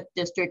to the 5th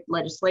District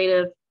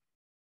Legislative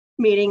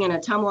meeting in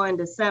Ottumwa in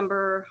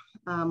December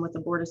with the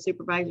Board of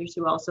Supervisors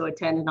who also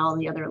attend, and all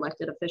the other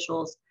elected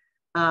officials.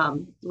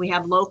 We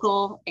have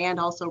local and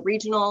also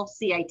regional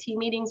CIT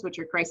meetings, which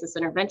are crisis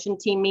intervention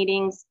team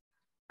meetings.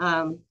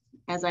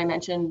 As I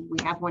mentioned, we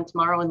have one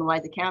tomorrow in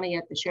Louisa County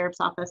at the Sheriff's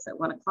Office at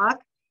 1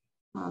 o'clock.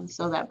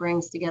 So that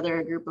brings together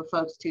a group of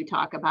folks to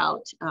talk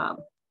about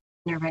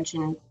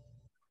intervention,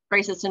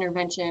 crisis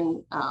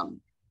intervention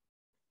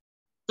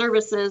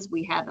services.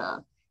 We have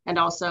and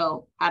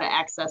also how to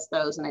access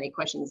those and any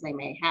questions they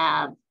may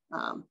have.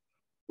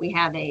 We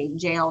have a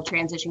jail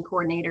transition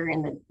coordinator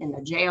in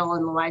the jail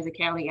in Louisa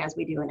County, as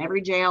we do in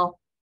every jail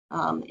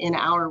in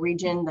our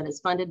region that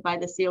is funded by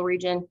the SEAL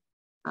region,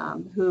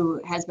 who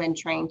has been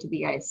trained to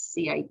be a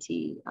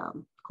CIT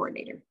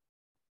coordinator.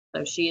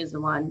 So she is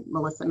the one,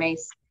 Melissa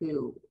Mace,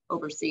 who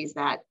oversees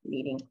that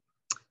meeting.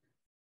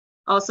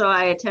 Also,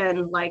 I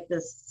attend like the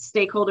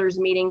stakeholders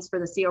meetings for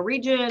the SEAL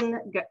region,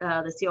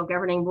 the SEAL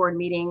governing board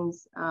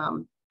meetings.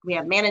 We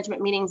have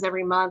management meetings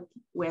every month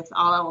with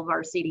all of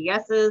our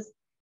CDSs.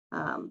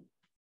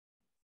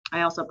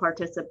 I also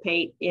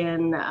participate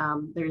in,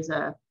 there's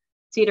a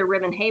Cedar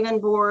Ribbon Haven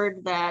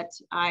board that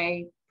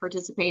I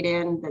participate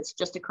in that's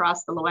just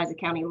across the Louisa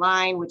County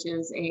line, which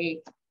is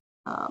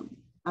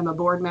I'm a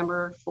board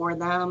member for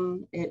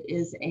them. It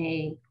is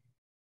a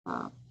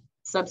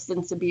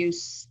substance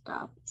abuse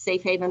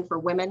safe haven for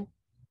women.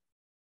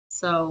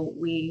 So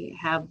we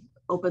have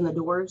opened the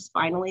doors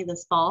finally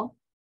this fall.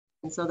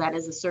 And so that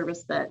is a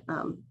service that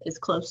is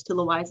close to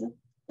Louisa,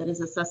 that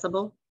is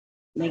accessible.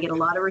 And they get a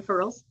lot of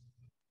referrals.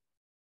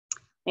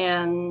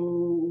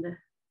 And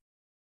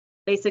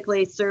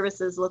basically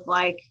services look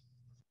like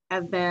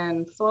have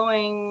been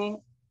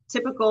flowing,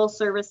 typical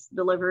service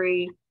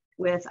delivery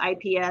with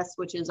IPS,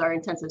 which is our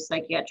intensive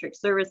psychiatric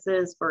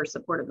services for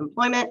supportive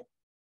employment,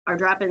 our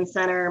drop-in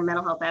center,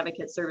 mental health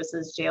advocate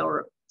services,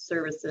 jail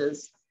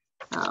services,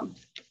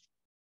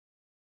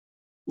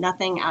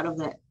 nothing out of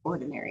the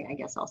ordinary, I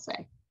guess I'll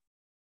say.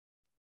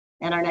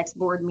 And our next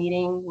board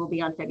meeting will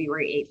be on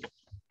February 8th.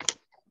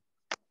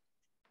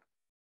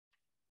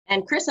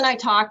 And Chris and I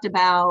talked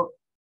about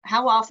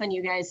how often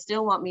you guys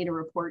still want me to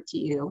report to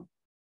you.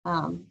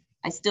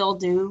 I still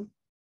do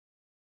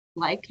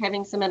like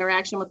having some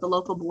interaction with the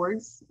local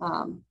boards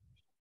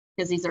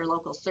because these are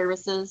local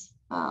services.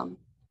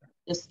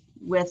 Just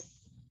with,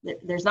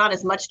 there's not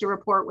as much to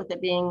report with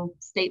it being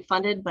state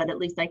funded, but at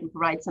least I can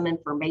provide some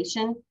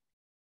information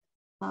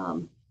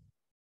to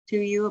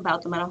to you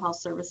about the mental health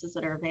services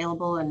that are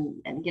available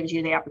and gives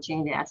you the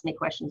opportunity to ask me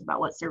questions about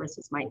what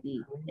services might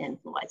be in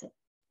Louisa.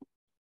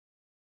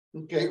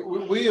 Okay,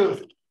 we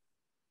have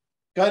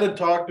kind of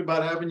talked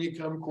about having you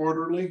come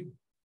quarterly,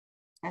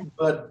 okay.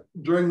 But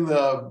during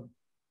the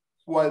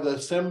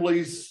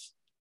assemblies,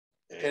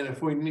 and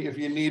if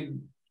you need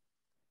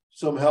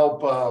some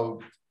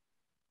help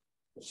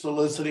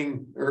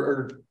soliciting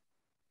or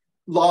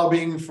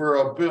lobbying for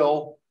a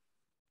bill,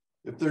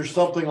 if there's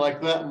something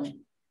like that,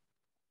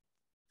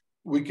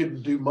 we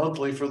could do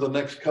monthly for the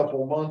next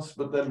couple of months,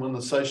 but then when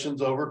the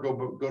session's over,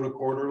 go to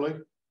quarterly.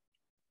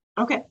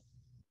 Okay.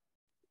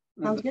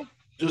 Sounds good.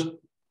 Just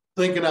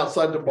thinking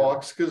outside the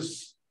box,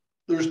 because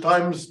there's a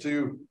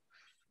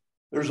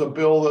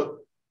bill that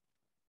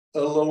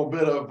a little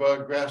bit of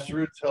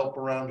grassroots help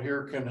around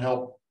here can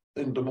help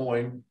in Des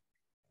Moines.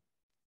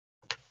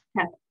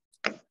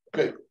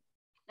 Okay.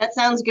 That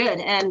sounds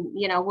good. And,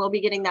 you know, we'll be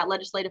getting that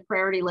legislative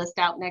priority list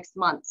out next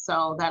month.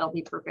 So that'll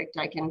be perfect.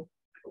 I can,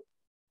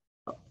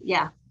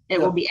 it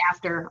will be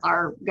after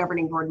our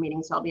governing board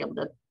meeting. So I'll be able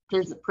to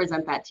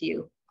present that to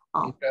you.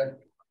 Okay.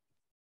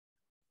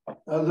 How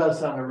does that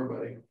sound,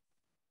 everybody?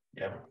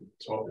 Yeah,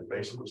 that's what we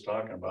basically was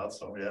talking about.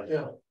 So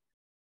Yeah.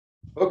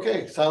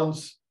 Okay,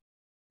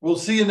 we'll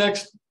see you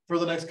for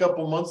the next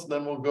couple of months, and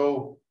then we'll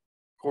go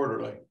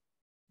quarterly.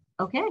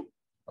 Okay.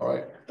 All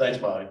right. Thanks,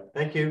 Bobby.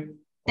 Thank you.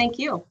 Thank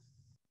you.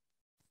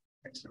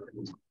 Thanks.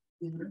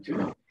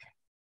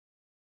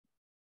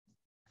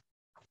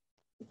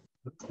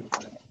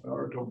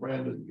 Until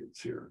Brandon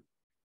gets here.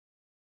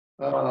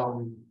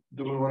 Do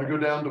we want to go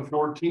down to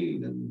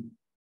 14 and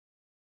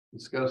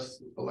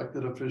discuss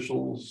elected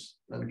officials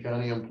and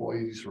county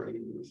employees'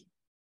 raises?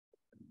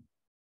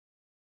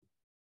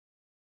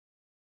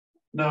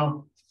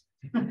 No.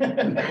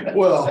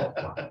 Well,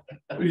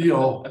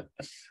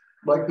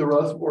 like the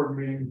Rust board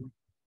meeting,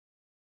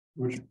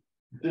 which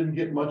didn't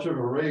get much of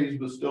a raise,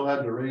 but still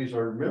had to raise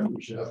our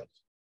membership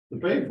to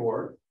pay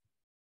for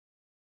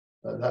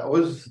it.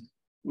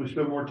 We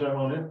spent more time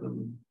on it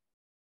than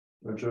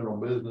our general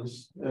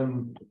business.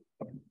 And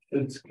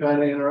it's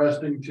kind of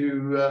interesting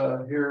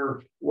to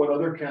hear what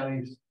other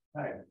counties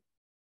have.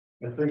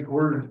 I think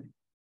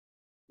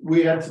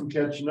we had some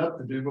catching up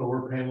to do, but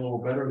we're paying a little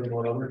better than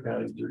what other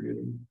counties are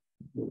getting.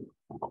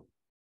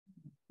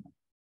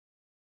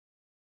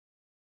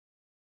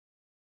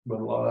 But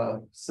a lot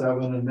of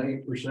 7% and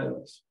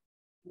 8%.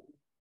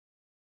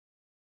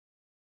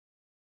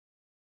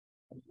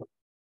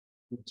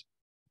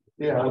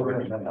 Yeah,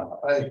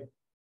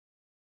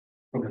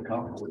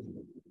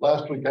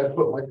 last week I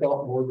put my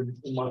comp board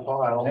in my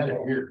file.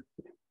 Here.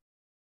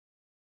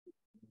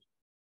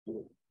 Is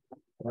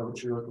that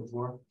what you're looking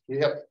for?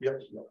 Yep.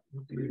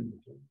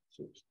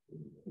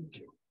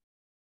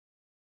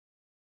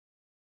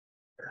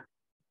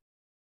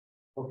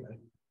 Okay.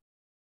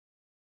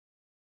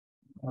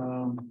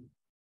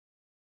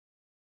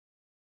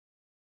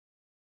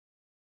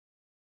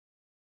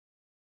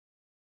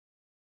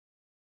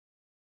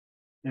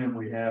 And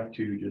we have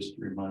to just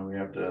remind,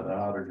 the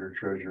auditor,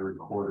 treasurer,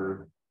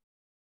 recorder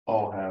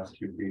all have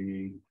to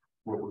be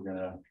what we're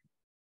gonna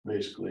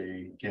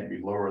basically can't be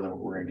lower than what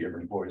we're gonna give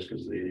employees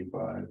because the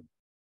 85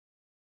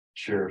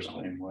 sheriff's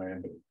same way,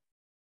 but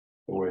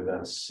the way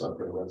that's up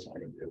there, that's not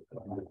gonna be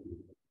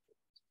it.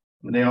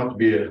 And they have to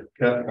be a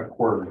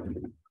quarter.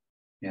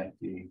 Can't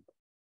be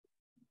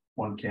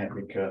one can't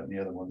be cut and the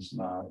other one's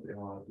not. They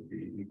all have to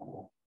be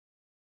equal.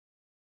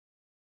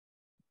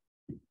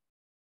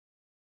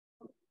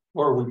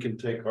 Or we can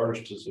take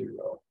ours to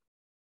 0.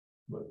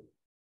 But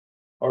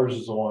ours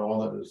is the only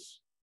one that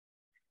is.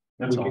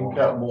 That's we can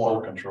cut more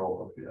full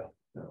control of, yeah.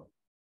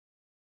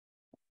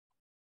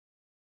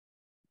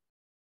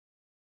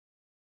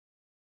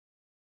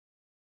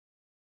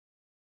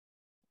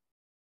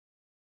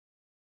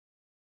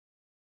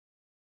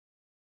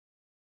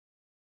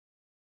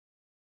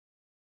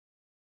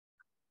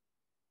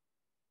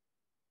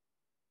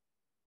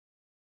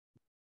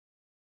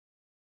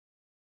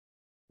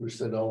 We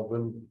said all of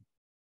them,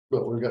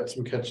 but we've got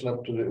some catching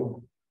up to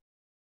do.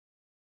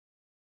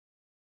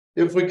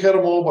 If we cut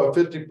them all by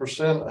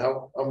 50%,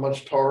 how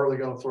much tar are they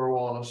going to throw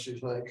on us, you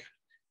think?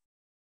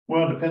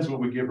 Well, it depends what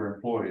we give our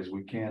employees.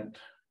 We can't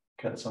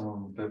cut some of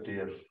them 50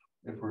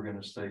 if we're going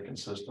to stay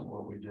consistent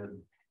what we did.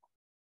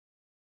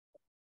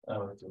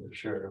 To the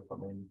sheriff, I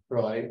mean,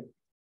 right.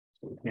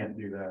 So we can't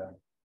do that.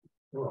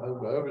 Well,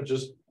 I was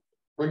just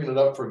bringing it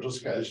up for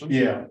discussion.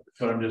 Yeah,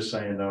 but I'm just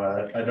saying though,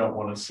 I don't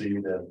want to see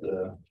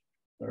that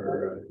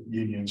our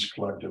unions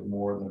collective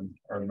more than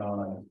our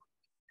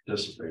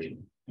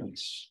non-participating.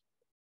 It's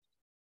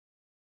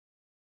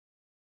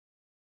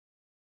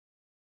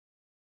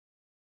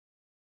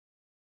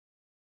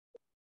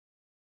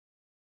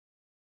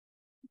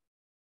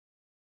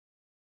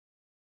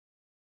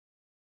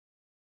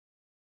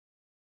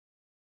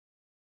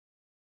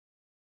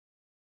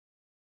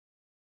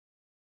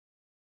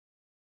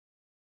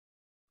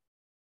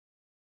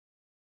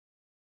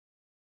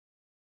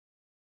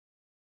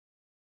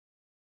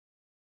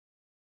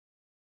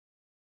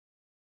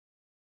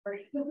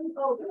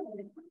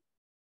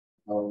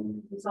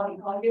It's all you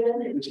plug it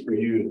in. It's for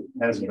you,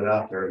 it hasn't been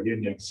out there,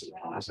 unions,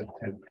 is it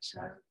 10%?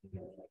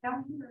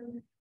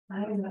 I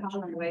don't know how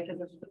long way to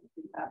the.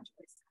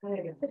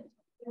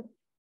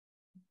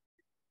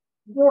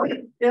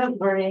 Morning. Good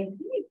morning.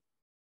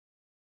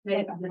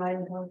 Maybe I'm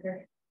dividing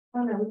conquer.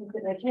 Oh no, we can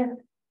sit right here.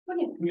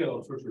 Okay. We got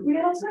all sorts of room.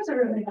 That's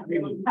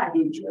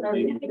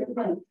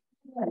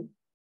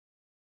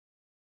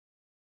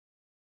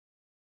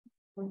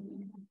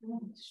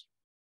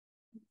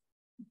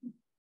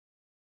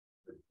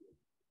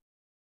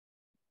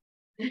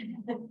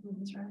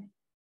right.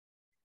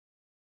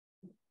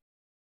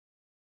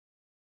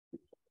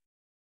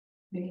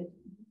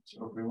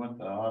 So if we went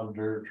the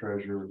auditor,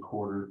 treasurer,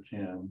 recorder,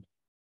 10.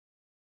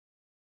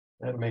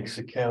 That makes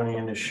the county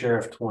and the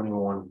sheriff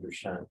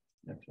 21%.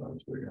 That's what I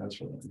was figuring, that's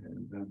what I'm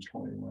doing,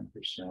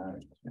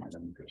 21%,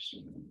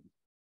 10%.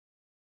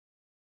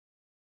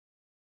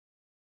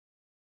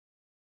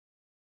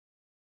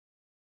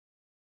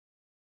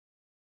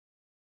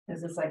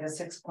 This is like a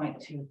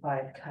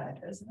 6.25 cut,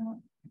 isn't it?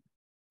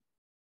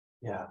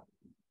 Yeah.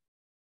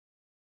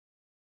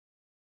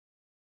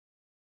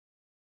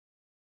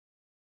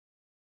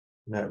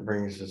 That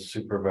brings the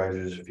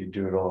supervisors, if you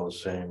do it all the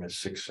same, is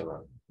 6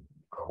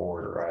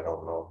 1/4. I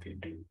don't know if you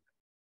do.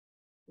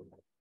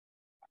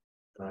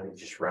 You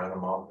just round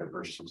them off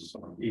versus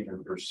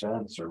even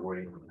percents or what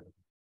do you?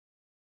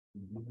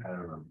 I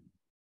don't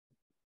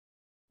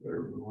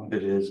know.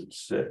 It is at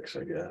 6,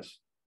 I guess.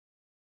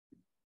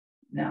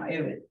 No,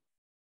 it would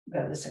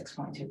go to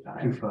 6.25.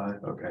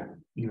 2.5, okay.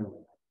 Yeah.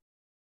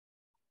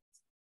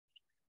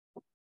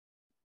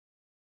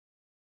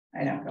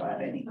 I don't go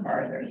out any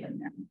farther than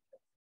that.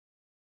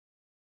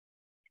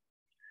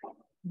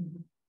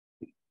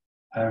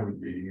 I would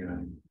be,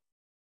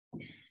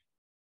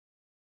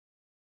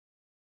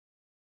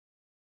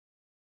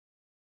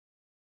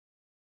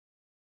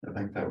 I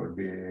think that would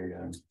be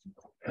an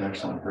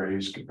excellent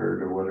raise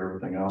compared to what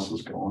everything else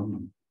is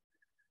going.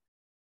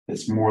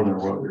 It's more than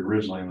what we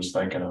originally was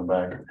thinking in the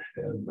back of our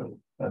head, but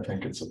I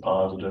think it's a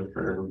positive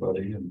for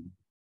everybody and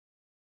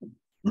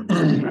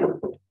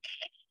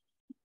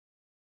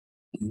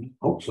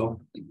Hope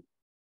so.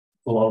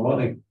 A lot of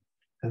money.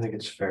 I think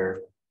it's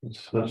fair.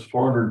 That's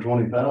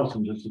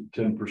 420,000, just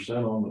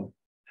 10% on the.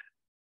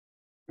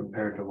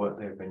 Compared to what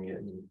they've been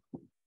getting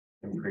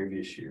in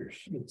previous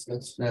years.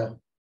 That's yeah.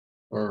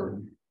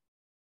 Or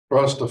for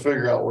us to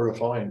figure out where to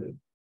find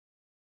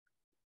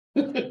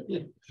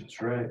it.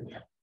 That's right.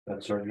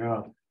 That's our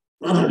job.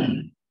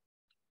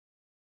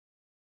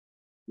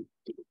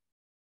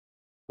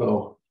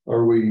 So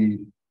are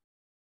we?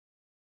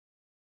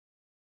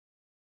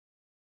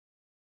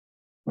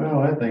 well,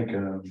 I think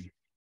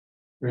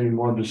Any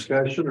more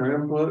discussion or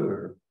input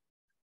or?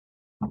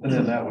 and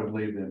then that would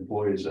leave the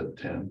employees at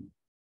 10.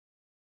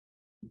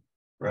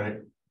 Right?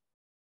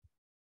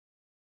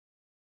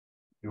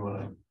 You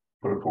want to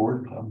put it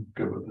forward? I'm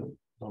good with it.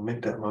 I'll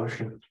make that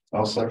motion.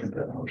 I'll second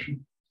that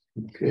motion.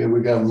 Okay,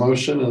 we got a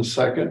motion and a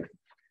second.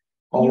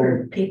 Can you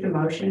repeat the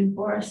motion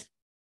for us?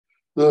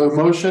 The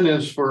motion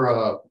is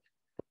for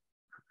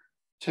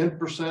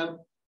 10%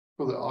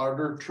 for the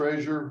auditor,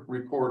 treasurer,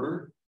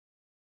 recorder,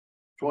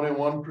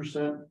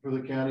 21% for the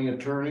county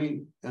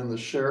attorney and the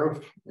sheriff,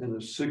 and the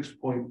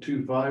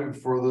 6.25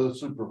 for the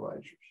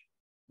supervisors.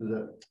 Is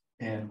that?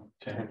 And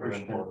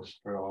 10%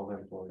 for all the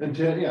employees. And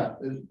 10, yeah,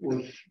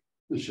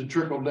 it should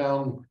trickle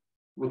down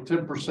with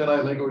 10%.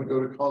 I think it would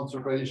go to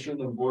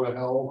conservation and board of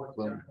health,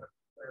 and,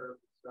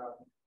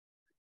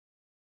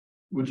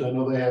 which I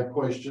know they have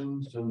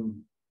questions,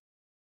 and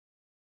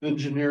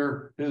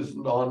engineer is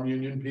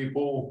non-union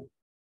people.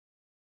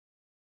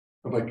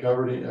 Have I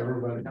covered it,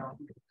 everybody?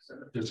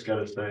 just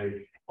gotta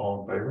say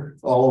all in favor.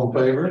 All in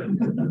favor?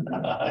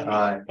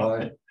 Aye.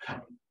 Aye.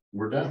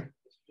 We're done.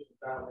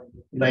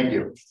 Thank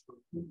you.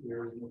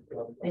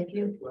 Thank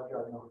you.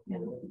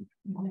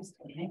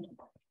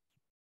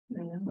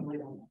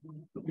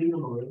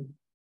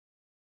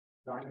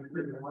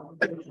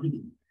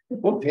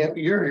 Well,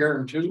 Tammy, you're here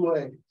in 2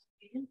 ways.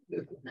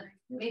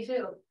 Me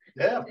too.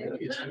 Yeah.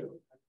 You too.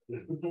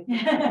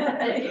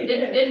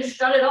 Didn't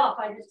shut it off,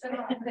 I just turned it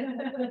off.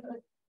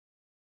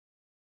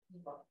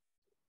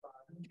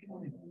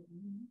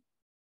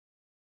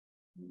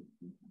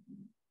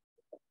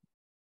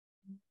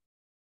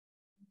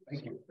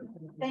 Thank you.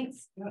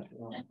 Thanks.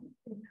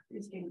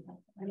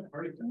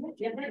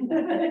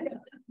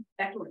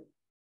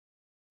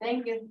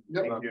 Thank you.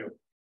 Yep. Thank you.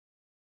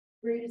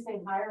 Were you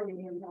saying hi or were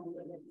you going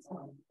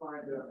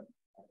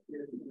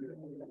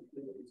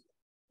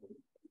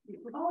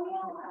Oh,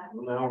 yeah.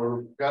 Now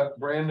we've got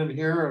Brandon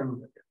here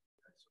and.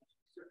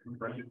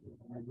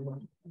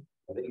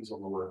 I think he's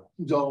on the way.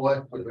 He's on the way.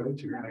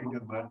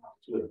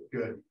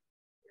 Good.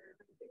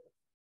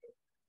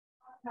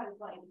 Kind of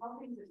like how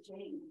things have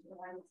changed,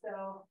 right?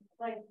 So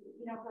like,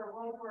 for a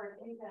while for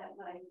things that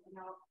like,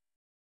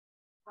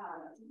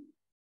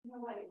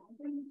 like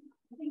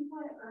I think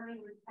what Ernie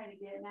was kind of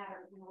getting at,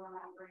 or where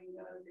my brain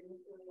goes, and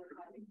it's really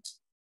like,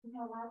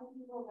 a lot of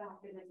people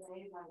back in the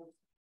day, like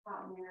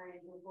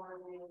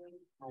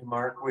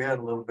Mark, we had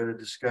a little bit of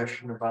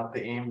discussion about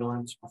the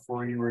ambulance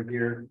before you were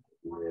here.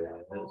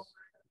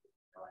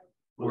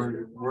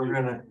 We're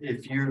gonna,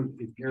 if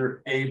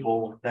you're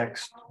able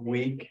next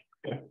week,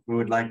 we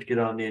would like to get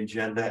on the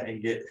agenda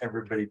and get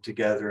everybody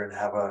together and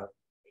have a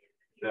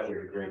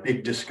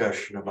big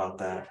discussion about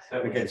that.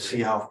 We can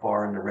see how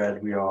far in the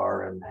red we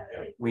are, and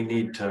we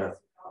need to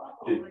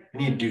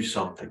do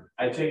something.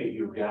 I take it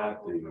you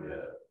got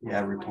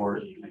the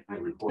report.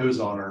 It was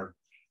on our.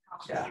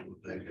 Yeah.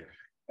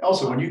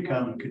 Also, when you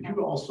come, could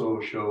you also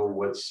show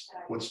what's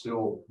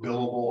still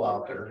billable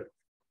out there?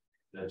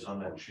 That's on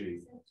that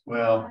sheet.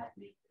 Well,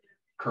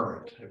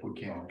 current, if we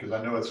can, because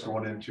I know it's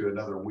going into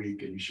another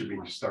week and you should be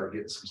start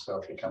getting some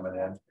stuff coming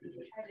in.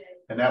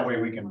 And that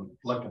way we can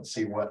look and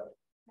see where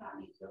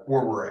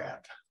we're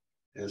at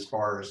as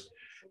far as,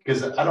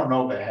 because I don't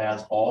know if it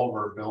has all of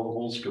our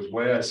billables, because the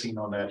way I seen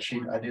on that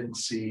sheet, I didn't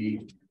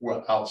see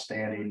what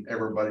outstanding,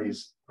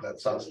 everybody's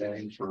that's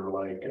outstanding for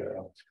like,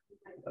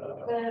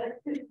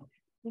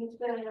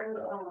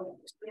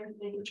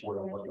 which what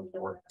I'm looking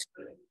for.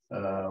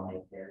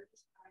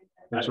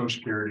 Social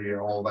Security and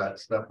all that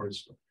stuff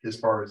was as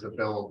far as the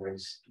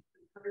billables.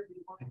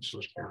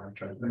 Social Security, I'm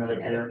trying to think.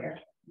 Medicare.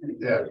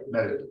 Yeah,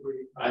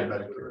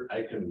 Medicare.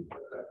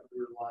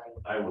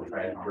 I will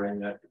try and bring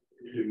that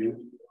to you.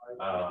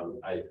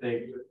 I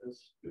think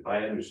if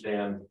I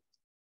understand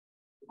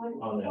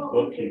on that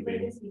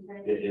bookkeeping,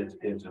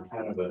 it's a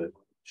kind of a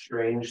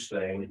strange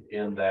thing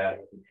in that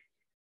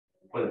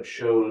when it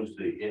shows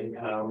the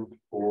income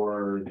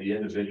for the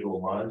individual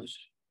months,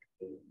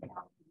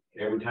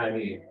 every time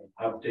he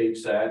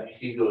updates that,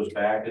 he goes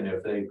back, and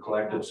if they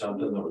collected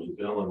something that was a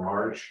bill in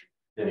March,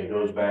 then he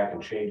goes back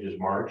and changes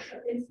March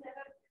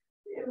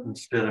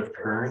Instead of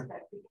current.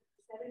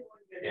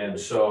 and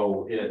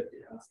so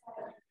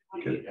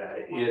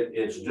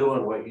it's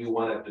doing what you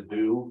want it to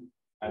do.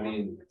 I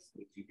mean,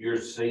 you're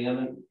seeing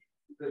it,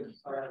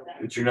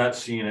 But you're not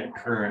seeing it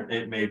current.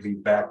 It may be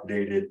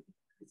backdated.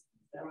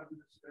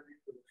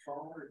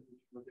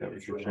 That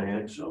what you're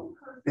saying? so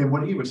And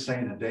what he was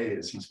saying today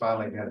is he's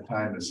finally had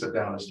time to sit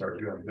down and start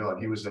doing the billing.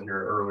 He was in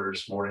here earlier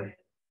this morning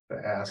to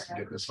ask to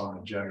get this on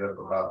the agenda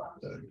about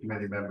the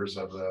committee members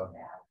of the.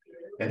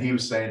 And he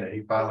was saying that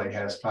he finally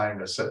has time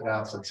to sit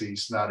down since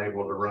he's not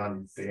able to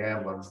run the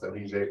ambulance, that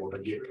he's able to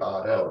get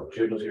caught up.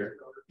 Jim was here.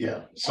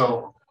 Yeah,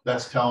 so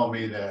that's telling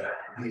me that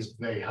he's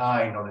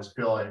behind on his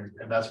billing,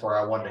 and that's where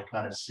I wanted to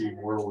kind of see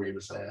where we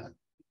was at.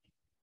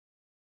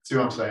 See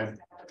what I'm saying?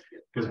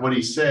 Because what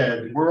he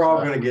said. We're all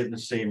gonna get in the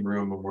same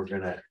room and we're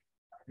gonna,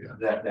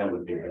 That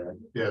would be good.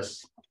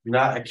 Yes.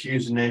 not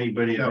accusing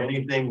anybody of No.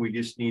 anything. We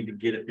just need to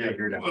get it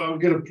figured out. Well,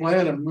 get a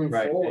plan and move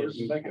Right. forward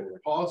and make it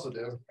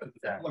positive.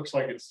 Exactly. Looks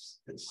like it's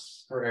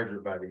For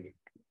everybody.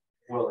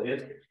 Well,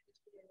 it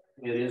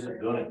isn't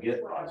gonna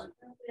get positive.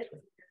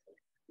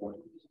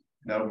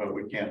 no, but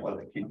we can't let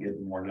it keep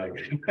getting more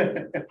negative.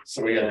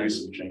 So we gotta do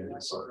some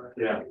changes.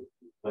 Yeah,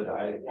 but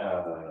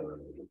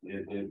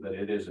but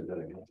it isn't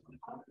gonna get.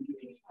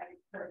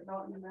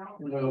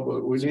 No,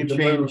 but we need to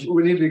Change. move,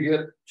 we need to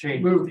get,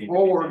 Change. move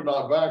forward,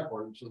 not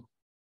backwards.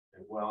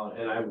 Well,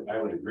 and I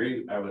would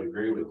agree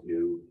with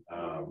you.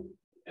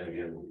 And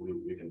again,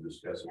 we can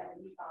discuss it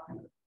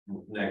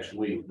next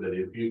week, but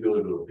if you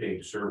go to a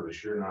paid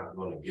service, you're not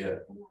gonna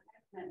get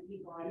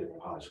it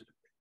positive.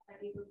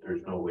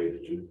 There's no way to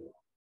do that.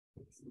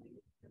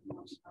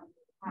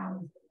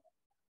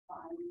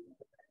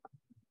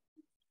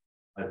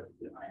 But,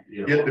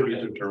 you Yet to know, be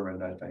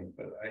determined, I think,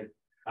 but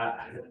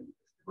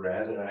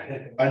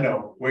Brad, I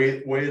know, way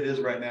it is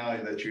right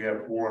now that you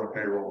have 4 on a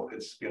payroll,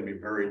 it's gonna be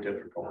very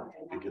difficult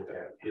to get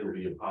that. it'll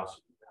be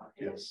impossible.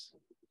 Yes.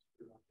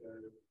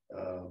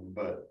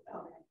 But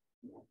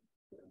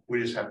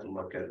we just have to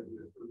look at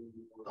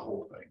the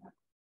whole thing.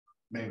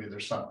 Maybe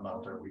there's something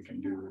out there we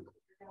can do.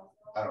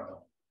 I don't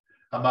know.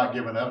 I'm not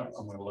giving up.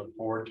 I'm gonna look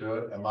forward to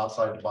it. I'm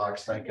outside the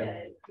box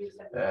thinking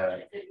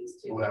that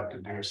we'll have to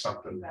do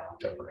something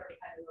different.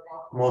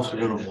 I'm also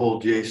gonna pull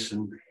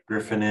Jason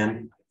Griffin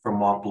in from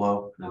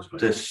Wapello,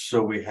 just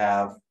so we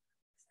have,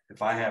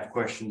 if I have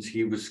questions,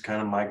 he was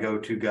kind of my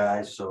go-to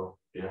guy, so.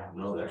 Yeah,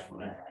 no, that's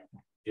fine.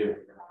 If,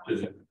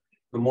 does it,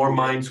 The more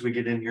minds we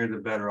get in here, the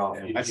better off.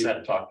 I sat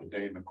and talked to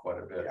Damon quite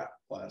a bit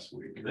last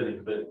week.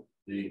 but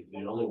the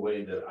only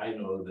way that I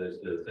know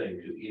that the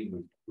thing could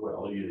even,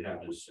 well, you'd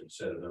have to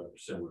set it up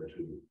similar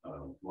to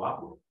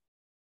Wapello,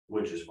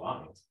 which is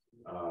fine.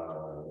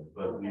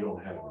 But we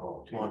don't have a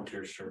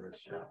Volunteer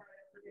service, yeah.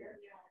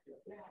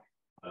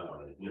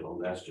 You know,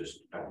 that's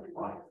just kind of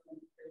fine.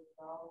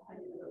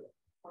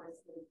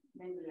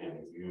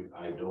 And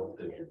I don't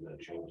think you're gonna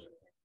change it.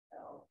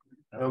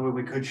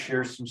 We could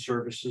share some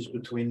services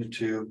between the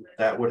two.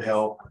 That would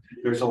help.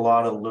 There's a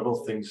lot of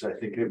little things I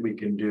think that we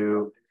can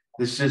do.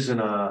 This isn't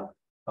a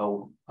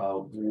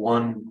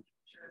one,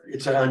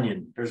 it's an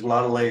onion. There's a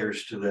lot of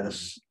layers to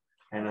this.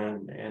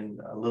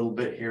 And a little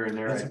bit here and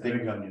there. That's I a big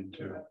think onion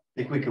too.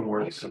 we can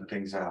work some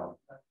things out.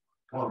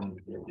 And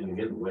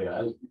again, the way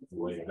I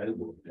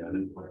looked at it,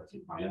 in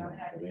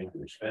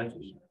the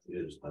expenses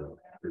is the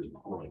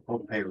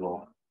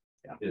Payroll.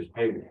 is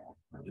payroll.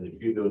 And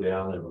if you go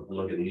down and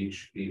look at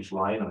each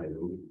line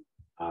item,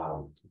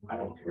 I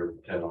don't care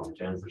if cut off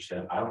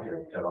 10%, I don't care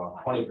if cut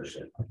off 20%.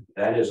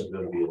 That isn't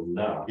gonna be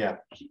enough. Yeah.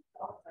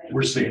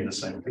 We're seeing the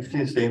same. It's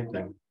the same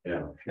thing.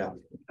 Yeah. Yeah.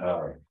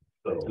 So,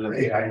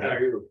 Hey,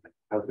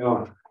 how's it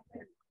going?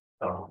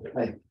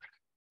 Hey.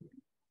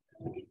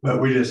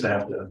 But we just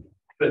have to,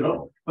 But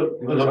no,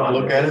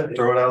 Look at it,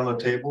 throw it out on the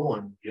table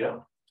and Yeah,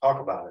 talk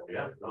about it.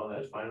 yeah, no,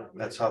 that's fine.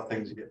 That's how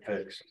things get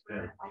fixed.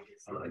 Yeah.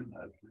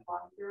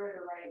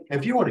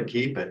 If you want to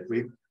keep it,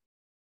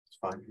 it's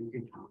fine, you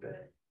can keep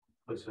it.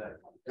 What's that?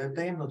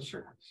 The ambulance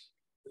service.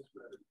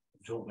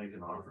 Don't make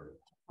an offer.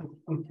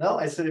 No,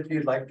 I said if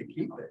you'd like to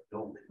keep it.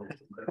 Don't.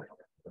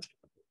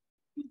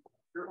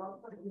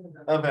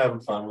 I'm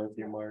having fun with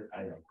you, Mark.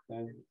 I know.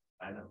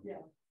 I know.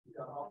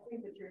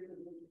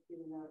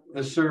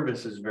 The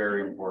service is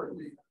very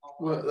important.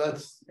 Well,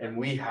 that's, And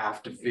we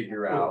have to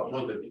figure out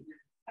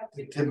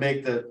to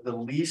make the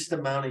least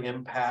amount of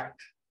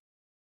impact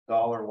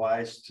dollar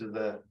wise to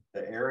the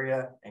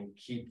area and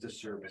keep the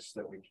service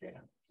that we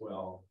can.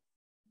 Well,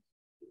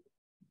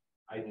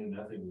 I knew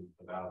nothing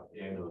about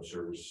ambulance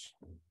service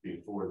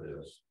before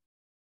this.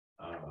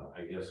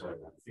 I guess I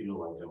feel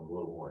like I'm a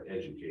little more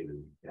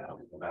educated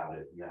about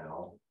it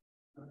now.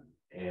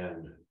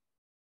 And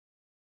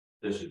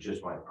this is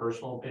just my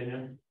personal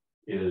opinion,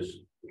 is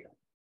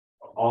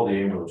all the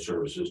ambulance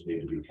services need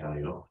to be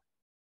county owned.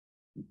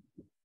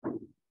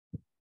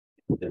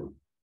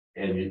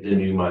 And then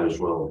you might as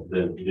well,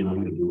 then you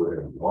can do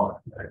whatever you want.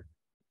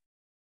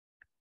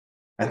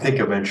 I think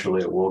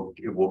eventually it will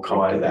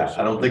come to that.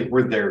 I don't think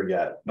we're there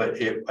yet,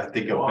 but I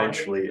think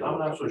eventually. I'm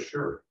not so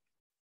sure.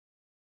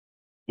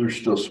 there's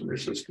still some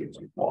resistance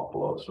in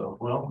Buffalo, so.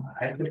 Well,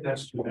 I think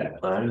that's too bad.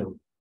 I know.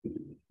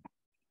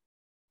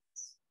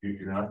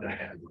 You're not gonna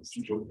have this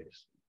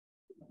choice.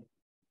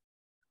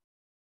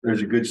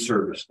 There's a good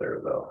service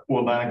there, though.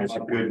 well, 9 It's a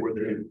o'clock good work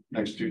with you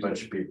next Tuesday.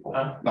 Bunch of people.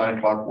 9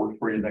 o'clock work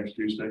for you next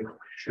Tuesday.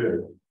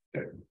 Should.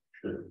 Okay.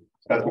 Should.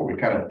 That's what we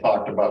kind of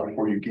talked about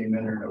before you came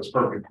in there. And it was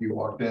perfect. You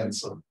walked in,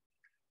 so.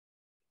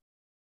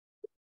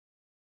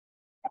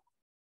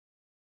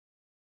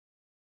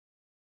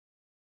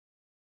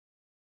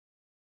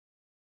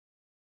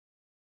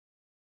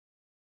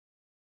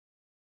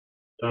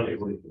 Tony,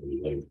 what do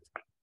you think?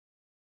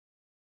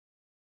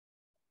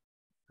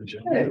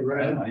 Hey,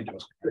 right. I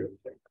just-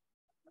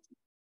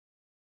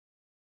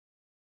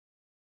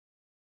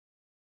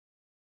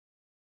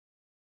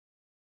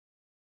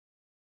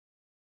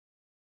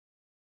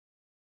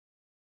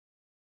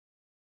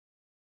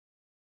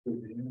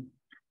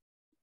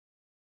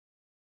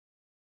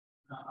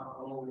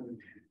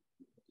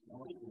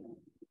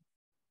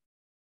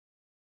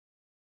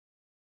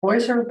 Why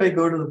does everybody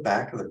go to the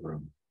back of the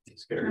room?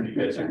 Scary. You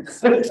guys are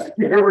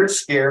we're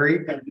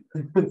scary.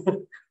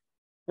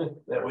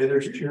 That way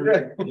there's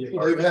chairs.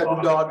 We've had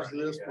the dogs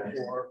this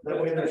before.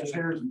 That way there's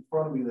chairs in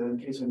front of me then in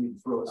case I need to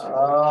throw it.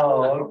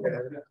 Oh, okay.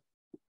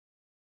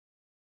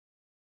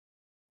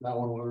 Now,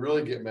 when we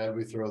really get mad,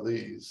 we throw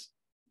these.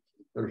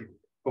 They're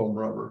foam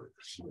rubber,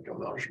 it's like a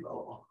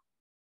marshmallow.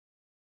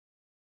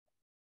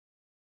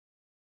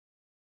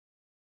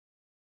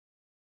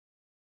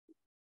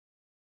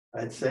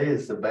 I'd say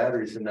it's the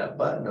batteries in that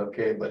button,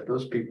 okay, but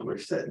those people are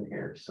sitting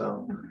here,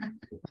 so.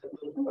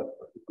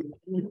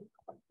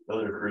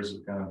 Other crews is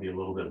gonna be a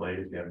little bit late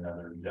if you have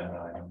another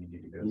agenda item you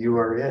need to go. You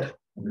are it.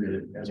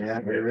 through. Yeah,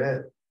 you're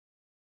it.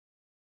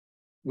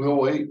 We'll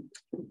wait.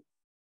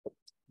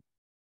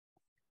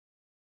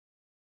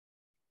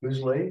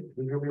 Who's late?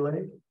 Who's gonna be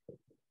late?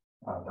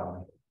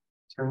 Donnie.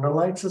 Turn the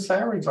lights and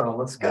sirens on.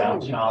 Let's go.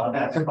 Sean,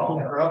 that's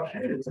called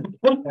corruption.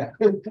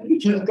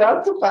 You've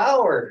got the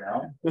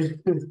power.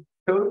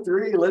 Code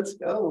 3, let's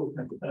go.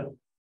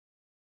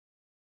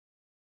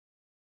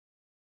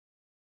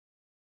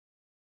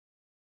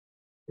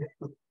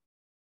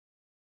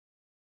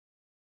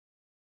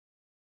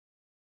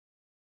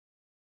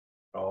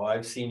 Oh,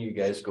 I've seen you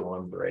guys go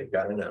on break.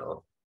 I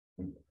know.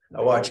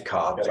 I watch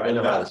cops. I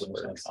know how this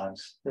works.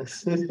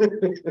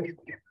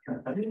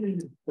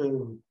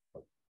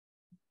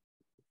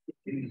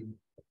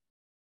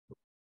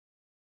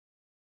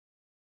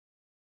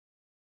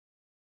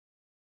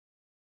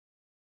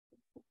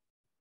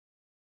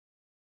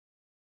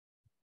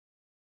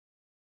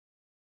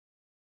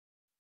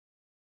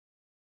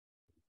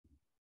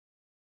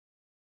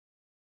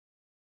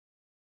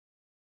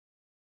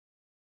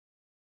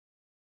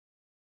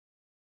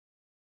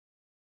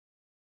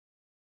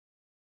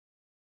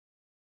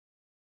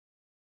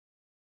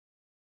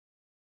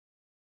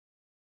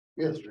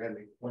 Yes,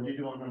 Randy. What are you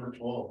doing number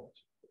 12?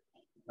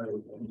 I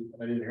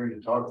didn't hear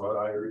you talk about it.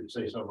 I heard you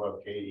say something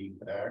about Katie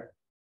back.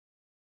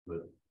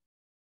 But.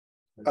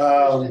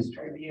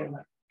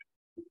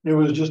 It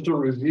was just a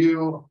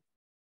review.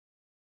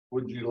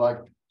 Would you like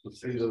to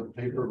see the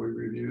paper we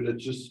reviewed?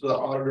 It's just the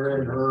auditor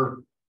and her.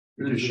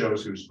 It just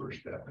shows who's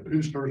first deputy.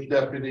 Who's first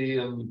deputy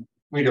and.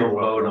 We don't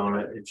vote on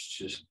it. It's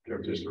just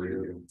They're just a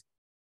review.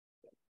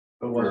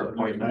 But For was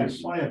appointments.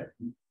 it nice plan?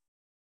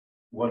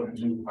 What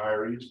new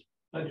hires?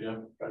 Hi,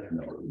 Jim.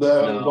 That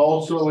was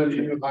also in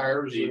new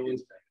hires. It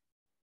was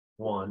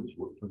One,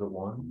 was it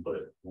one?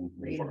 But.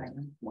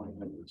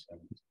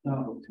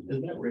 No,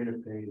 is that rate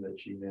of pay that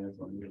she has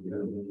on your?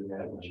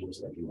 She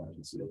was like, you want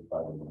to see it by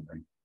the one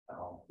thing.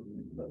 Oh,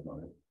 but not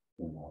it.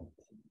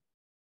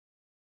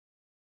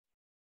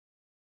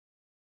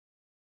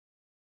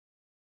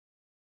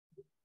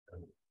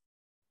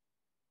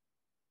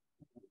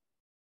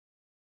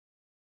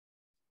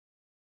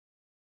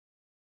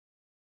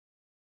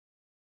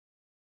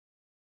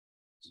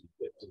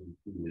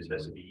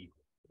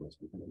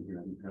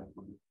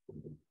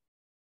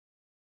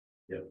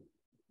 Yep.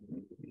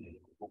 Do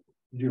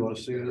you want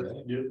to see this?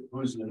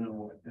 Who's the new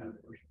one?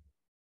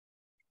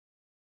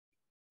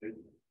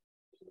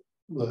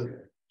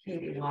 The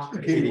Katie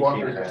Walker. Katie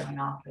Walker. In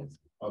office.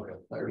 Okay,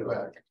 they're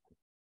back.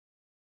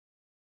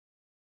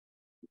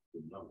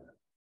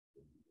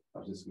 I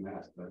was just gonna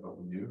ask, that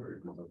open you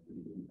or?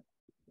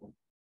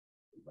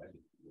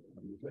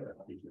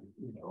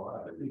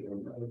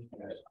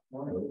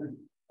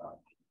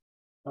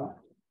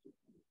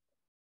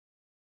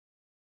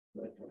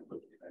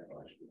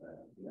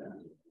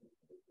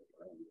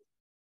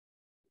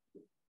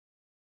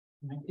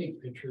 I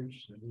take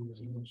pictures and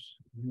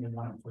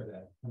one for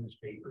that on this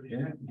paper.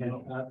 Yeah. And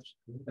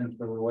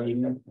so we're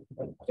waiting.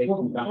 I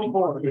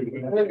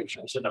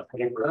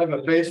have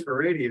a face for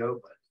radio,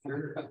 but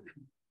sure.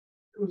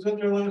 Who's in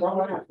there last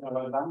night?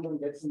 I'm gonna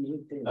get some.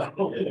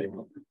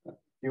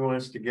 You want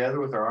us together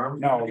with our arms?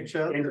 No, each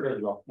other?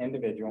 individual.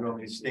 You want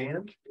me to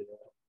stand?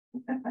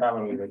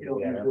 Probably would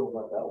do better.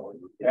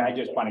 Yeah, I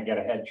just want to get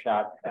a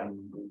headshot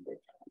and.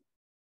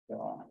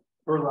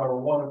 For our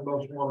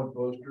most wanted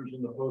posters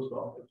in the post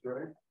office,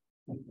 right?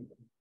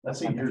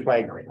 That's your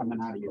flag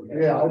coming out of you.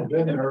 Yeah, I've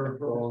been there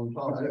for a long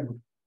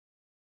time.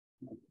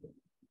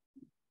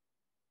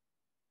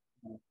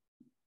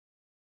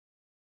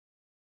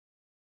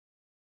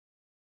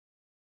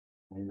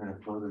 You're gonna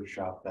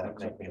Photoshop that,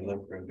 make me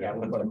look real Yeah,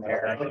 good. put some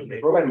hair. Put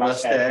Put a mustache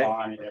mustache.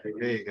 on and everything.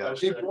 There you go.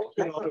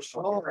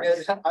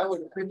 I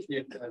would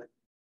appreciate that.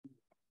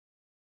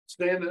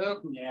 Stand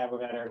up. Yeah, we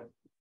better.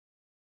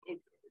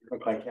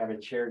 Look like you have a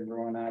chair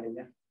growing out of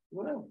you.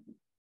 Well,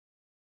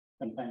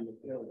 Sometimes it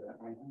feels that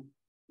way, huh?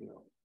 you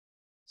know,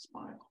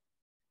 Smile.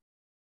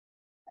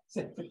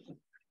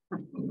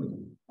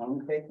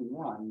 I'm taking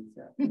one.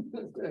 So. make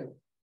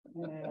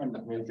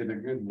it a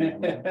good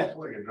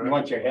You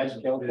want your head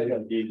tilted or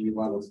do you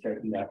want to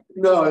straighten up?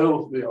 No,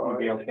 it'll be all It'll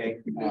be right.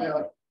 okay.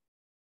 Yeah.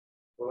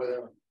 Oh,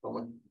 yeah. Come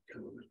on.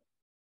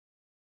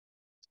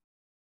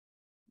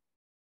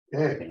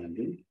 Okay.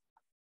 Andy,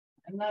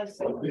 I'm not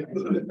so. you're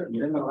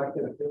an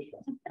elected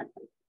official.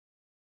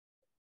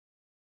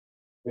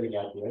 Could have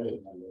got the other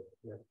number.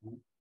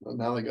 Well,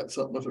 now they got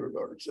something with their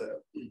regards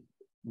at.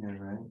 Yeah,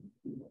 right.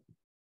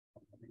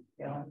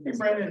 Hey,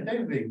 Brandon,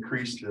 they've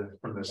increased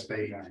from the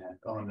state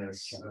on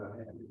this,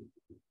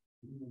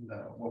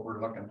 what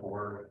we're looking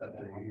for at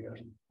the,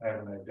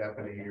 having a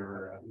deputy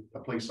or a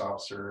police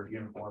officer,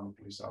 uniformed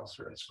police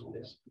officer at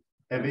schools.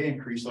 Have they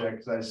increased that?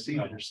 Because I see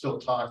that they're still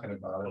talking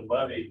about it.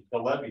 The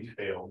levy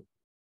failed.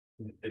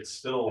 It's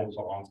still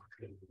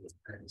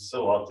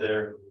up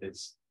there.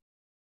 It's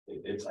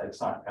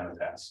not kind of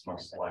passed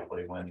most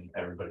likely when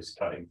everybody's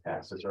cutting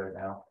taxes right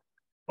now.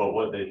 But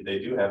what they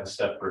do have a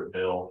separate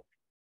bill,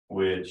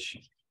 which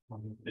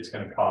it's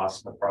going to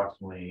cost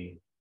approximately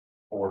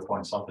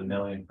 4-point-something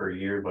million per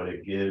year, but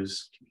it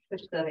gives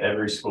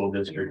every school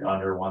district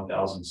under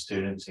 1,000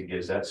 students, it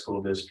gives that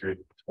school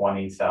district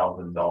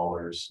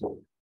 $20,000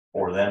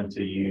 for them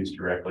to use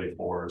directly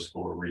for a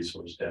school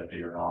resource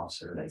deputy or an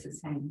officer. That's the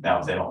same. Now,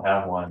 if they don't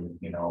have one,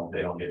 they don't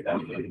get that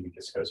money. It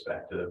just goes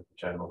back to the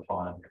general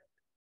fund.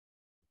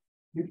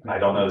 I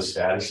don't know the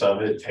status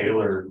of it.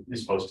 Taylor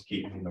is supposed to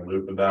keep me in the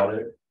loop about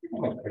it,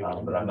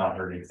 but I've not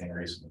heard anything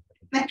recently.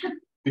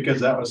 Because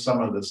that was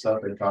some of the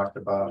stuff they talked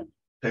about.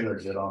 Taylor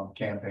did on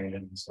campaign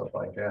and stuff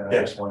like that.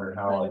 I just wondered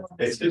how.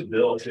 It's his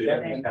bill too.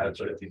 I kind of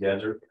put it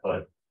together,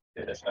 but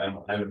I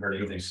haven't heard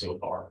anything so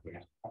far.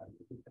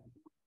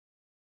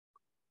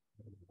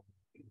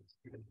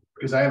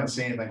 Because I haven't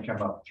seen anything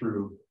come up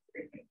through.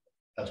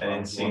 I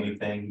didn't see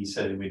anything. He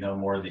said we know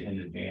more at the end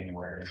of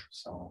January,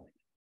 so.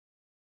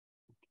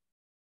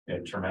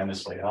 It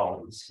tremendously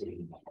helps. Three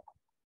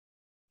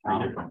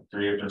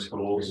different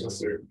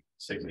schools,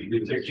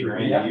 60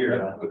 grand a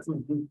year.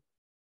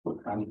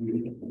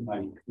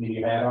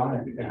 You had on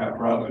it.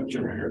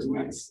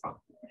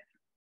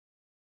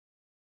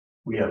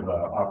 We have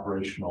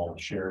operational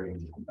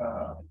sharing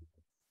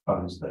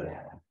funds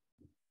that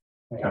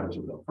comes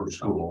for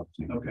school.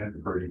 Okay.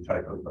 For any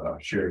type of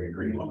sharing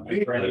agreement.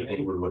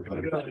 We're looking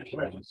at.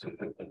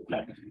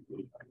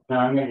 No,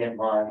 I'm gonna get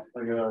more.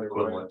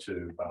 Equivalent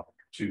to about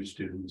 2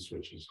 students,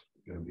 which is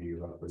going to be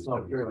roughly. It's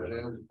not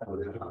fair,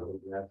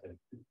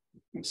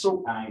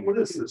 So what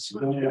is this?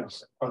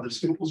 Are the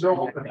schools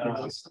all open?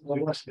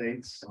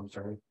 States. I'm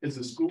sorry. Is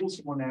the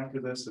schools going after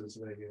this as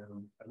a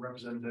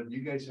representative?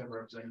 You guys have a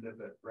representative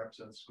that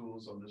represents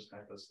schools on this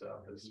type of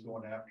stuff. Is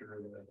going after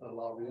A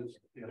lobbyist.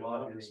 a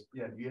lot is,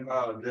 yeah. You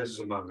This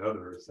among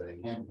other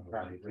things.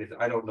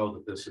 I don't know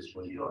that this is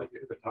when you like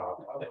at the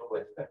top.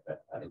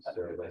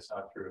 That's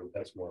not true.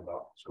 That's more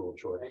about school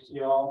choice.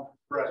 Y'all,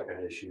 right. Kind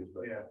of issues,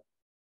 but Yeah.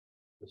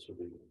 this would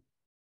be.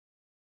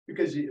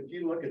 Because if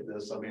you look at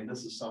this, I mean,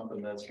 this is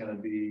something that's gonna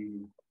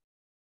be.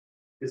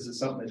 Is it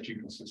something that you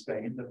can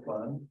sustain the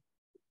fund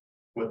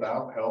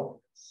without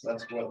help?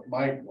 That's what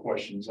my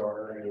questions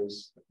are,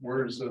 is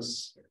where is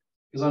this?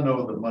 Because I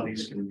know the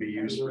monies can be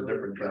used for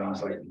different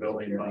things, like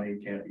building money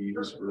can't be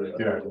used for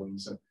other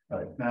things.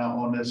 And now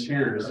on this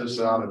here, is this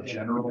out of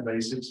general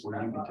basics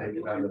where you can take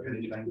it out of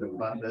anything to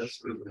fund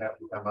this, or does it have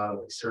to come out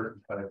of a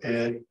certain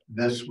type?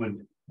 This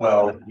would,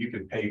 well, you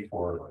could pay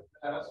for.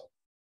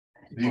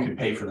 You could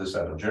pay for this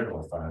out of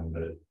general fund,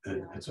 but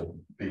it's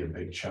be a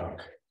big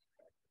chunk.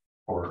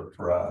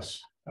 For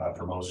us,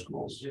 for most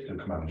schools to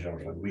come out of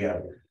general fund. We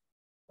have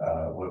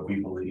what we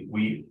believe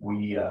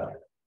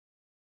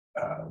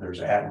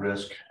there's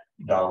at-risk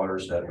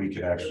dollars that we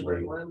could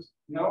actually,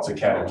 it's a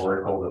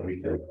categorical that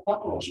we could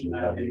actually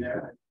have.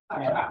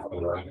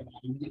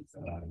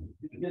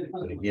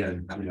 But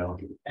again, you know,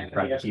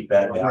 trying to keep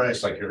that down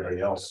just like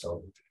everybody else.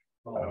 So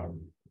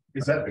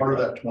Is that part of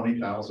that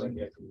 20,000?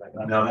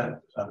 now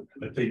that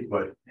I think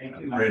what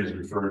Red is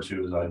referring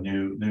to is a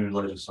new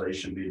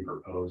legislation being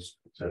proposed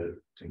to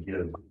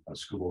give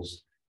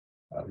schools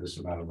this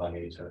amount of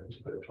money to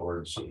put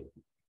towards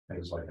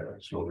things like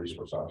a school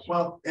resource officer.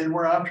 Well, and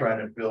where I'm trying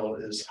to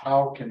build is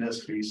how can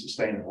this be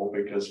sustainable?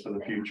 Because for the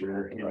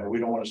future, you know, we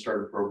don't want to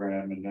start a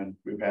program and then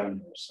we've had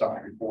them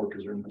stop before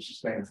because they're not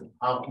sustainable.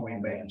 How can we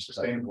make them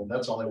sustainable?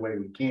 That's the only way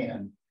we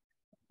can.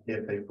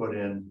 If they put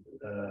in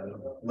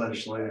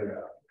legislative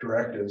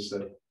directives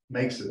that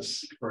makes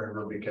this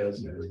forever,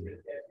 because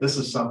this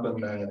is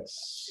something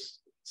that's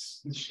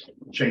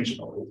changing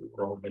all over the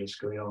world,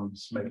 basically, on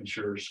making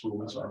sure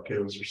schools, our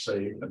kids are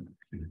safe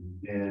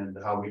and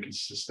how we can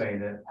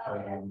sustain it.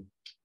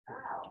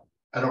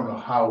 I don't know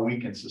how we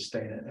can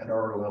sustain it at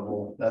our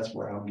level. That's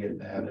where I'm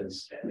getting at,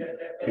 is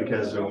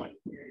because of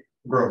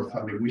growth.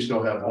 I mean, we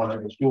still have one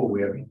other school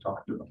we haven't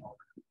talked about.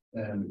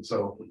 And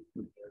so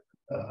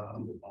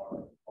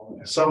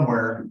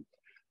somewhere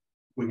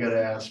we got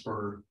to ask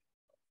for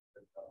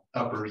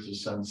uppers to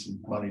send some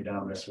money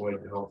down this way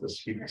to help us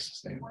keep it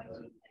sustainable.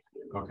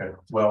 Okay,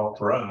 well,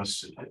 for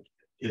us,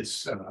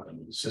 it's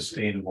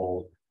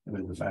sustainable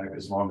with the fact,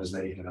 as long as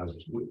they have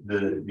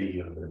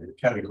the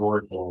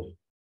categorical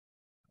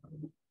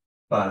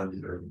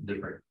fund or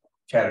different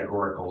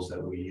categoricals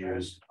that we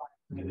use.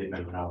 I mean, they've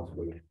been around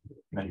for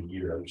many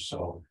years,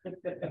 so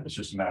it's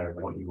just a matter of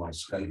what you want to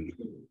spend.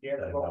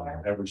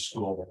 Every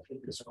school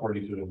is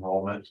according to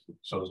enrollment,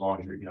 so as long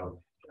as you're, you know,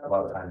 a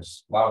lot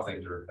of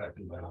things are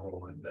affected by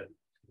enrollment, but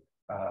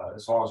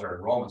as long as our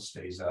enrollment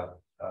stays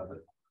up,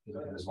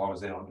 as long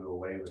as they don't do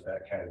away with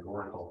that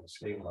categorical at the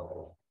state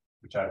level,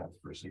 which I don't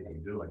foresee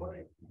them doing,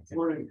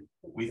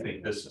 we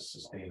think this is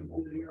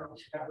sustainable.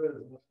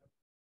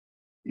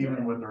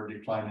 Even with our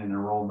decline in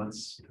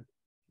enrollments.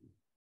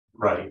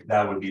 Right,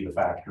 that would be the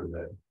factor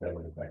that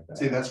would affect that.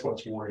 See, that's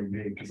what's worrying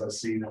me, because I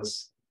see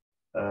this.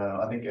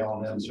 I think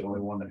L&M's the only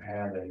one that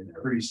had an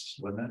increase,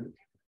 wasn't it?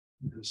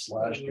 This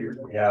last year.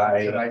 Yeah,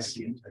 I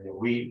see.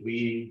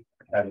 We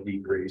had a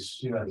decrease.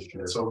 Yeah,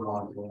 it's so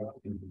long.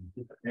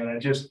 And I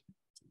just,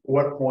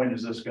 what point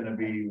is this going to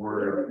be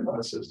where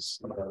this is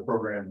a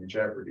program in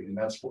jeopardy? And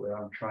that's where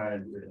I'm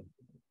trying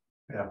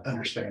to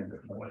understand it.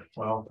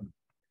 Well,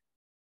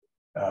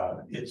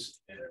 it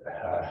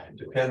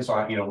depends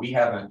on, you know, we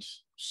haven't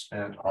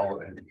spent all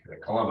of it in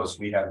Columbus.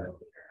 We haven't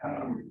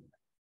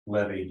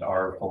levied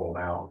our full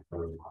amount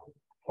for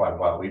quite a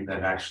while. We've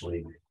been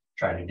actually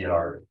trying to get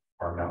our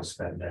amount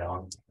spent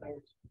down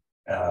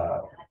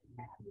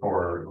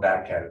for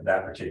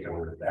that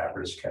particular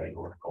at-risk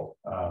categorical.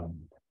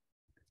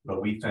 But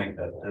we think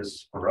that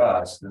this, for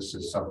us, this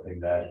is something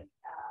that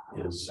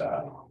is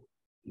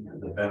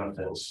the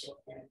benefits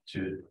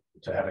to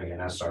having an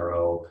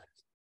SRO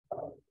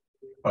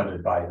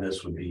funded by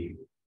this would be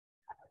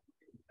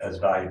as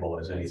valuable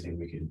as anything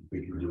we can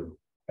do.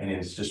 And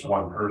it's just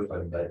one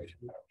person, but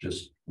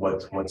just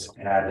what's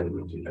added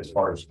as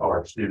far as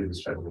our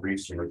students and the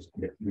research,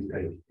 we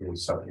think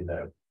is something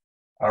that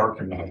our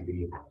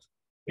community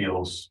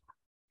feels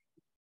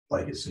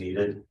like it's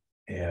needed.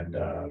 And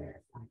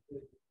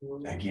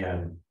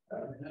again,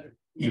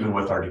 even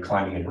with our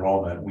declining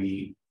enrollment,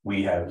 we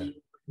have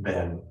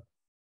been,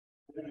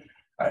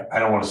 I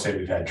don't want to say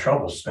we've had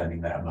trouble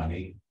spending that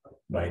money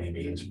by any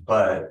means,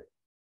 but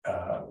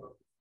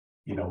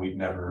you know, we've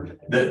never,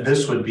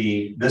 this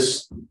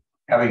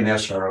having an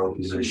SRO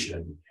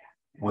position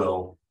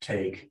will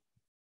take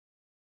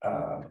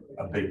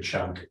a big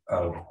chunk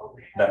of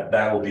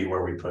that will be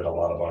where we put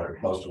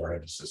most of our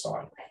emphasis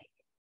on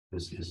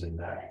is in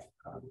that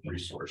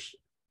resource.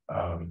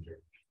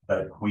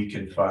 But we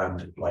can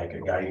fund like a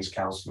guidance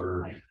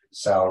counselor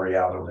salary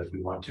out of it if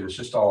we want to. It's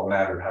just all a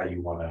matter of how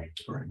you want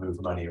to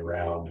move money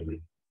around and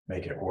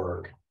make it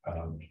work.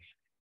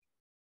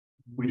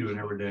 We do it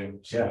every day.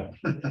 Yeah.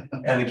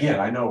 And again,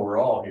 I know we're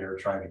all here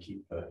trying to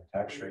keep the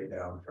tax rate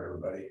down for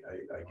everybody.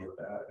 I get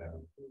that.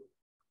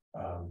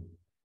 And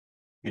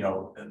you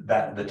know,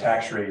 that the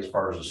tax rate as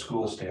far as a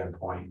school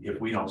standpoint, if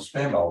we don't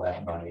spend all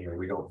that money or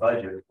we don't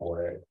budget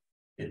for it,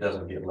 it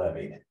doesn't get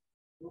levied.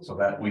 So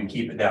that we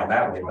keep it down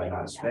that way by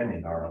not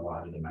spending our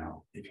allotted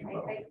amount, if you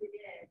will.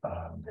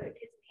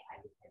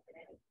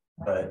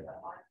 But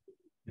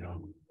you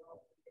know,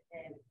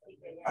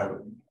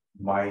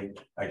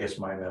 I guess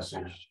my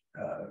message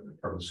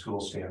from the school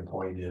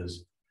standpoint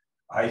is,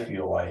 I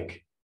feel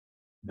like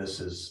this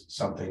is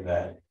something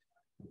that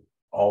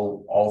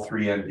all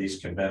three entities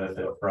can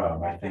benefit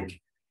from. I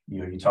think, you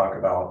know, you talk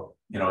about,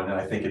 you know, and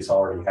I think it's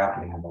already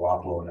happening in the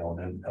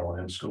Wapello and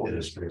L&M school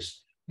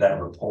districts,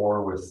 that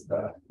rapport with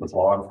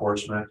law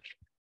enforcement,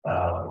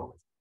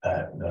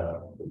 that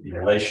the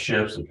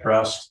relationships, the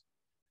trust.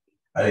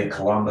 I think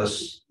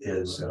Columbus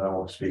is, and I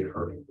won't speak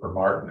for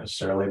Mark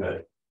necessarily,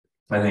 but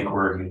I think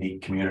we're a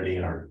unique community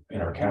in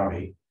our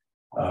county.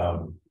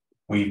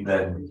 We've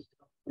been,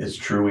 it's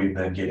true, we've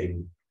been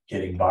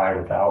getting by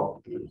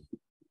without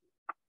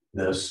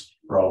this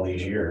for all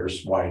these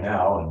years. Why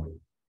now?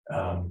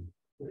 And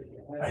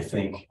I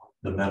think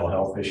the mental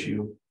health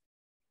issue,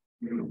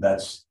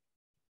 that's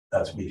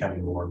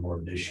becoming more and more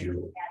of an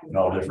issue in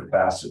all different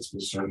facets,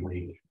 but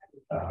certainly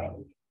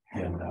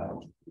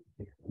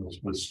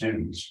with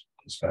students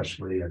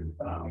especially. And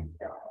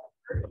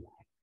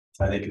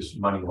I think it's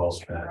money well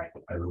spent.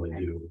 I really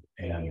do.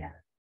 And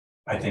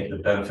I think the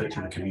benefit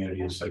to the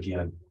community is,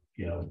 again,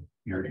 you know,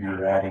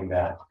 you're adding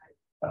that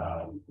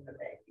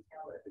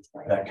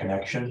that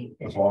connection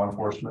with law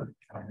enforcement,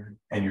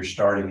 and you're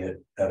starting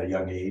it at a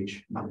young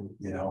age,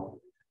 you know.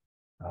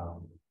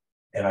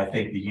 And I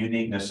think the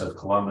uniqueness of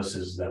Columbus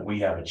is that we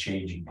have a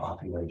changing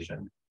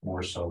population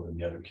more so than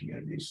the other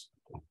communities.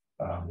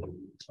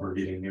 We're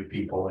getting new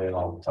people in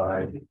all the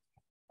time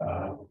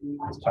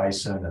with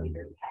Tyson,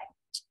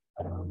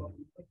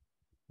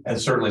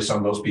 and certainly some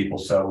of those people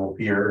settle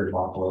here in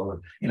Wapello,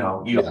 and you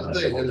know, you don't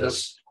know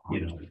this,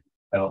 you know,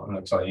 I'm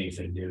not telling you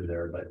anything new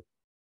there, but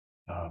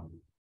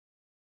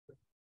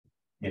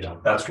you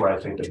know, that's where I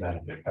think the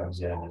benefit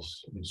comes in,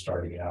 is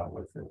starting out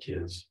with the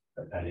kids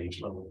at that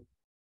age level.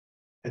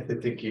 I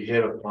think you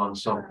hit upon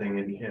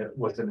something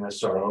with an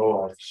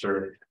SRO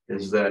officer,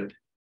 is that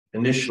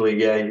initially,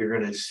 yeah, you're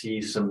going to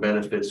see some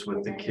benefits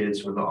with the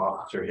kids when the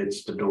officer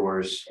hits the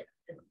doors,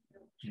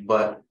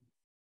 but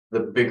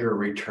the bigger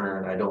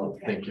return, I don't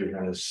think you're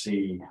going to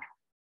see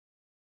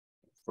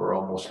for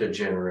almost a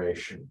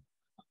generation.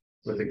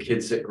 With the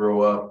kids that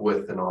grow up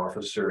with an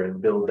officer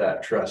and build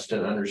that trust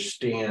and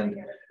understand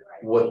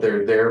what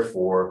they're there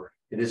for,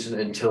 it isn't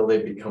until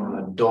they become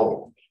an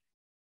adult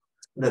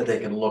that they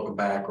can look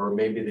back, or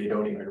maybe they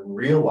don't even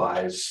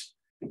realize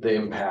the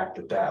impact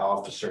that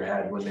officer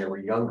had when they were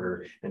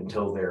younger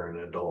until they're an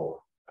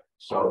adult.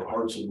 So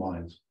hearts and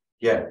minds.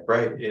 Yeah,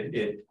 right.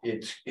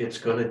 It's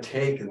going to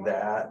take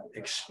that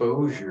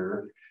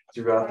exposure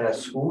throughout that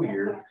school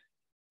year,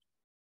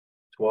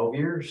 12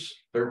 years,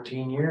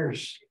 13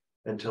 years,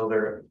 until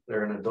they're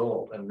an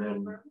adult. And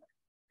then,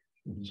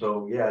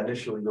 so yeah,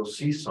 initially you'll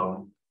see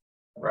some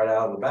right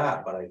out of the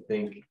bat, but I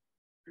think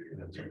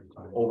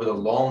over the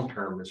long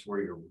term is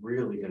where you're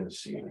really going to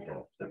see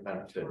the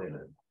benefit in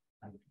it.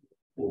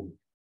 Well,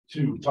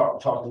 to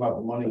talk about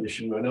the money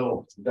issue, I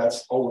know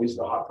that's always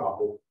the hot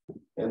topic,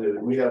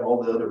 and we have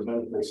all the other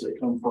benefits that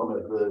come from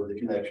it, the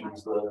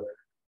connections,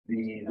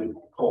 the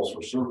calls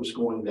for service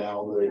going down,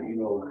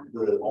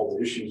 all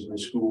the issues in the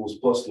schools,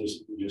 plus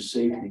there's just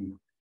safety.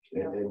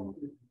 And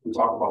we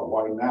talk about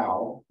why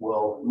now.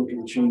 Well, look at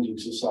the changing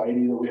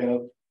society that we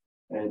have,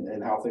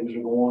 and how things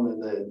are going,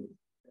 and then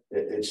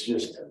it's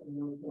just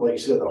like you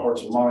said, the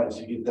hearts and minds.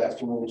 You get that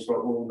to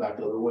start rolling back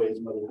the other way. It's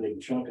another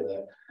big chunk of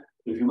that.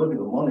 But if you look at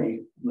the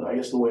money, I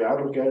guess the way I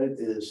look at it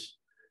is,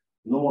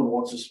 no one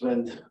wants to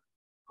spend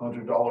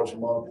 $100 a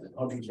month,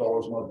 hundreds of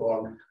dollars a month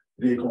on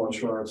vehicle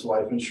insurance,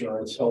 life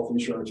insurance, health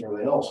insurance,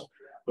 everything else.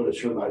 But it's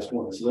sure nice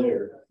when it's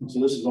there. So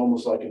this is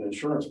almost like an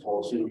insurance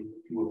policy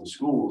with the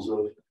schools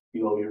of,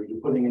 you're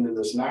putting into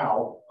this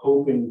now,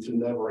 hoping to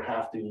never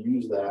have to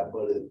use that,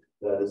 but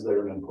that is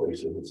there in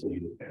place if it's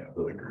needed. Yeah,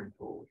 really great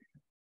tool.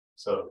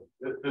 So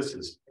this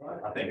is,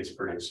 I think it's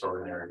pretty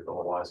extraordinary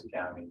for Louisa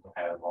County to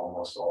have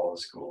almost all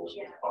the schools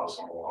with a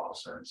possible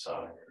officer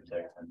inside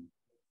protecting.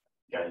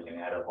 Yeah, you can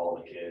add up all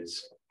the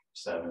kids,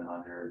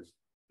 700,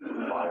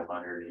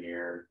 500 a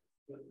year,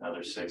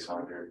 another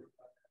 600,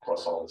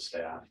 plus all the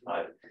staff.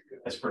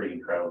 That's pretty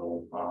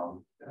incredible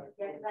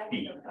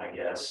feat, I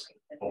guess,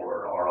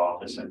 for our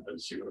office and for the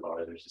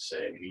supervisors to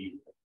say we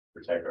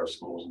protect our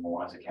schools in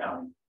Louisa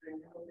County.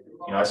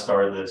 I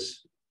started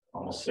this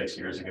almost 6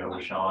 years ago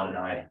with Sean, and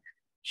I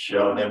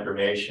shoved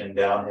information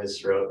down his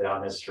throat,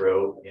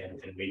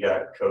 and we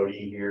got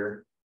Cody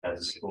here at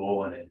the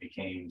school, and it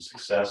became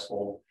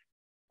successful.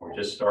 We're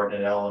just starting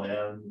at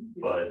L&M,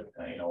 but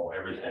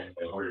everything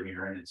that we're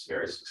hearing, it's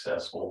very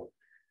successful.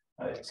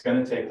 It's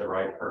gonna take the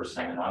right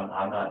person, and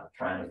I'm not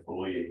trying to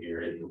fool you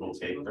here. It will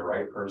take the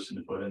right person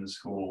to put in the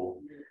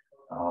school.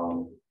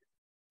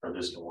 For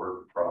this to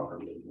work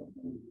properly.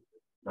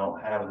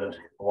 Don't have the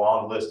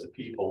long list of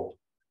people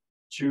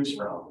to choose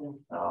from.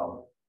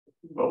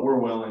 But we're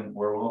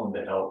willing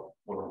to help.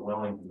 We're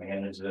willing to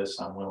manage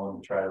this. I'm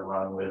willing to try to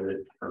run with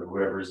it for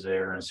whoever's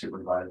there and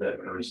supervise that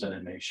person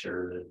and make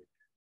sure that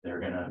they're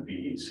gonna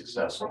be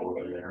successful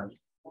over there.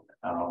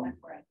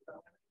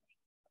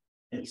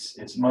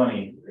 It's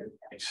money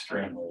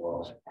extremely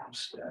well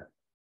spent.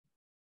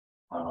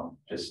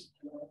 Just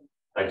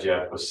like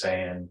Jeff was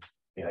saying,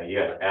 you know, you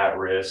got at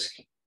risk,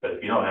 but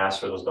if you don't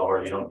ask for those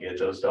dollars, you don't get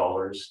those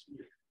dollars.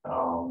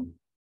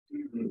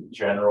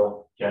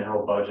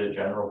 General budget,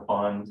 general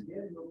fund,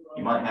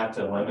 you might have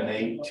to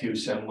eliminate 2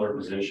 similar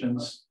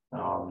positions.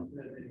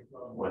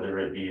 Whether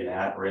it be an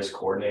at-risk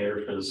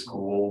coordinator for the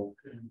school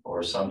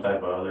or some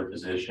type of other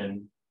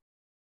position.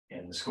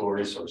 And the school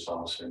resource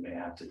officer may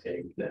have to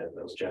take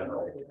those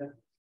general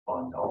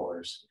fund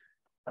dollars.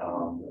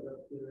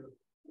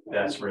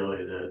 That's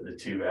really the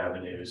 2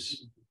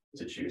 avenues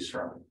to choose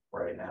from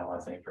right now, I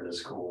think, for the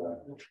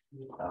school.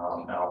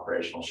 And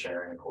operational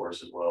sharing, of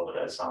course, as well, but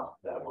that's not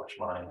that much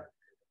money.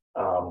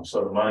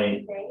 So the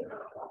money,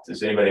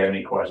 does anybody have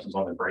any questions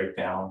on the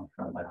breakdown?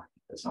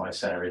 That's how I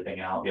sent everything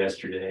out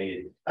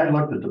yesterday. I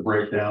looked at the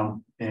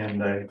breakdown,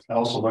 and I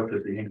also looked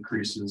at the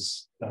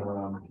increases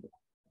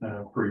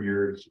per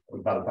year,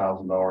 about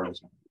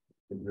 $1,000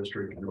 in the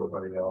district and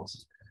everybody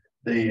else.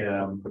 They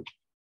on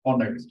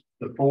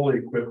the fully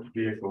equipped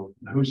vehicle,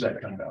 who's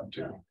that come down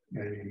to?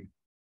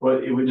 Well,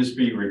 it would just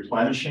be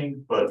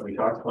replenishing, but we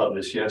talked about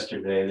this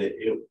yesterday,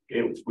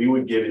 that we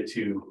would give it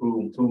to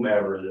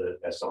whomever the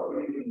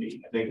SRO would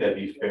be. I think that'd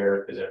be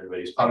fair because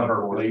everybody's out of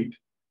our fleet.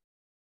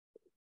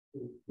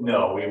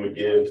 No, we would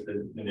give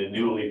the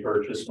newly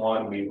purchased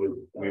one, we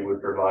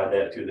would provide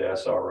that to the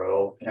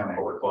SRO and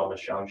for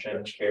Columbus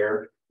Junction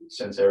care,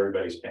 since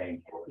everybody's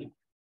paying for it.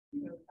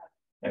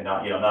 And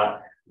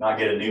not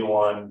get a new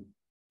one,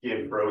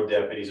 give road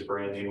deputies a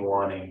brand new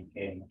one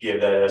and give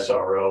that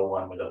SRO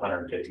one with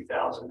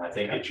 150,000. I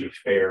think it should be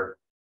fair,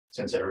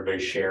 since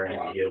everybody's sharing,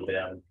 to give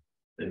them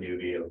the new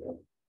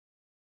vehicle.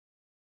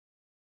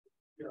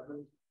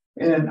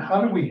 And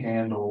how do we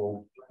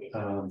handle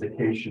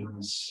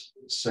vacations,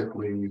 sick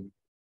leave?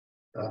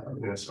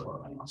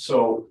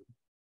 So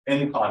in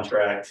the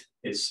contract,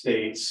 it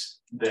states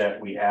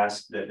that we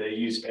ask that they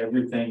use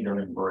everything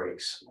during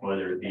breaks,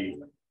 whether it be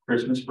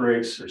Christmas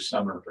breaks or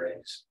summer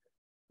breaks.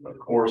 Of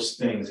course,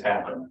 things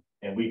happen,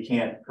 and we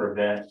can't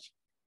prevent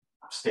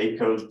state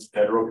code,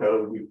 federal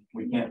code.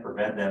 We can't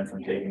prevent them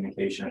from taking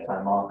vacation or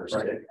time off or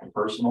sick and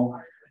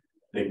personal.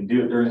 They can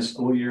do it during the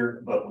school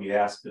year, but we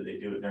ask that they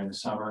do it during the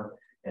summer,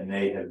 and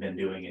they have been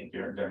doing it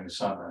during the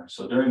summer.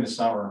 So during the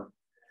summer,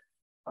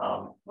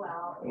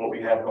 what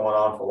we have going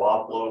on for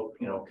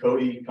Wapello,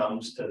 Cody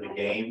comes to the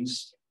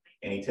games,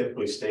 and he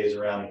typically stays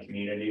around the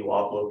community,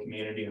 Wapello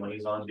community, when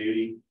he's on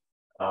duty.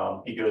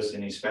 He goes to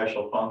any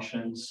special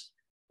functions,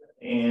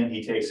 and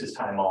he takes his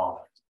time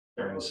off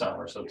during the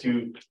summer. So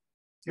 2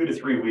 to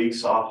 3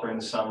 weeks off during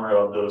the summer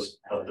of those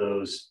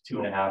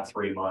 2.5,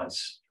 3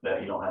 months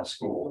that you don't have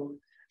school.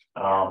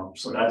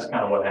 So that's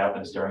kind of what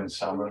happens during the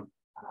summer.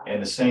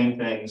 And the same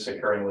things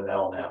occurring with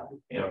LNL.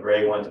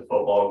 Greg went to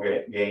football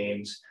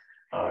games.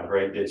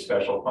 Greg did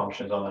special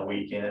functions on the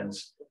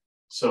weekends.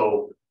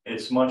 So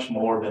it's much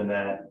more than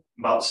that.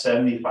 About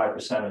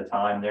 75% of the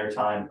time, their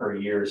time per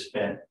year is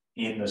spent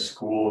in the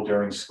school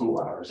during school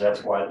hours.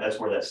 That's where that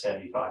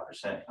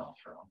 75% comes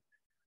from.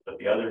 But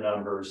the other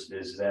numbers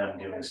is them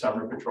doing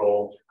summer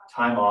patrol,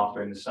 time off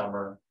during the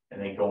summer,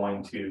 and then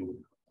going to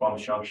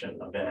Columbus Junction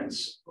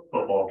events,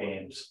 football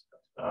games,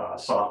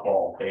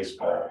 softball,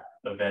 baseball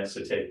events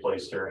that take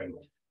place during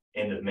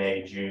end of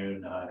May,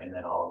 June, and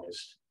then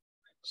August.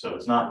 So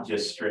it's not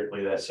just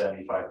strictly that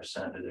 75%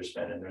 that they're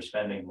spending. They're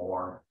spending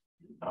more.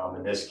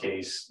 In this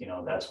case,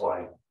 that's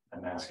why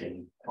I'm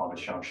asking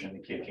Columbus Junction to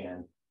kick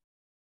in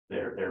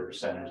their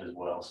percentage as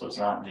well. So it's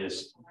not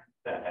just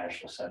that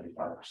actual 75%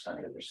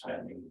 that they're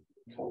spending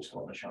towards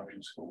Columbus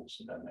Junction schools.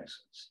 So that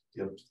makes sense.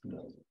 Yep.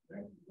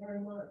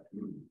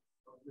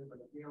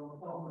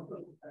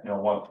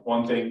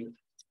 One thing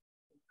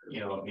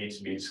needs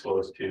to be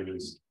disclosed too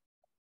is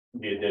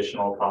the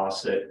additional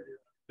costs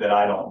that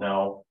I don't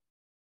know,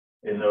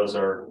 and those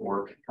are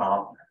work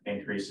comp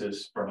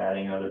increases from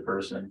adding another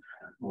person,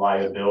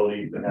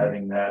 liability for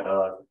having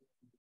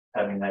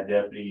that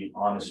deputy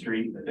on the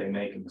street if they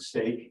make a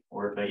mistake,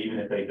 or even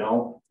if they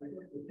don't,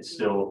 it's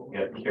still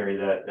got to carry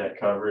that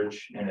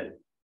coverage. And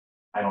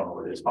I don't know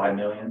what it is, 5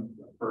 million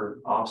per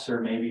officer,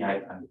 maybe.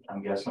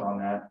 I'm guessing on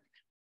that.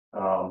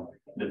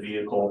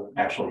 The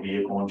actual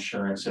vehicle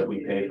insurance that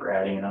we pay for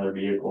adding another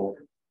vehicle,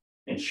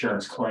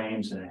 insurance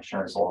claims and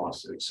insurance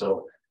lawsuits.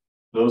 So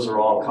those are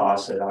all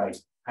costs that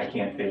I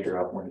can't figure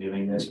out when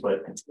doing this,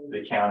 but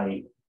the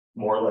county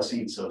more or less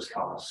eats those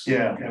costs.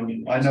 Yeah,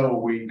 and I know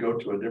we go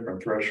to a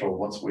different threshold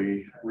once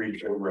we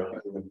reach over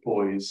 100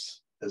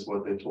 employees, is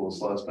what they told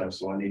us last time.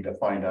 So I need to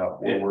find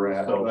out where we're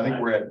at. So I think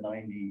we're at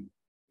 90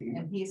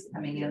 And he's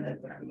coming in the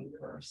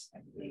 31st, I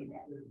believe.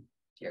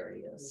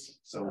 Jerry is.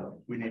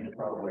 So we need to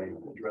probably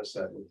address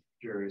that with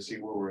Jerry, see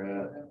where we're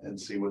at and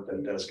see what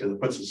that does, because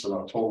it puts us in a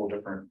total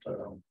different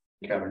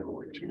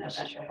category too. I'm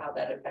not sure how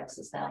that affects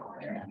us now.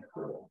 When we're in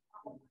accrual.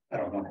 I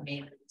don't know. I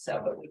mean,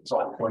 so, but we It's all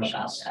talked about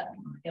questions. that.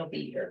 He'll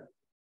be here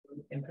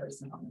in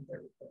person on the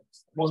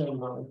 31st.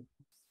 Well,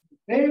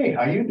 hey,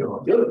 how you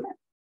doing? Good.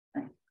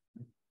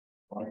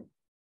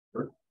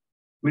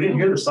 We didn't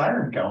hear the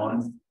siren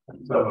going.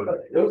 So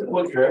It was a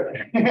quick trip.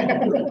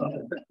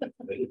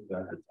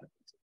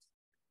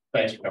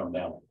 thanks for coming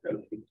down.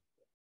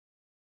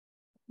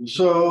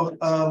 So,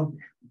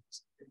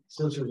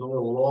 since there's a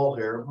little lull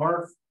here,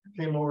 Mark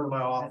came over to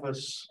my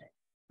office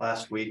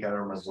last week. I don't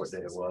remember what day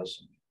it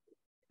was.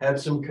 Had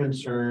some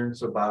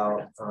concerns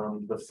about,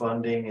 the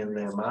funding and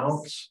the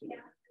amounts.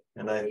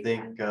 And I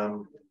think,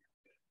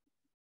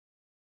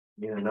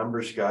 being a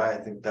numbers guy, I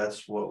think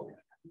that's what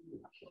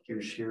he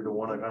was here to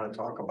want to kind of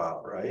talk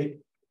about, right?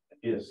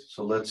 Yes.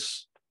 So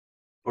let's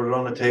put it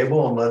on the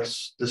table and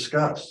let's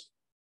discuss.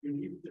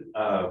 And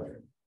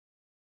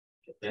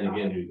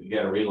again, you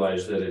gotta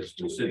realize that it's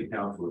the city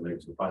council that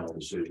makes the final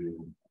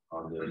decision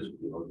on this,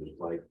 just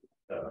like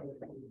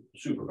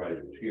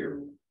supervisors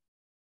here.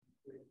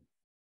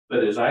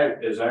 But as I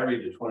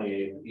read the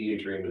 28E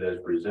agreement as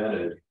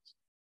presented,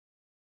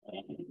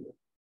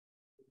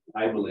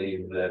 I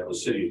believe that the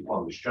city of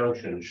Columbus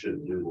Junction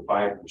should do the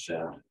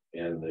 5%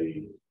 and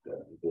the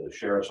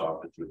sheriff's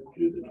office would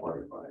do the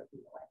 25.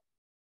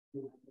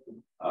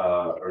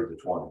 Or the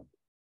 20.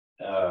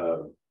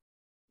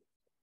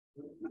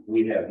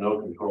 We have no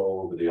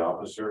control over the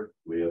officer.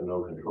 We have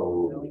no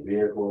control over the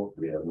vehicle.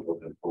 We have no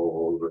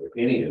control over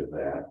any of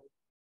that.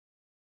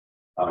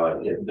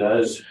 It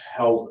does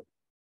help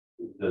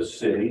the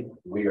city.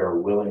 We are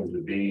willing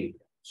to be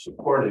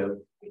supportive.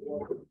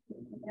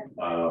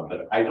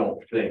 But I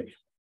don't think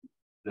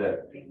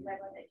that,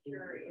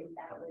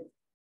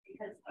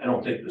 I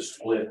don't think the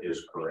split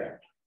is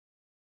correct.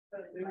 I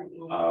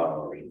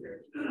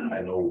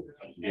know,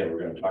 again, we're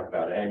going to talk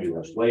about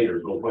ambulance later,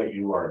 but what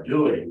you are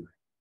doing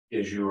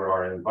is you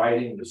are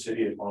inviting the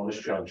city of Columbus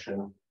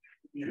Junction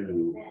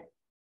to,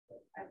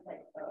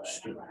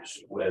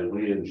 when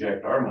we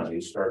inject our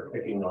money, start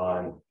picking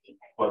on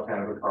what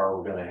kind of a car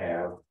we're going to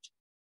have,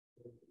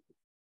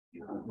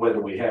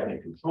 whether we have any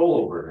control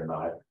over it or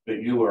not,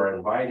 but you are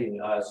inviting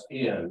us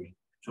in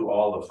to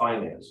all the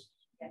finances.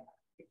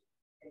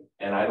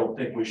 And I don't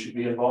think we should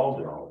be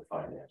involved in all the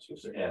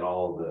finances and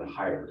all the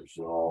hires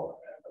and all.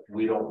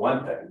 We don't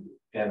want that.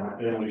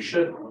 And we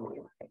shouldn't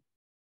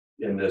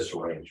in this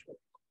arrangement.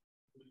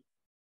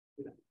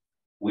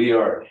 We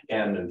are,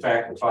 and in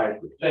fact, the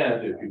 5%,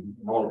 if you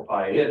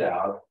multiply it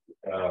out,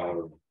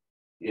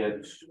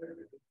 it's,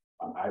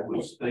 I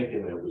was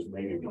thinking it was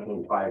maybe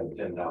between $5,000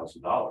 and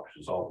 $10,000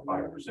 is all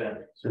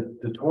 5%.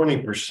 The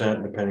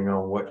 20%, depending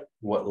on what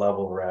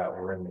level we're at,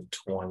 we're in the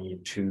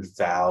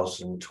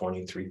 $22,000,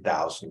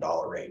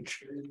 $23,000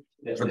 range.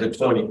 For the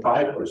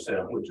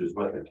 25%, which is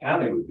what the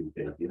county would be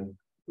taking,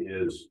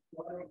 is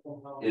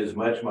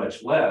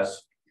much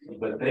less,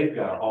 but they've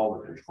got all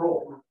the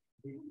control.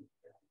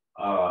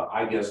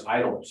 I guess I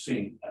don't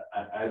see,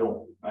 I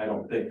don't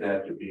think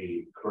that to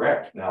be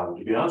correct. Now,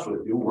 to be honest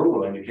with you, we're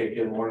willing to kick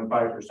in more than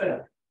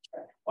 5%,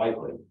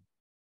 likely.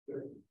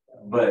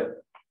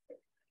 But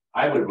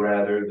I would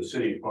rather the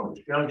city of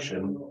Columbus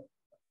Junction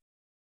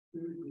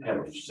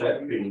have a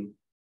set fee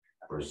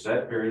for a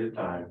set period of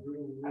time.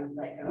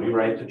 We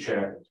write the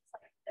check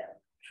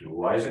to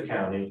Louisa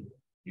County.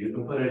 You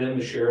can put it in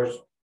the sheriff's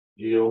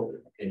deal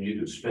and you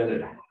can spend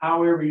it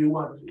however you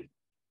want to.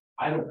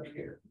 I don't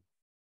care.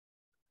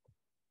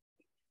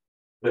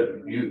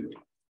 But you,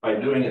 by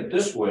doing it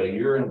this way,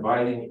 you're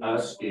inviting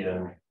us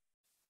in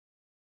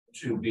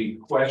to be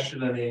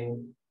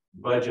questioning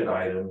budget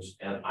items,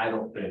 and I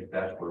don't think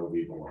that's where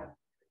we belong.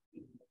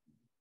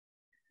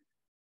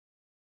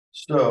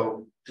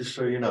 So, just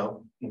so you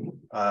know,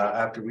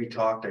 after we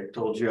talked, I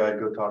told you I'd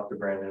go talk to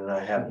Brandon, and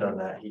I have done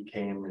that. He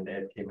came and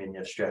Ed came in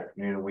yesterday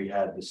afternoon, and we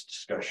had this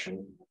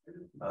discussion.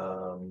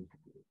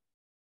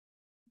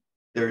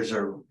 There's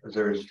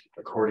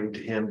according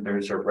to him,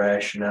 there's a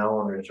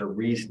rationale and there's a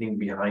reasoning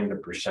behind the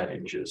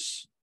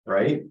percentages,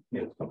 right?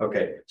 Yeah.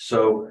 Okay,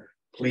 so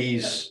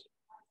please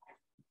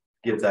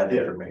give that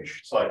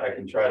information. So I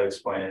can try to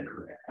explain it.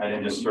 I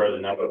didn't just throw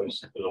the numbers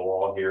to the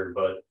wall here,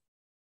 but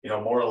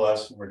more or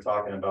less when we're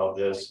talking about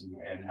this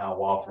and how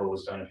Waffle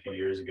was done a few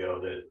years ago,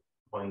 that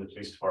when the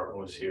police department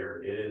was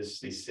here, it is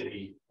the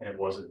city, and it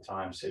was at the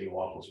time, City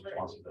Waffle's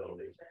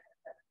responsibility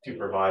to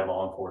provide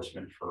law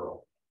enforcement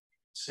for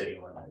city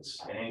limits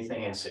and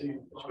anything in city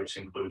limits, which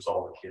includes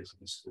all the kids in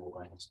the school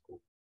and in school.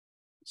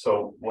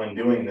 So when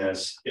doing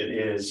this, it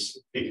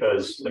is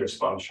because there's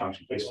Columbus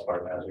Junction Police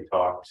Department, as we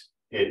talked,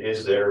 it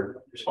is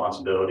their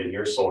responsibility,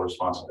 your sole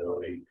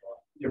responsibility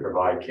to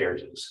provide care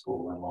to the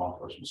school and law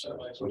enforcement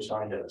services, which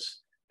I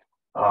does.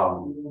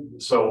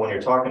 So when you're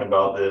talking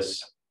about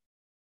this,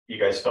 you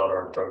guys felt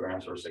our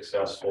programs were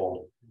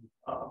successful.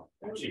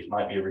 Chief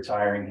might be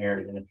retiring here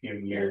in a few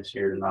years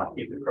here to not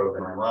keep the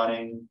program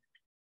running.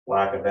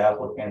 lack of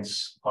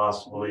applicants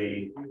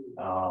possibly.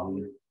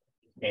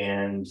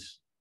 And,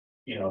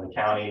 you know, the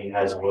county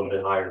has a little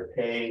bit higher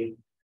pay.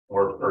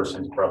 Work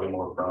person's probably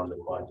more prone to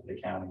apply to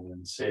the county than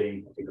the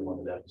city to go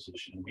into that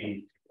position.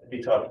 It'd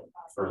be tough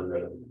for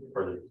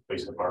the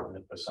police department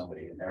to put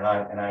somebody in there.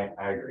 And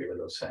I agree with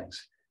those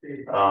things.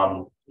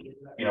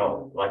 You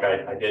know, like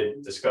I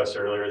did discuss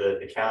earlier, that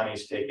the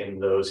county's taking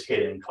those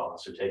hidden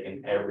costs, are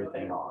taking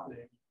everything on.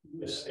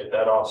 If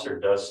that officer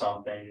does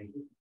something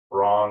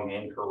wrong,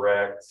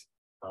 incorrect,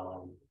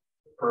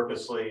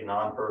 purposely,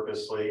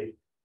 non-purposely,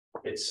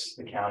 it's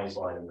the county's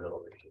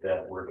liability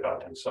that we're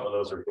cutting. Some of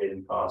those are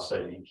hidden costs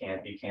that you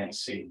can't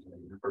see.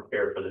 You're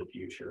prepared for the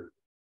future.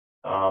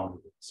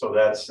 So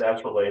that's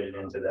related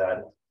into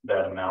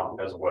that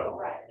amount as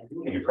well.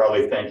 And you're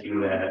probably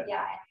thinking that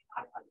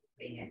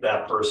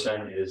that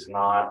person is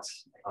not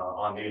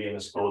on duty in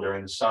the school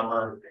during the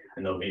summer,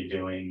 and they'll be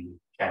doing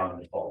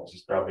county calls.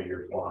 It's probably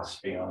your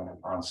philosophy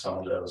on some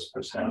of those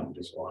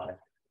percentages. Why,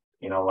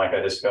 you know, like I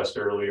discussed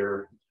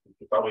earlier,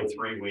 probably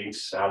 3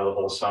 weeks out of the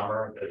whole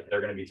summer, they're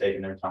going to be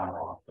taking their time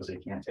off because they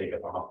can't take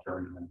it off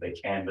during, they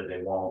can, but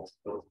they won't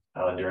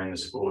during the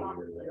school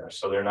year there.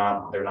 So they're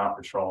not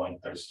patrolling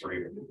those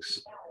 3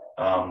 weeks.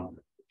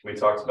 We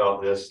talked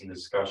about this in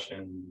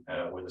discussion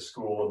with the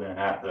school, and then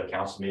at the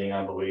council meeting,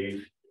 I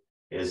believe,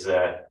 is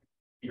that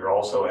you're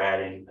also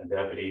adding a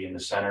deputy in the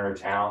center of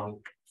town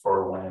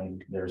for when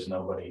there's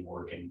nobody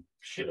working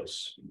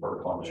shifts for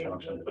Columbus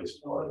Junction Police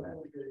Department,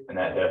 and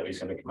that deputy's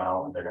going to come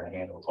out and they're going to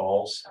handle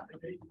calls.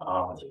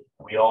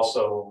 We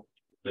also,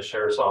 the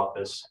sheriff's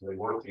office, we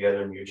work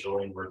together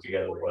mutually and work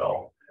together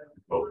well,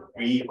 but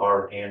we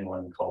are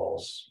handling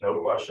calls, no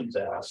questions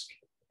asked,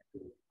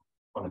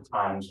 on the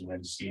times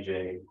when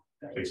CJ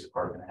Police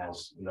Department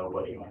has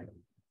nobody on.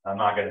 I'm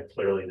not going to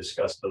clearly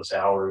discuss those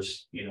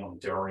hours, you know,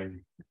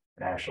 during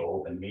an actual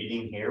open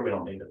meeting here. We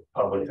don't need the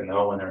public to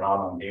know when they're not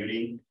on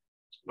duty,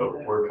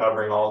 but we're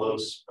covering all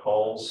those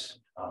calls.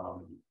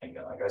 And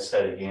like I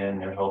said, again,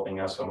 they're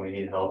helping us when we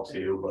need help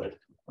too, but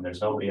when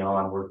there's nobody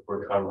on,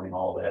 we're covering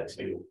all that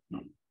too.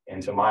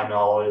 And to my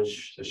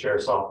knowledge, the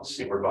sheriff's office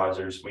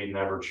supervisors, we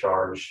never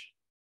charged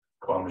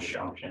Columbus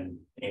Junction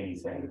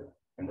anything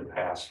in the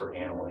past for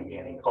handling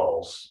any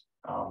calls.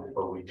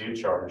 But we do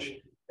charge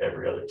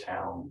every other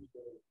town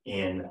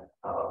in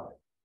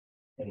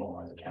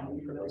Louisa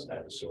County for those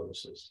type of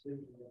services.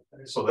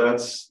 So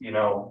that's, you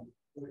know,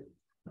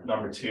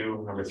 number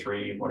 2, number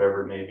 3,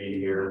 whatever it may be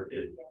here.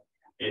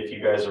 If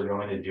you guys are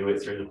going to do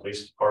it through the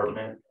police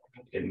department,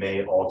 it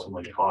may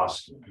ultimately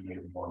cost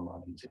you more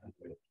money to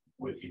do it.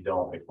 If you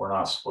don't, if we're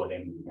not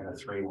splitting in a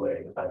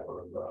 3-way type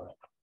of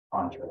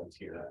contract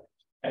here,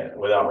 and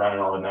without running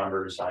all the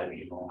numbers, I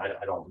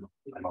don't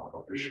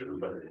know for sure,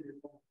 but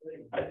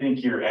I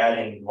think you're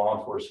adding law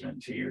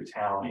enforcement to your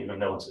town, even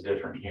though it's a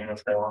different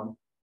uniform.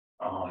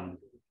 And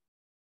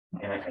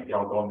I, you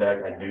know, going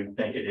back, I do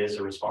think it is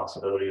a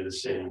responsibility of the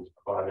city to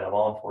provide that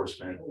law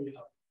enforcement.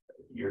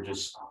 You're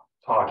just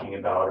talking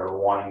about or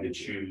wanting to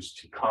choose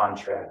to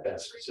contract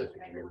that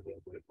specific area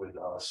with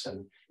us,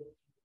 and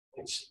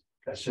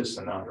that's just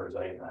the numbers.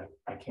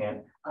 I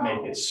can't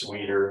make it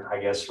sweeter, I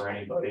guess, for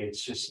anybody.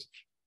 It's just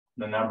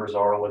the numbers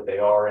are what they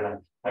are,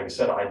 and like I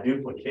said, I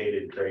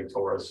duplicated Greg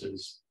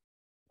Torres's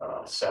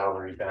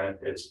salary,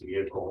 benefits,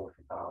 vehicle,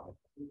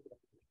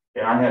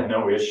 and I had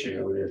no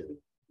issue if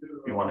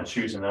you want to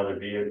choose another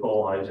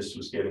vehicle. I just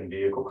was giving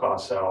vehicle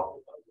costs out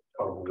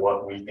of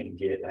what we can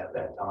get at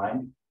that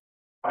time.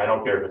 I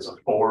don't care if it's a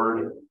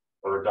Ford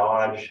or a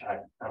Dodge.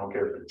 I don't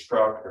care if it's a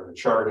truck or a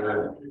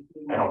Charger.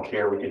 I don't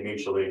care. We can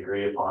mutually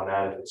agree upon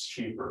that if it's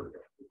cheaper.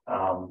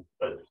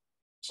 But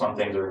some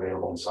things are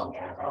available and some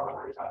can't.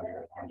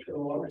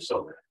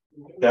 So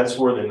that's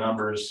where the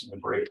numbers, the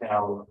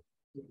breakdown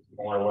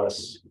more or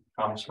less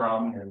comes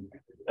from. And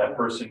that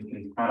person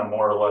can kind of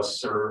more or less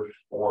serve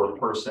for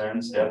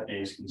persons.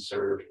 Deputies can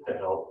serve to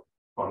help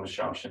on the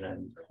Junction,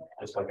 and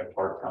just like a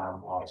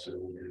part-time officer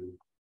will do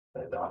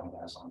that Don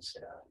has on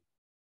staff.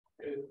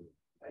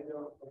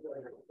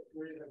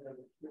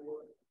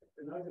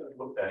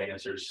 Hope that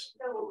answers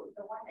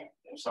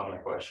some of the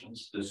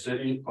questions. The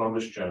city of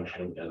Columbus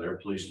Junction and their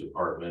police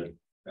department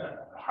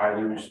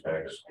highly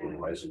respects the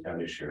Louisa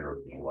County Sheriff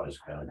and Louisa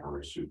County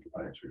Board of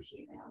Supervisors.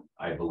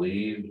 I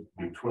believe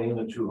between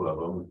the two of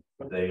them,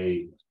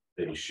 they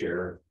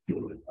share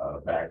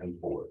back and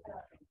forth.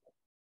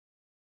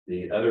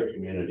 The other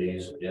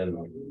communities in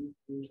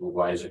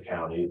Louisa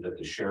County that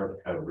the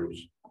sheriff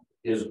covers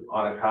is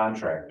on a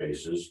contract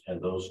basis,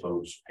 and those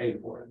folks pay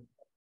for it.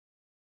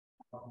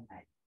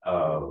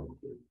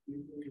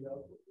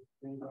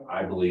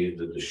 I believe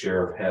that the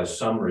sheriff has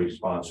some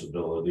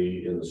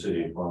responsibility in the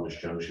city of Columbus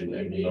Junction,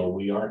 even though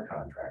we aren't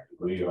contracted,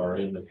 we are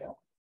in the county.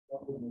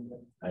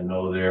 I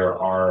know there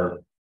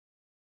are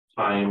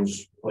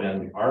times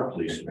when our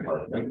police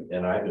department,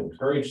 and I've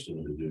encouraged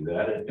them to do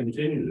that and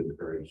continue to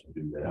encourage them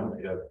to do that.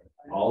 If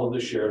all of the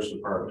sheriff's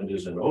department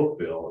is in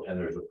Oakville and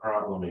there's a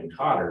problem in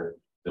Cotter,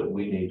 that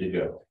we need to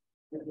go,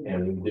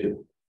 and we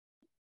do.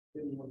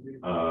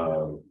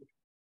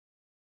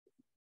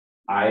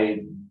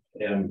 I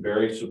am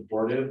very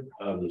supportive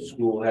of the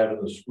school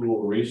having the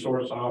school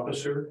resource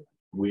officer.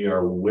 We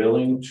are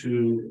willing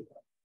to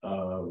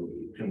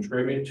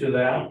contribute to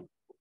that.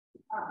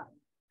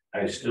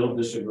 I still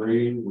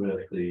disagree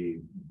with the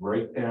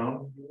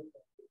breakdown.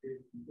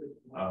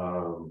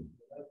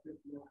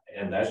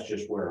 And that's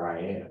just where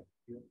I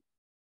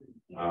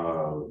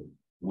am.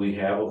 We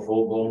have a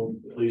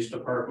full-blown police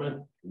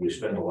department. We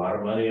spend a lot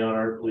of money on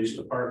our police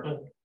department.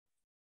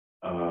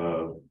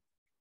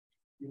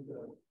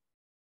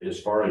 As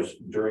far as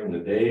during the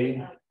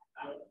day,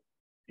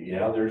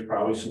 yeah, there's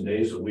probably some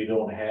days that we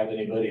don't have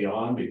anybody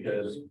on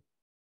because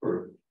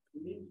for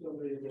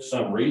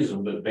some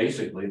reason, but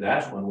basically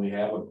that's when we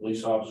have a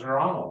police officer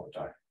on all the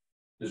time,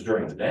 is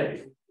during the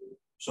day.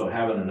 So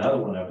having another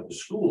one up at the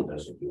school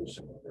doesn't do the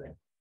same thing.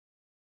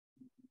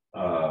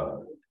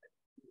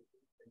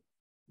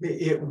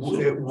 It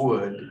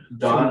would.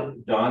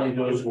 Donnie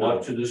goes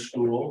up to the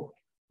school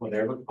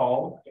whenever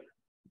called,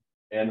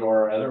 and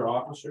or other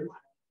officers.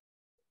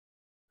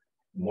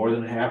 More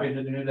than happy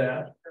to do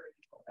that.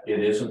 It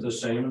isn't the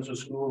same as a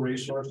school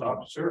resource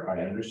officer.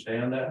 I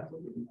understand that.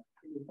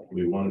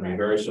 We want to be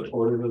very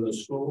supportive of the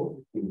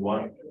school. We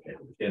want,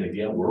 and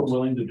again, we're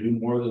willing to do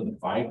more than the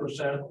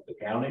 5% the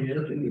county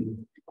is.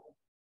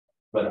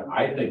 But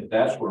I think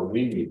that's where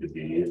we need to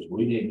be, is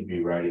we need to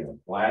be writing a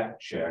flat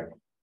check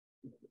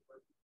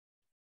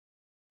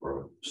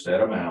for a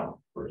set amount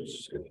for a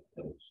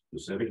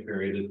specific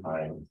period of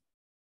time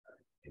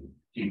and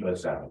keep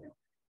us out.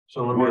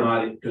 So we're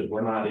not, because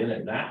we're not in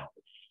it now.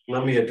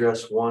 Let me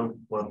address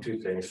two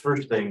things.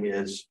 First thing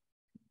is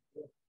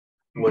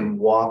when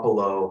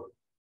Wapello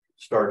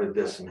started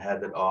this and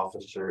had an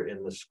officer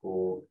in the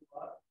school,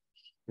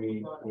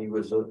 he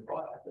was a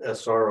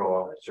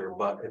SRO officer,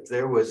 but if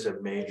there was a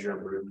major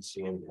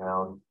emergency in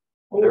town,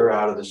 they're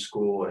out of the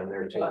school and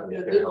they're taking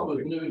it, they're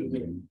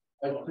helping.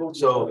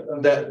 So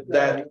that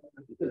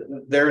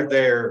they're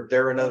there,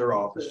 they're another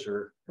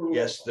officer.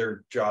 Yes,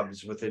 their job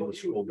is within the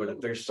school, but if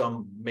there's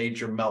some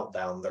major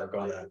meltdown, they're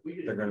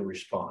gonna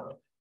respond.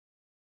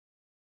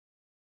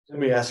 Let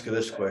me ask you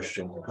this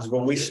question, because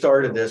when we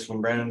started this,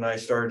 when Brandon and I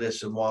started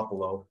this in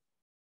Wapello,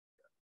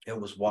 it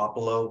was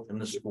Wapello and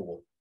the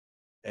school.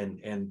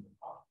 And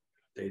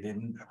they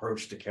didn't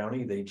approach the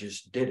county, they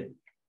just did it.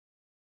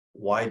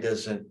 Why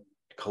doesn't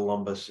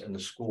Columbus and the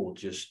school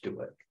just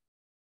do it?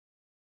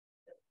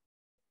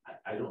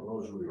 I don't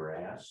know as we were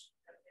asked.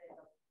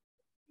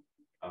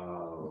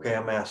 Okay,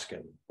 I'm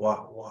asking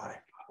why?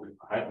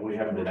 We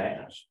haven't been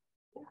asked.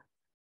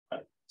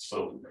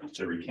 So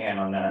to recant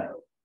on that,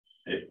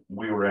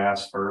 we were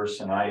asked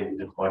first, and I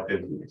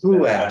deflected.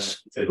 Who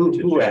asked?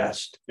 Who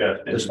asked? Yeah,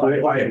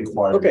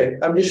 okay,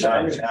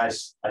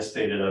 I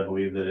stated I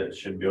believe that it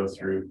should go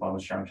through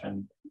Columbus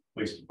Junction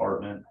Police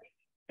Department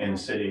and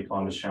City of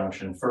Columbus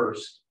Junction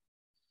first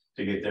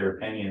to get their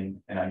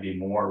opinion, and I'd be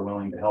more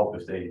willing to help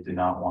if they did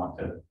not want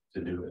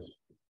to do it.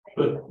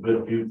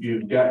 But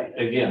you've got,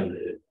 again,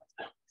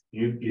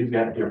 you've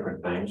got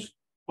different things.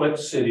 What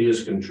city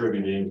is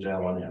contributing to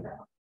L&M?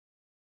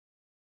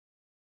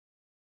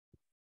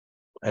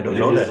 I don't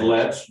know that.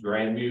 Let's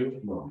Grandview.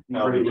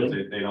 No, because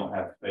they don't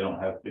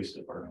have police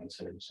departments,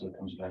 so it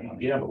comes back on.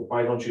 Yeah, but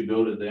why don't you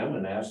go to them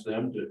and ask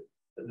them to?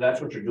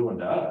 That's what you're doing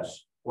to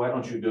us. Why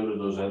don't you go to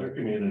those other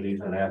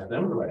communities and ask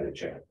them to write a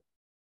check?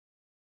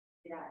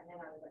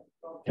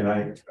 Can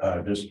I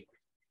just,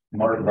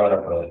 Mark brought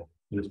up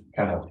just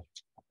kind of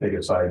take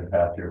a side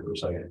path here for a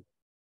second.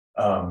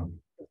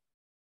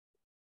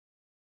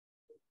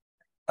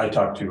 I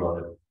talked to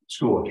our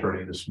school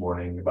attorney this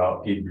morning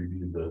about, he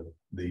reviewed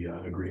the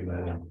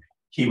agreement, and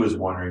he was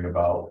wondering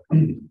about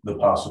the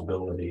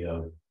possibility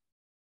of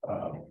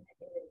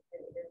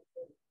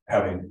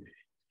having,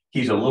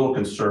 he's a little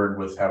concerned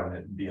with having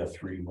it be a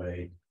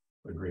three-way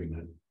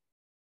agreement.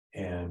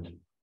 And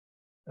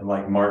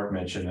like Mark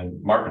mentioned,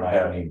 and Mark and I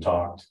haven't even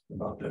talked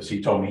about this.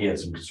 He told me he had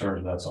some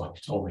concerns, that's all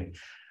he told me.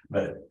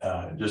 But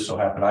just so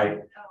happened,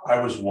 I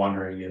was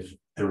wondering if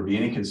there would be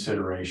any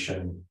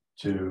consideration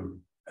to,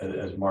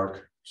 as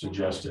Mark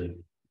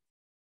suggested,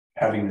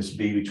 having this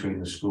be between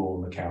the school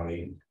and the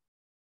county,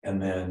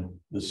 and then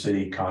the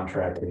city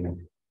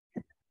contracting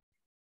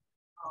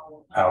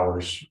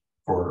hours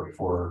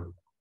for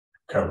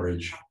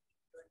coverage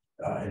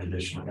in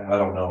addition. I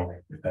don't know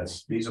if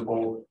that's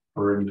feasible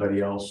for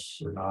anybody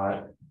else or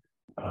not.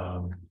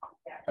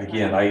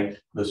 Again,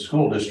 the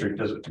school district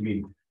doesn't, I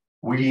mean,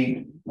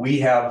 we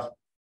have,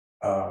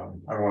 I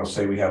don't want to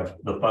say we have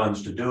the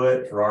funds to do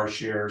it for our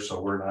share,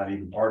 so we're not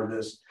even part of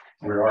this.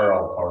 We are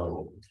all part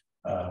of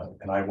it.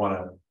 And I want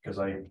to, because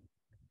I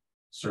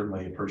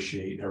certainly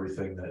appreciate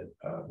everything that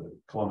the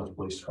Columbus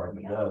Police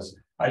Department does.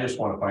 I just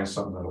want to find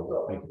something that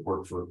will make it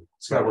work for,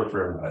 it's got to work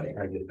for everybody.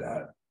 I get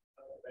that.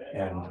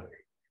 And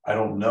I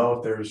don't know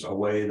if there's a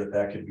way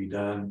that could be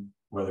done,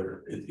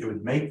 whether it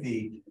would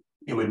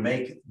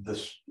make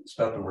this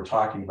stuff that we're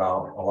talking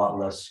about a lot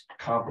less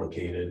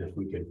complicated if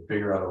we could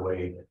figure out a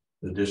way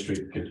the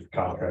district could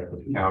contract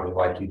with the county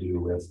like you do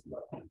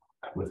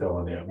with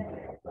L&M.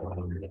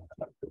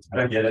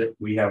 I get it.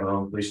 We have our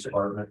own police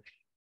department.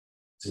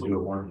 They do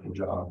a wonderful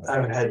job.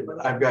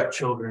 I've got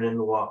children in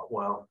the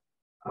well,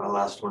 my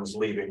last one's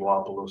leaving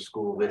Wapello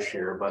School this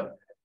year, but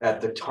at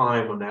the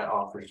time when that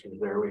office was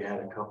there, we had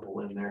a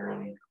couple in there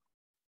and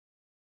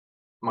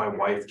my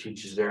wife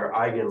teaches there.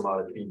 I get a lot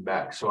of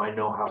feedback, so I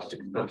know how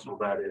successful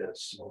that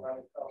is.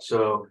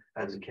 So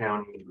as a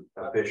county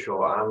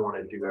official, I want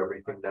to do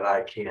everything that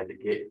I can to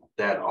get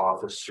that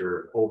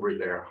officer over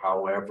there.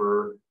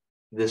 However,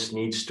 this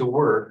needs to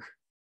work.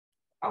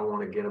 I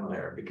want to get them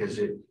there because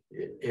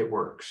it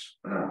works.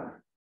 And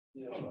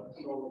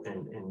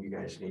you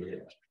guys need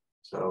it.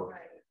 So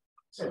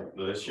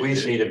we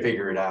just need to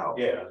figure it out.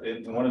 Yeah,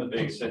 and one of the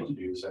biggest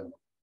issues, and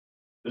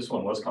this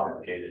one was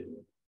complicated.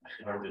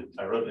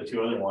 I wrote the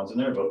two other ones in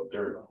there, but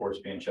they're of course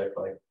being checked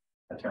by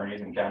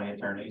attorneys and county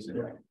attorneys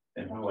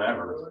and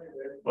whoever.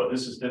 But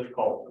this is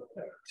difficult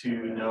to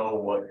know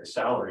what the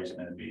salary is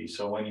going to be.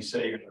 So when you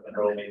say you're going to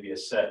throw maybe a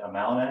set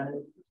amount at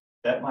it,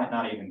 that might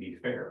not even be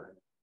fair.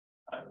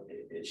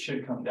 It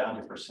should come down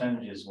to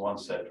percentages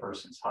once that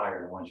person's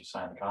hired and once you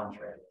sign the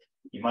contract.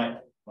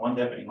 One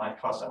deputy might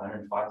cost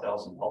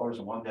 $105,000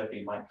 and one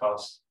deputy might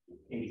cost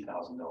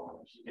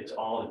 $80,000. It's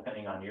all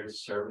depending on years of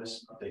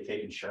service. If they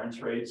take insurance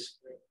rates,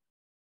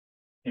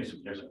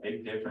 there's a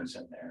big difference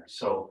in there.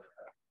 So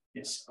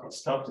it's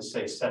tough to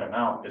say set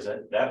amount because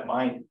that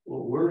might.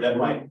 We're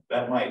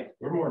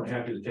more than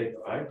happy to take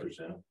the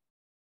 5%.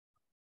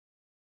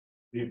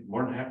 Be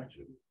more than happy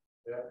to.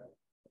 Yeah.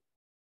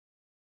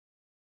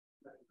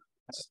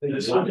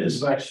 It still comes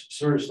back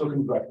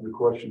to the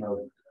question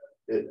of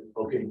it.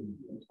 Okay,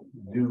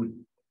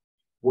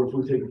 what if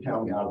we take the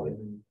county out of it?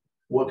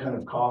 What kind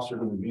of costs are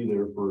going to be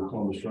there for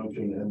Columbus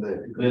Junction and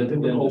the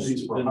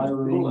difficulties for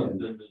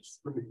hiring?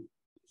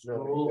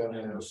 School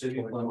and the city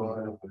of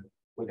Columbus,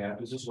 what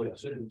happens is what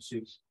see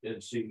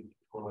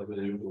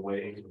the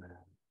way.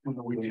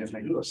 We can't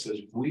make a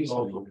decision. We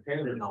also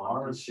parent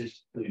ours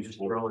just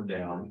throwing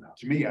down.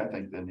 To me, I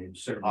think that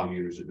several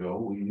years ago,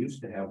 we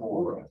used to have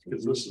more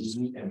because this is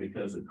and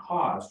because of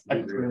cost,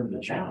 we were in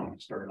the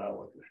challenge started out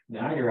with it.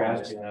 Now you're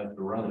asking us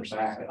to run it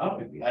back up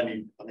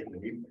again. I think we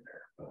need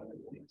there.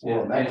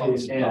 Well, in that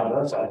case, it's not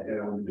us out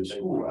there in the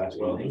school.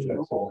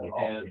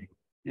 And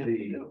it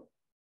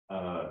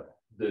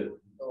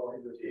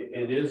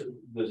is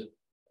the.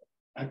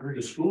 I agree.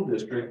 The school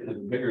district is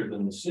bigger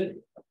than the city.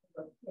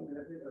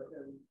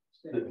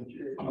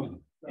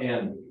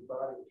 And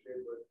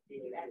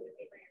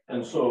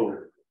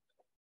so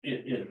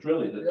it's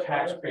really the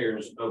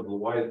taxpayers of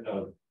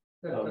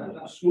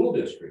the school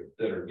district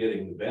that are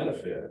getting the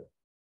benefit.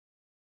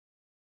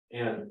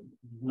 And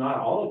not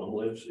all of them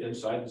lives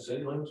inside the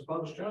city limits of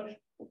Columbus Junction.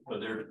 But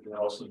they're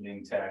also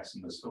being taxed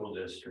in the school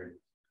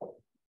district,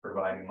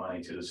 providing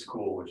money to the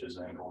school, which is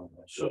then going.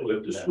 So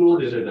if the school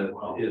did it, if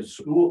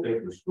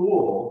the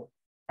school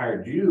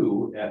hired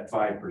you at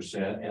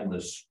 5% and the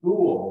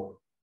school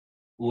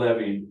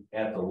levied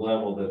at the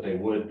level that they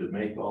would to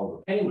make all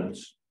the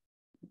payments,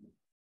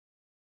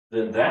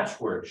 then that's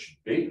where it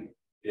should be.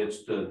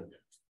 It's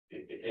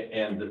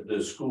and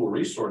the school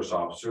resource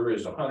officer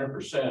is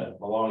 100%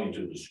 belonging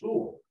to the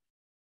school.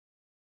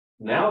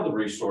 Now the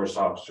resource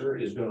officer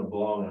is going to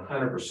belong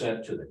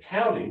 100% to the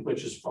county,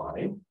 which is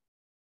fine.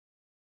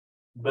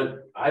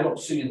 But I don't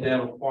see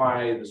then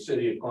why the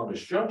city of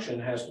Columbus Junction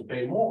has to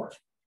pay more.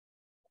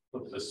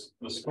 The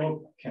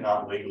school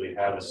cannot legally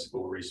have a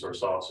school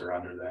resource officer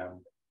under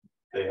them.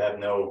 They have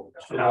no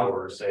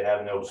powers. They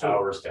have no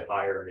powers to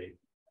hire a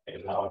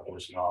law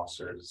enforcement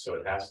officer. So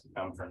it has to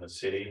come from the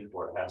city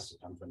or it has to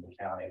come from the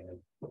county. And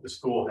the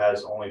school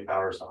has only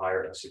powers to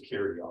hire a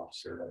security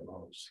officer at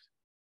most.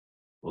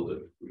 Well,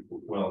 if we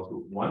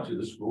want to,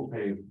 the school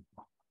pay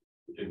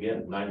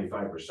again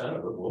 95%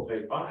 of it. We'll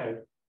pay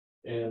 5%,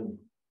 and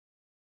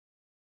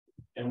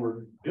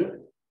we're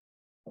good.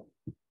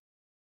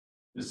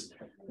 This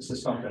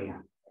is something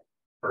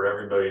for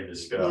everybody to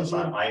discuss.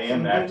 I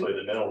am actually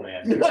the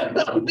middleman.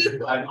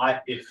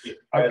 I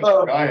am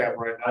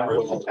right now.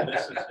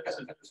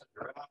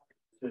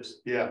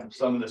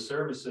 Some of the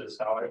services,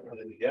 how I put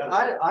it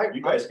together.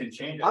 You guys can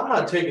change it. I'm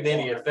not taking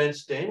any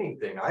offense to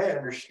anything. I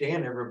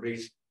understand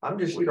everybody's. I'm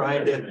just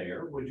trying to.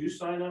 Mayor, would you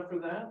sign up for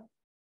that?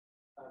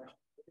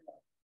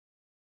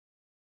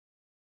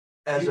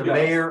 As a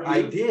mayor,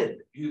 I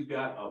did. You've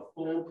got a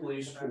full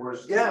police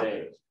force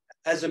today.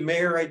 As a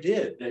mayor, I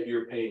did. That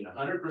you're paying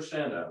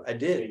 100% of. I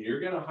did. And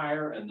you're going to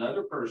hire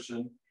another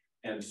person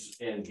and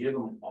give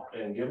them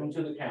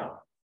to the county.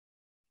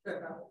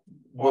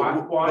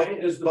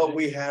 But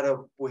we had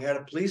a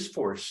police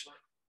force.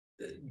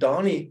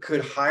 Donnie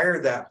could hire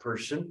that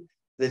person.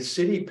 The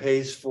city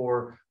pays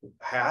for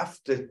half.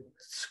 The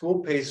school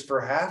pays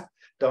for half.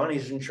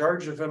 Donnie's in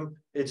charge of him.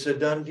 It's a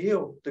done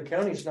deal. The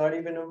county's not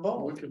even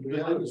involved.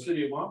 The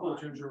city of Wapello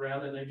turns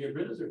around and they get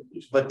rid of their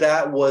police. But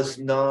that was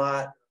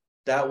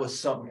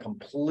something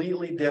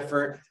completely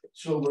different.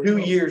 So 2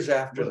 years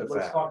after the fact.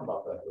 Let's talk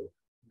about that though.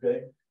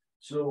 Okay.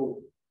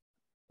 So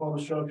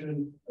Columbus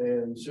Junction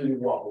and City of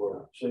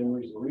Wapello, same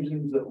reason. The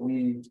reasons that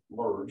we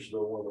merged,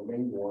 though one of the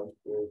main ones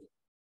was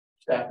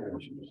staffing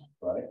issues,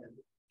 right?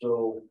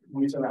 So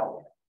we sent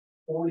out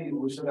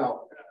we sent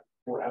out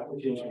 4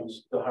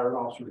 applications to hire an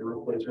officer to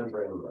replace him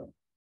Brandon Run.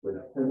 With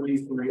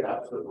 43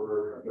 apps that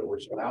were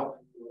sent out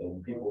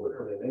and people that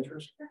put in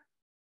interest.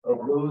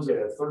 Of those, I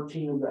have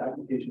 13 of the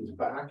applications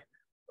back.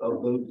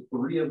 Of those,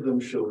 3 of them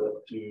showed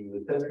up to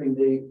the testing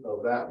date.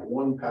 Of that,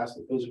 1 passed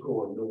the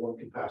physical and no one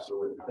could pass the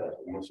written test.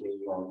 And this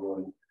is an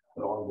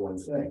ongoing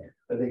thing.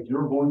 I think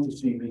you're going to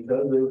see,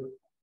 because of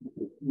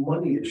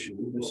money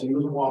issue, the same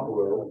as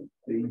Wapello,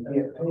 that you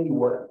can't pay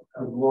what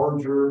a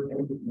larger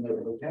entity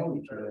of the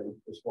county can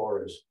as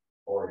far as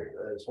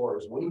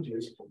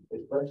wages,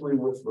 especially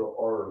with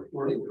our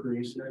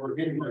increase. We're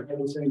getting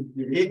the same.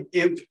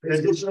 If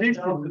the decision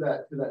to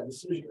that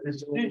decision. The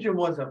decision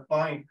wasn't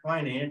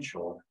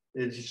financial,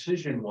 the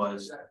decision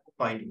was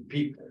finding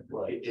people.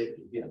 Right,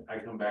 again, I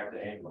come back to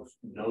ambulance,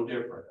 no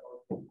different.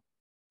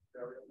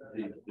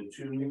 The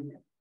 2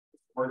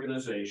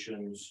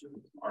 organizations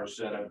are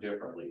set up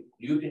differently.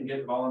 You can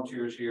get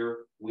volunteers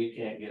here, we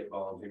can't get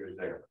volunteers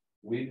there.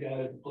 We've got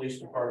a police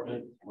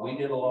department, we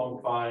get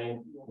along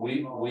fine.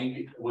 When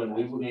we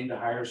need to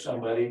hire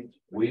somebody,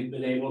 we've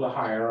been able to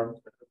hire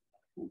them.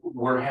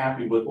 We're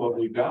happy with what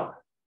we've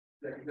got.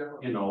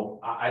 You know,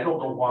 I don't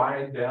know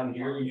why down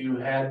here you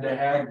had to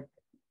have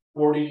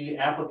 40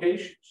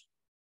 applications.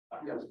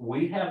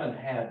 We haven't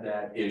had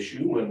that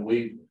issue when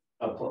we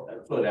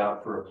put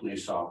out for a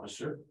police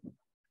officer.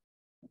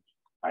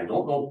 I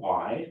don't know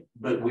why,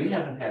 but we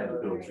haven't had to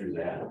go through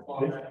that.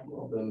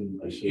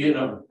 You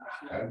know,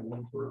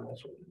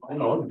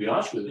 to be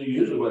honest with you,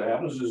 usually what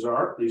happens is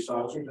our police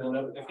officers end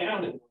up at the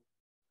county.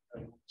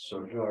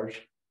 So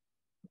George.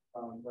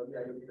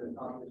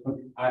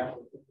 I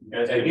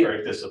can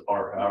break this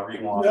apart however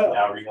you want,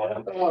 however you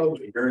want.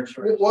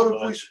 What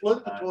if we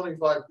split the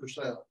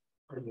 25%?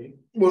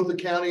 With the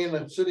county and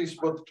the city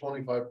split the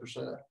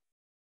 25%?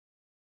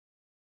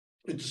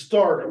 It's a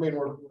start. I mean,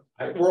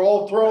 we're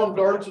all throwing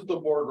darts at the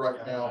board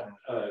right now.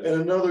 In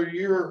another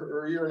year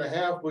or year and a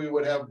half, we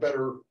would have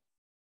better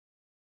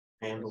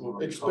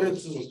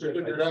expenses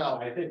figured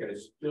out. I think I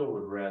still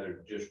would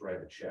rather just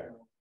write a check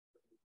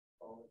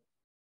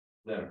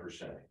than a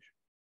percentage.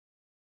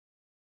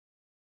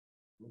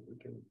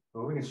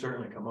 We can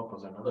certainly come up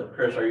with another. But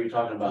Chris, are you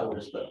talking about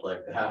just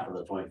like half of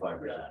the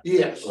 25%?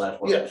 Yes. So that's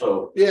what, yeah.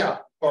 So yeah,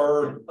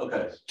 or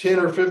okay, 10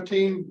 or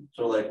 15.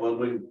 So like when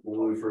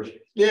we first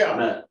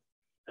met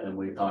and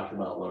we talked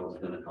about what it was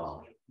going to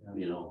cost,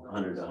 you know,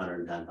 $100,000 to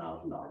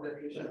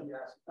 $110,000.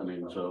 I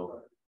mean,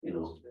 so you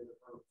know,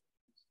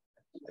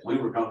 we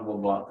were comfortable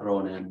about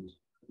throwing in,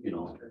 you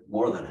know,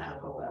 more than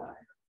half of that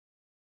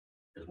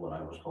is what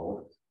I was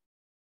told.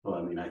 So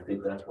I mean, I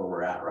think that's where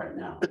we're at right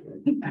now.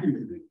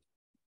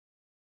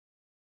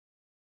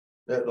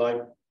 That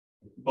like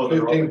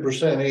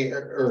 15%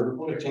 or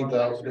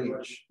 15,000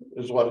 each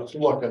is what it's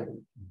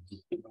looking.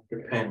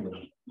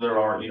 There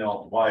are, you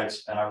know, why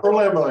it's, and I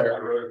preliminary.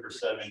 wrote it for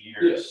 7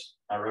 years.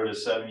 I wrote a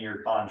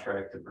 7-year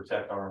contract to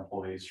protect our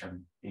employees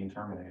from being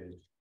terminated.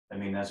 I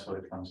mean, that's what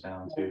it comes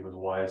down to, with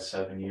why it's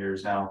 7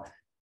 years. Now,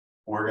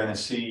 we're going to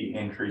see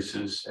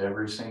increases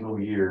every single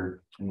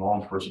year in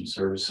law enforcement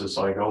services.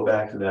 So I go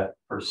back to that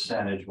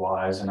percentage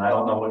wise, and I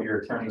don't know what your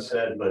attorney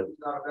said, but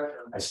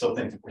I still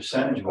think the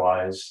percentage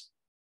wise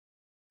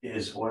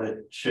is what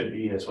it should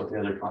be. It's what the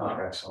other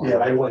contracts are.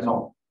 Yeah,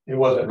 it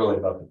wasn't really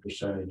about the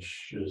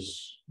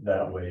percentages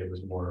that way. It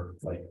was more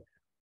like,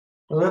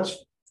 well,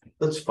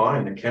 that's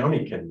fine. The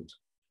county can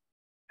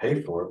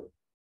pay for it.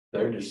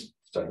 They're just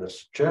send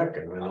us a check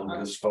and we'll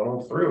just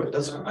funnel through. It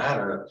doesn't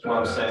matter. What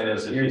I'm saying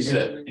is if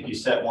you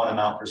set one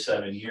amount for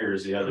 7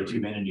 years, the other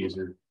 2 entities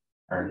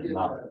are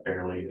not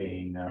fairly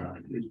being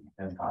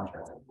in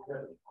contract.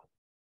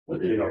 But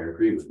they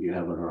agree with you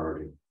haven't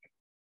already.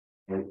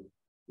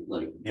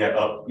 Like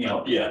up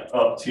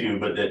to,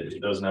 but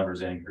those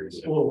numbers increase.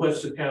 Well,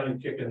 what's the county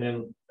kicking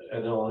in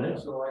at L&M? 20%,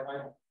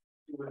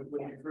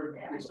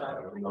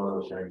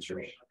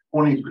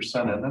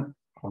 isn't it?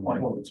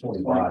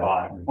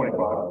 25.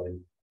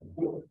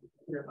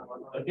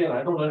 Again,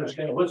 I don't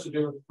understand what's the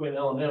difference between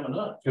L&M and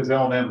us. Because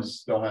L&M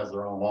still has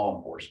their own law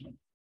enforcement,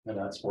 and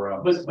that's where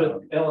I'm.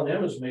 But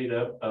L&M is made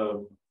up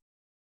of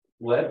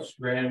Let's,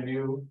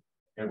 Grandview,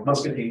 and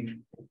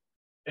Muscatine,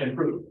 and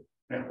Prue.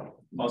 Yeah.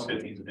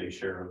 Muscatine's a big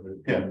share of it.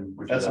 Yeah,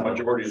 that's the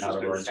majority of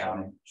our the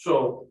county.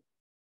 So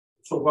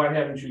why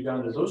haven't you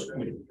gone to those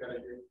communities?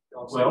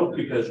 Well,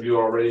 because you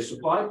already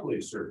supply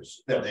police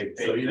services. Yeah,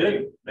 so you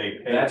did. They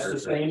pay. That's the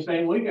same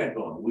thing we got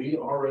going. We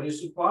already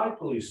supply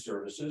police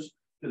services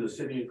to the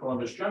city of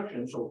Columbus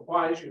Junction. So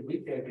why should we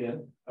kick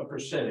in a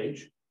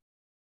percentage?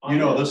 You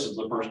know, this is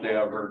the first day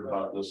I've heard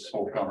about this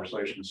whole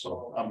conversation,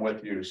 so I'm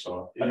with you.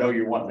 So I know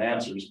you want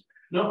answers.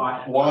 No,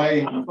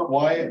 why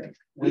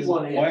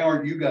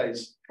aren't you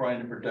guys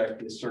trying to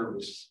protect this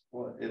service?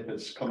 If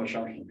it's Columbus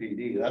Junction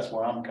PD, that's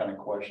why I'm kind of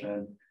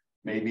questioning.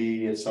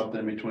 Maybe it's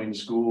something between the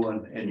school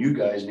and you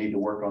guys need to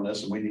work on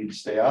this, and we need to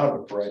stay out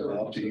of it right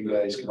now until you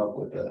guys come up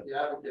with that.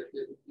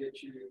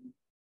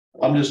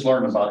 I'm just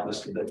learning about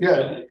this today.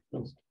 Yeah.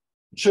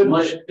 In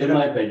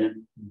my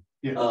opinion,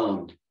 yeah.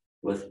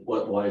 With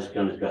what Wise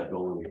County's got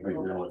going right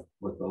now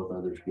with both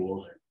other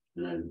schools,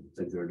 And I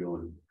think they're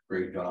doing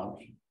great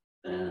jobs,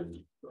 and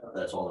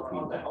that's all the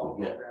feedback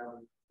we get.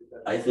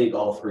 I think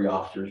all 3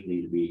 officers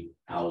need to be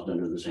housed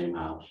under the same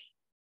house.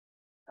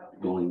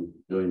 Doing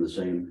the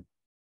same.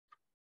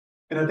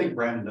 And I think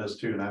Brandon does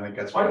too, and I think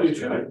that's. I do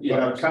too.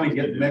 Yeah, I kind of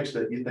get mixed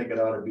that you think it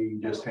ought to be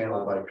just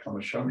handled by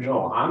commissioner.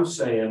 No, I'm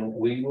saying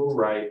we will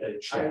write a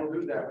check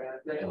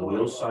and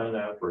we'll sign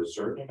up for a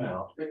certain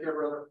amount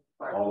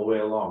all the way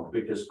along,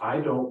 because I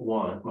don't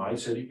want my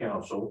city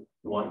council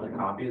wanting a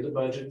copy of the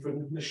budget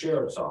from the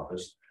sheriff's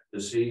office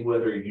to see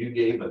whether you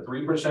gave a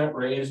 3%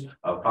 raise,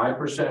 a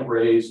 5%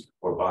 raise,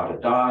 or bought a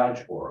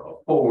Dodge or a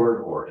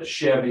Ford or a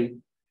Chevy.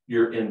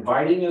 You're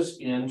inviting us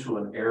into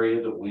an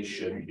area that we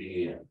shouldn't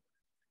be in.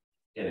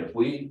 And if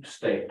we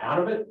stay out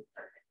of it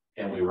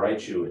and we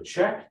write you a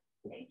check,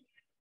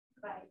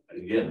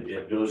 again,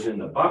 it goes in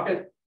the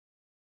bucket.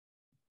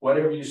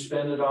 Whatever you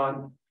spend it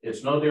on,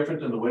 it's no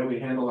different than the way we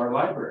handle our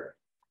library.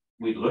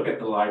 We look at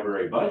the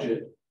library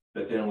budget,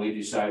 but then we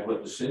decide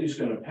what the city's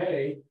going to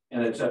pay,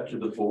 and it's up to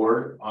the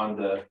board on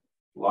the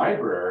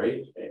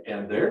library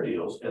and their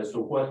deals as to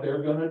what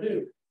they're going to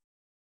do.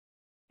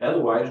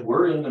 Otherwise,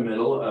 we're in the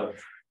middle of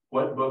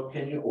what book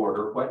can you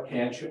order, what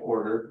can't you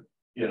order,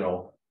 you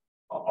know,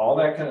 all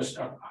that kind of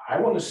stuff. I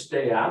want to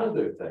stay out of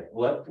their thing.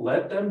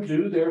 Let them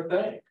do their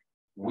thing.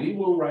 We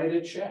will write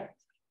a check.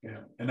 Yeah,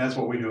 and that's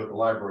what we do at the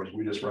libraries.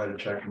 We just write a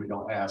check and we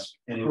don't ask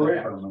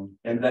anything from them.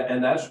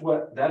 And that's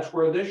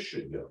where this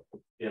should go,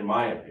 in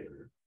my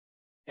opinion.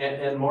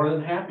 And more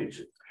than happy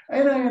to.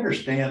 And I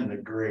understand the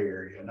gray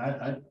area, and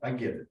I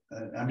get it.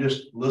 I'm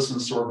just listening,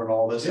 sorting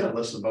all this, and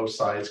listen to both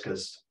sides,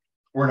 because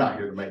we're not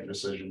here to make a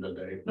decision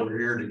today. We're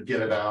here to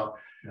get it out.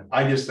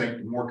 I just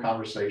think more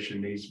conversation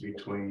needs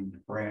between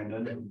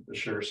Brandon and the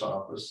sheriff's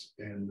office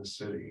and the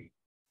city.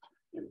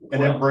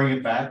 And then bring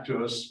it back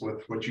to us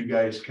with what you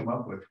guys come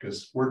up with,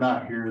 because we're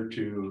not here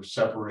to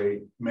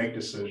separate, make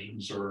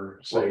decisions, or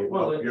say,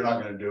 well, you're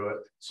not going to do it.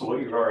 So what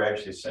you are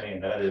actually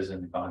saying, that is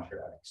in the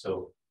contract.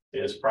 So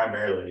it's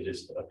primarily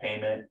just a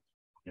payment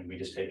and we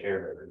just take care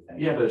of everything.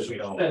 Yeah, but it's a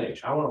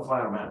percentage. I want to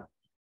flat them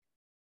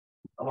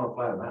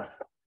out.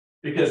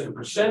 Because the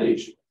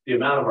percentage, the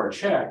amount of our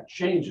check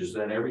changes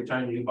then every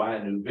time you buy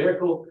a new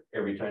vehicle,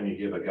 every time you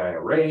give a guy a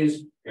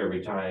raise,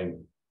 every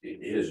time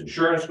his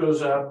insurance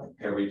goes up,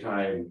 every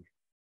time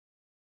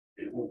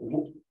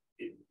we'll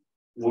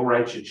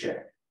write you a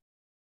check.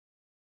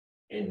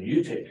 And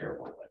you take care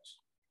of all this.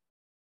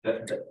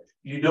 That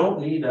you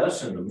don't need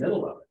us in the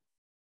middle of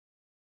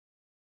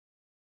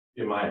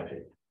it, in my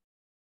opinion.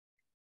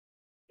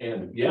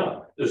 And yeah,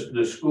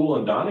 the school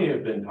and Donnie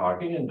have been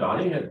talking, and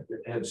Donnie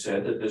had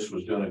said that this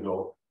was going to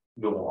go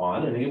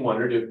on, and he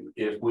wondered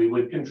if we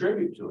would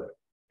contribute to it.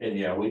 And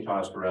yeah, we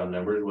tossed around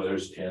numbers, whether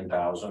it's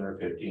 10,000 or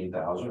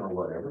 15,000 or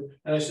whatever.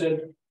 And I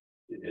said,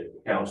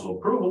 council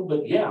approval,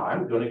 but yeah,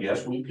 I'm going to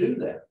guess we do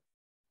that.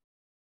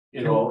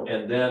 You know,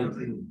 and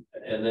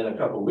then a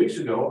couple of weeks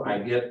ago, I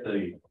get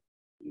the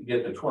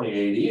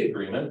 2080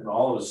 agreement, and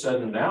all of a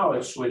sudden now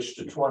it's switched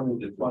to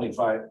 20 to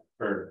 25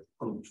 or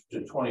to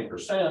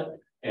 20%.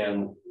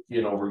 And,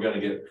 you know, we're going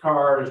to get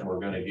cars, and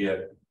we're going to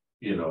get,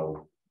 you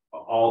know,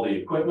 all the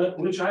equipment,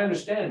 which I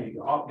understand you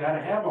got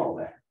to have all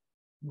that.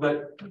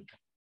 But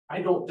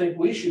I don't think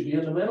we should be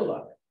in the middle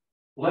of it.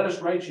 Let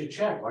us write you a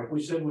check like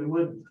we said we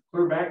would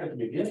clear back at the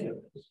beginning of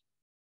this.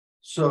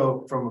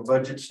 So from a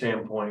budget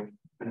standpoint,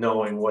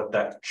 knowing what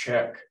that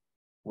check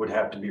would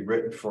have to be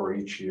written for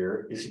each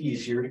year is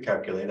easier to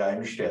calculate. I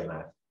understand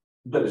that.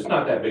 But it's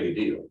not that big a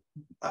deal.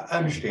 I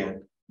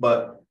understand,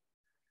 but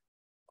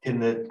can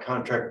the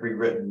contract be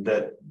written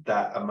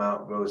that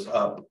amount goes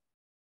up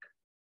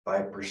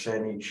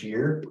 5% each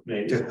year?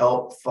 Maybe. To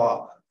help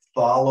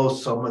follow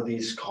some of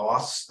these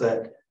costs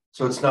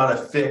so it's not a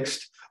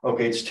fixed,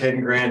 okay, it's 10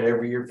 grand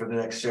every year for the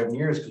next 7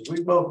 years, because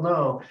we both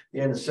know at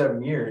the end of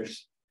 7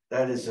 years,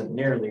 that isn't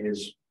nearly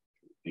as.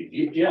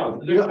 Yeah,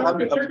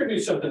 there could be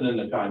something in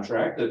the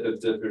contract that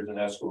there's an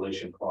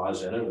escalation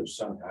clause in it of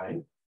some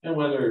kind, and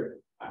whether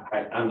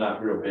I'm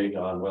not real big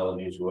on, well, it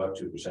needs to go up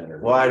 2%.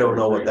 Well, I don't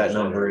know what that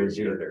number is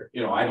either.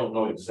 You know, I don't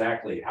know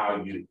exactly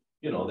how you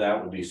know, that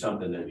would be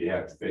something that you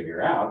have to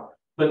figure out.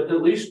 But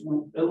at least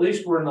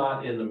we're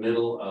not in the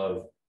middle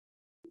of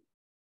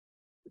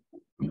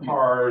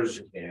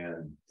cars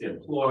and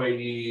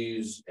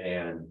employees,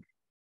 and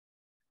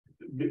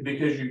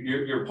because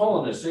you're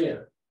pulling us in.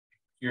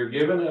 You're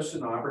giving us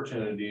an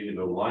opportunity to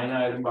go line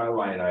item by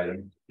line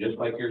item, just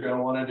like you're going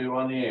to want to do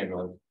on the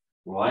ambulance,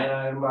 line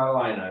item by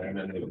line item,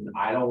 and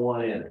I don't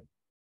want in it.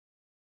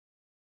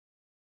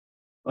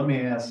 Let me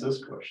ask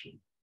this question.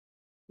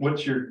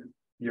 What's your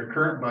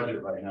current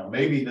budget right now?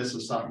 Maybe this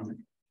is something,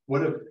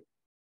 what if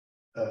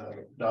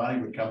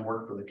Donnie would come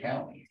work for the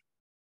county?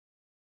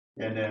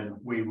 And then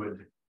we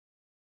would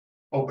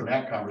open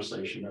that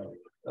conversation up.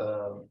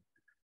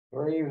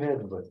 Where are you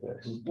headed with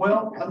this?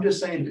 Well, I'm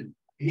just saying,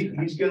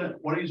 he's gonna,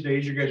 one of these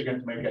days, you guys are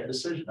gonna make that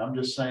decision. I'm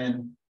just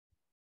saying,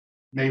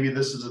 maybe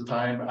this is a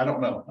time, I don't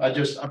know,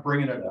 I'm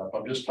bringing it up,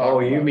 I'm just talking. Oh,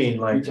 you about- mean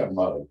like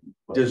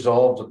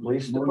dissolve the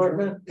police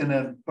department? And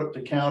then put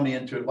the county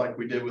into it like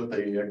we did with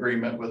the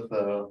agreement with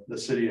the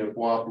city of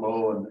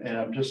Wapello, and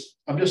I'm just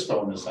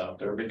throwing this out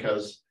there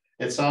because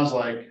it sounds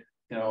like,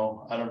 you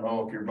know, I don't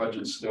know if your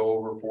budget's still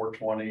over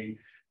 420,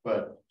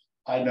 but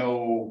I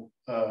know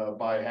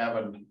by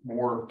having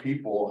more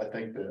people, I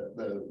think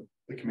the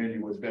community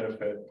would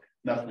benefit.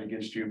 Nothing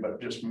against you, but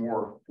just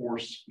more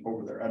force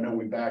over there. I know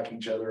we back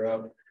each other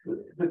up.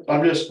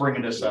 I'm just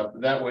bringing this up.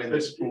 That way,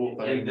 this school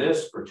thing. In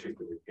this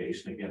particular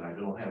case, and again, I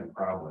don't have a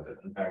problem with it.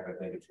 In fact, I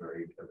think it's a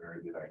very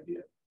good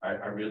idea.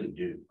 I really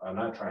do. I'm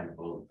not trying to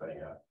blow the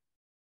thing up.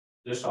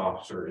 This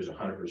officer is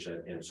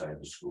 100%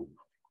 inside the school.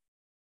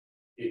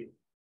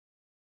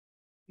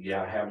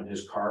 Yeah, having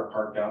his car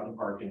parked out in the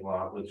parking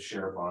lot with the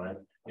sheriff on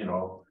it, you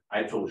know,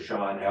 I told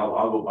Sean, hell,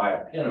 I'll go buy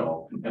a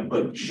pinto and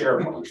put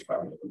sheriff on his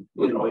car.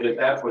 You know, if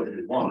that's what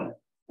they want,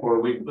 or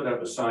we put up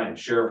a sign,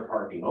 sheriff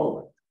parking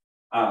only.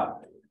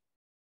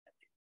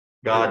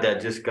 God,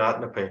 that just got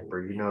in the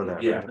paper, you know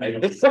that. Yeah.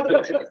 Right?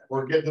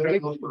 We're getting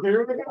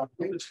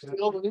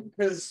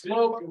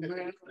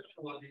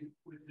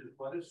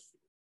What is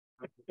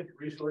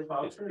resource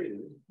officer?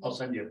 I'll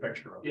send you a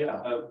picture of it.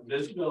 Yeah,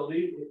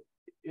 visibility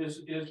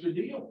is the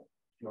deal.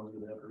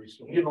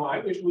 You know, I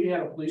wish we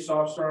had a police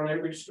officer on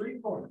every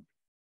street corner.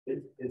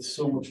 It's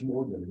so much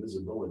more than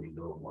visibility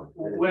though, Mark.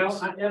 Well,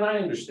 and I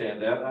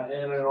understand that,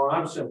 and I know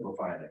I'm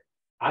simplifying it.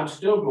 I'm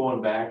still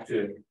going back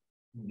to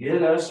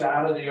get us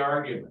out of the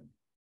argument.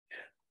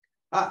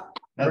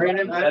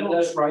 Brandon, I don't,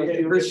 That's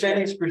right.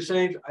 percentage,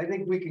 I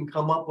think we can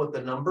come up with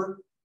a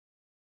number.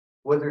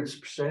 Whether it's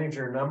percentage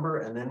or number,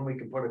 and then we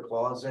can put a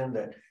clause in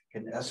that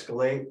can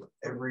escalate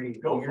every.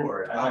 Go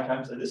for it.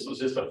 This was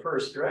just a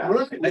first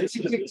draft. If that's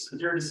the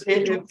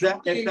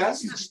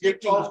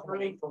sticking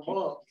point,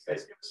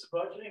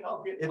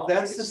 if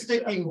that's the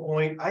sticking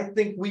point, I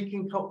think we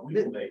can come.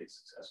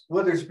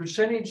 Whether it's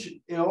percentage,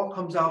 it all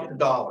comes out to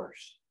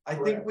dollars. I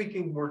think we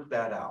can work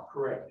that out.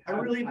 Correct. I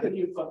really how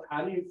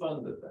do you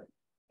fund the thing?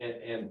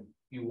 And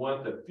you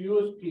want the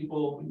fewest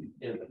people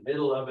in the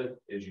middle of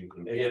it as you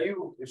can get.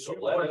 So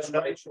let us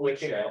know we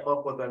can come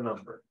up with a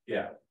number.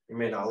 Yeah. You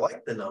may not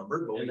like the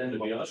number, but and then to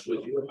be honest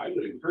with you, I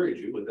would encourage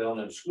you with Ellen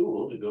in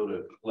school to go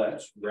to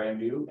Let's,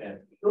 Grandview, and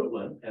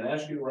Fruitland and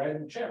ask you to write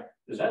a check,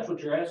 because that's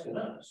what you're asking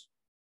us.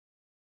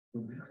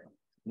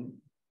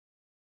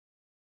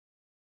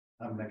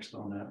 I'm mixed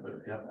on that,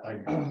 but yeah,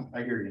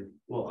 I hear you.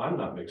 Well, I'm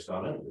not mixed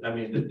on it. I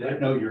mean, I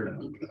know you're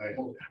not.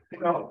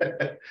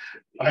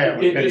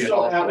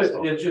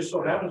 It just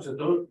so happens that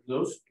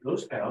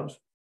those towns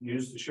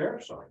use the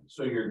sheriff's sign.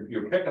 So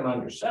you're picking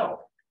on yourself.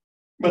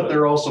 But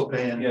they're also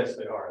paying. Yes,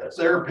 they are.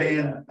 They're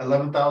paying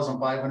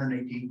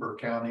 11,518 per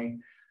county.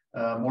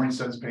 Morning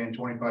Sun's paying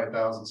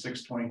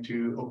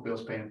 25,622.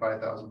 Oakville's paying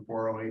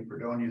 5,408.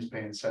 Verdonia's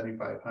paying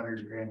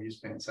 7,500. Grandview's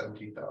paying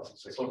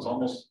 17,600. So it's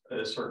almost at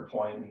a certain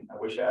point, and I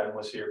wish Adam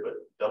was here, but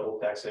double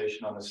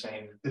taxation on the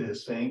same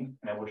thing,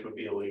 and which would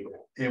be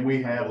illegal. And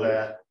we have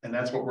that, and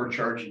that's what we're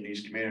charging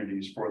these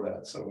communities for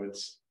that. So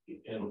it's,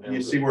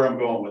 you see where I'm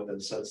going with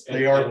it. So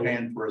they are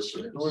paying for a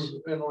service.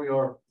 And we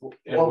are.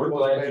 And we're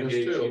glad you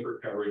gave cheaper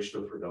coverage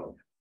to Fredonia.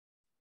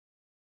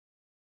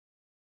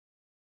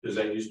 Because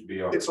that used to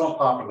be our. It's on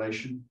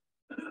population.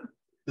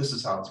 This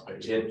is how it's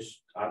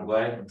based. I'm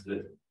glad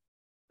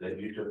that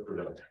you took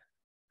Fredonia.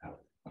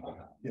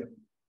 Yeah.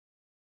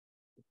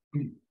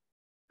 And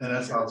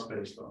that's how it's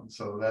based on.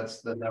 So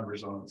that's the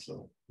numbers on it.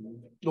 So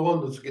the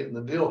one that's getting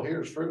the deal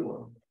here is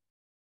Fruitland.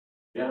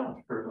 Yeah,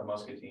 For the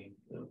Muscatine,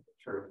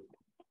 sure.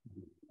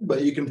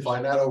 But you can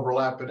find that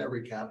overlap in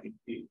every county.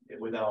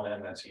 With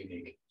LM, that's a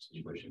unique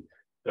situation.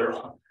 They're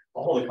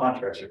all the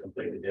contracts are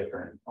completely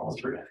different. All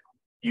three.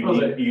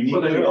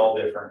 Uniquely all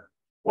different.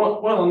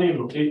 Well, and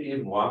even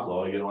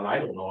Wapello, you know, and I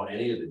don't know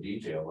any of the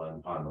detail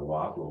on the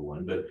Wapello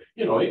one, but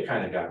you know, it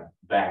kind of got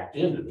backed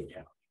into the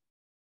county.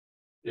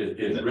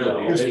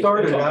 It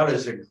started out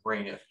as a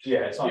grant.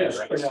 Yeah, it's on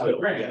the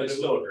grant. But it's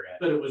still a grant.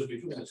 But it was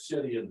between the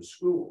city and the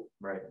school.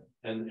 Right.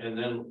 And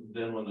then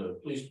when the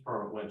police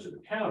department went to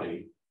the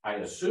county, I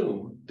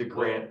assume the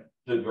grant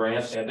and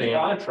the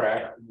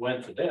contract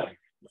went to them.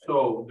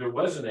 So there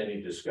wasn't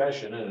any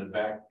discussion, and it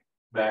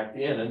backed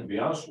in, and to be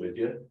honest with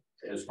you,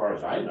 as far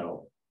as I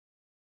know,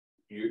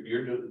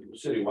 you're doing, the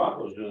city of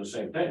Wapello is doing the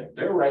same thing.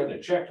 They're writing a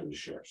check to the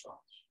sheriff's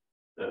office.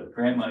 The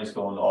grant money's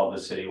going to all the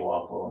city of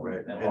Wapello,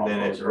 right? And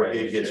then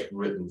it gets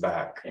written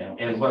back.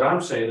 And what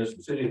I'm saying is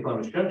the city of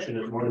Columbus Junction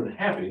is more than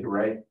happy to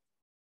write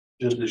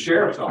just the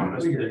sheriff's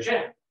office the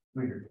check.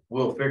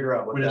 We'll figure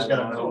out what we just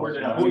got to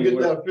we'll get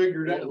that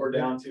figured out. What we're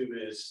down to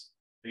is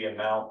the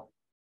amount.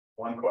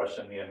 One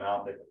question, the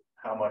amount that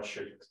how much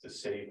should the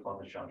city of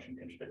Columbus Junction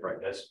contribute? Right.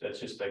 That's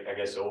just like, I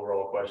guess, the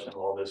overall question of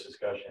all this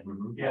discussion.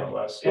 Yeah.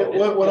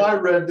 When I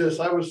read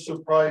this, I was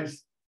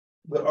surprised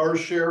that our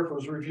sheriff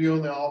was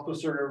reviewing the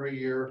officer every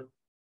year.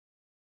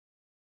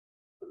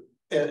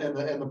 And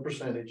the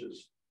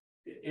percentages.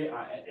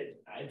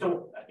 I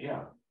don't,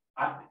 yeah.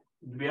 To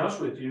be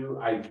honest with you,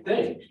 I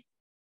think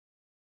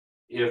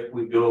if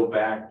we go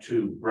back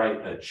to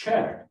write a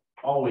check,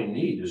 all we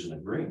need is an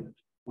agreement.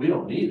 We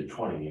don't need a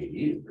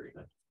 2080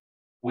 agreement.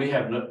 We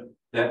have no,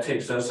 that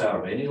takes us out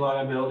of any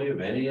liability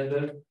of any of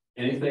the,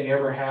 anything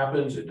ever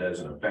happens. It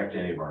doesn't affect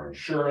any of our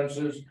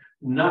insurances,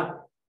 nothing.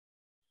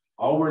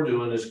 All we're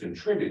doing is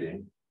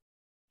contributing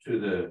to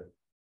the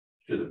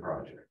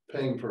project.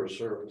 Paying for a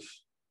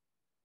service.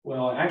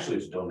 Well, actually,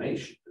 it's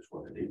donation is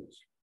what it is.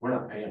 We're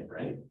not paying for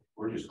anything.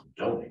 We're just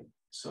donating.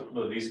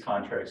 So these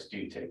contracts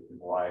do take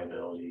the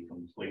liability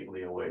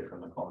completely away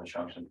from the Columbus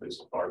Junction Police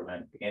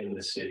Department and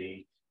the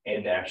city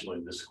and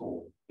actually the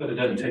school. But it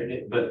doesn't take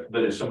it, but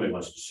if somebody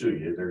wants to sue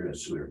you, they're gonna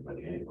sue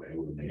everybody anyway,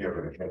 when they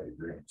ever have the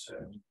agreement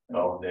set.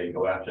 Oh, they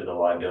go after the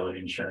liability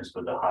insurance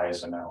with the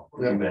highest amount.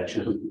 You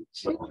betcha.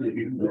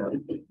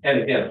 And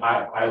again,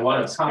 I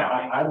want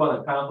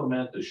to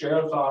compliment the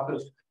sheriff's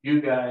office, you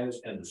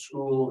guys and the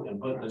school and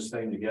putting this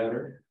thing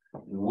together.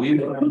 We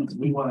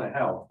want to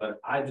help, but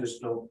I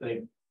just don't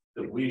think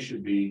that we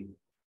should be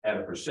at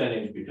a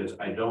percentage, because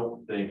I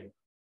don't think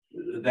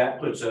that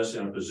puts us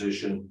in a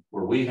position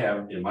where we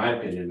have, in my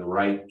opinion, the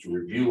right to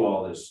review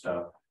all this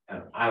stuff,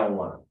 and I don't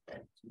want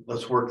it.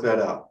 Let's work that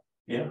out.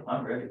 Yeah,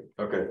 I'm ready.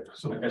 Okay.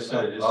 So like I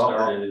said, it just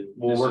started.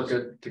 We'll work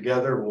it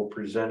together, we'll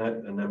present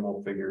it, and then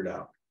we'll figure it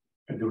out.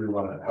 And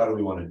how do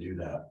we want to do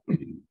that?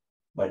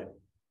 Like,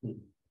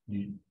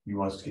 you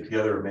want us to get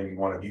together, or maybe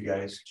one of you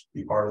guys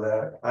be part of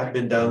that? I've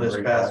been down this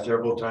path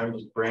several times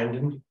with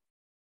Brandon.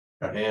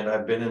 And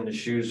I've been in the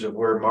shoes of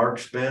where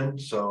Mark's been,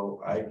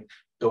 so I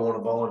don't want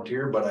to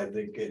volunteer, but I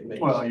think it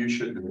makes you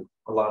should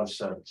a lot of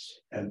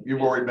sense. And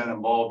you've already been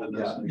involved in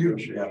this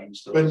negotiation.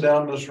 Been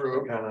down this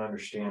road. Kind of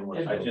understand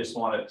what. I just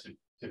want it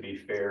to be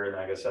fair, and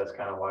I guess that's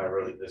kind of why I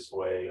wrote it this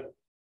way,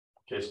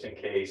 just in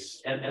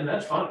case. And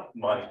that's fine.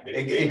 Money,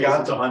 It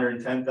got it's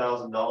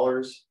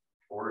 $110,000,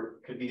 or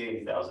it could be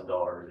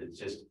 $80,000. It's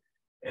just,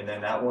 and then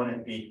that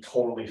wouldn't be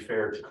totally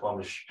fair to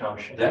Columbus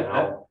Junction.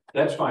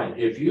 That's fine.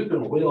 If you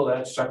can whittle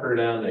that sucker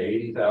down to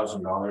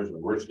 $80,000,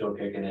 and we're still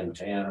kicking in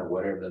 10 or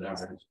whatever the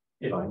number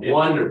is.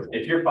 Wonderful.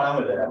 If you're fine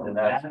with that, then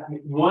that's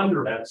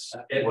wonderful. That's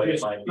what it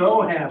might be.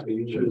 So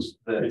happy.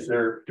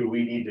 Do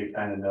we need to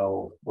kind of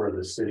know where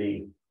the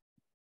city?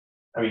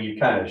 I mean, you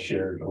kind of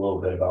shared a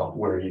little bit about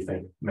where you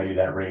think maybe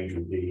that range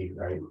would be,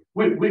 right?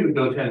 We would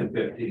go 10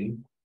 to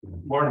 15.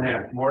 More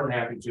than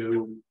happy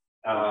to.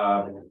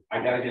 I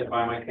gotta get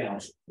by my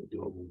council,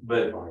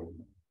 but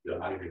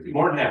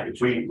more than happy.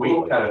 We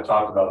kind of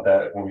talked about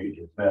that when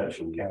we met.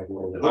 I'm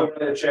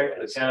gonna check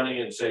the county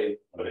and say,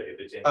 but if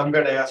it's. I'm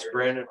gonna ask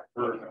Brandon,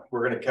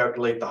 we're gonna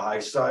calculate the high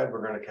side,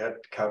 we're gonna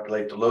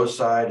calculate the low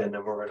side, and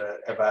then we're gonna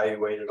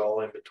evaluate it all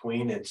in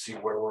between and see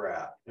where we're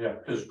at. Yeah,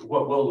 because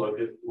what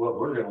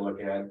we're gonna look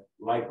at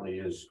likely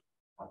is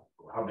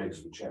how big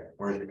is the check?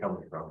 Where's it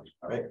coming from,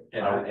 right?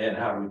 And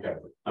how do we cover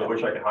it? I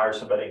wish I could hire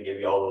somebody and give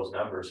you all those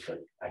numbers, but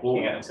I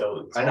can't until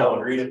it's all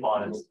agreed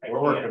upon.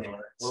 We're working on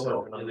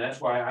it. And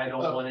that's why I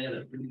don't want in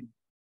it.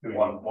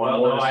 Well,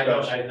 no, I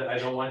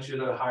don't want you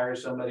to hire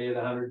somebody at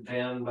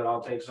 110, but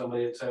I'll take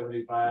somebody at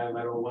 75.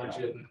 I don't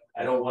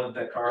want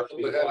that car to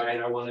be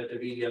white. I want it to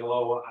be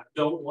yellow. I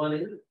don't want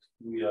it.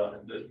 We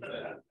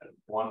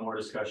one more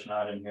discussion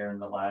item here in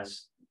the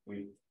last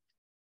week.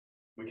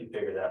 We can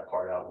figure that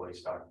part out, what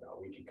he's talking about.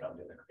 We can come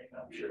to an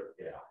agreement, I'm sure.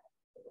 Yeah.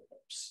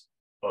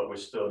 But we're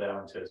still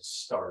down to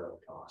startup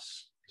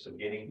costs. So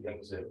getting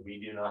things that we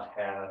do not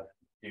have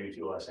due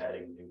to us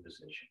adding a new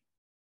position.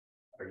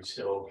 Are you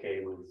still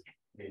okay with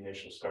the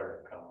initial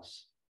startup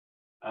costs?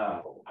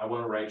 I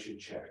want to write you a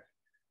check.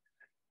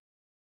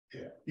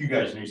 Yeah, you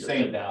guys need to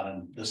sit down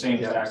and the same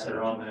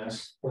factor on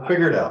this. We'll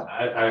figure it out.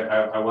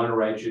 I want to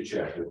write you a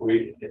check. If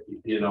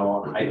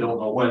I don't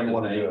know when you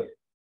want to do it.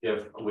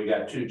 If we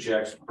got 2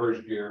 checks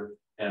first year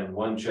and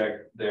 1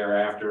 check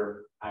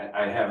thereafter,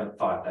 I haven't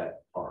thought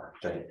that far.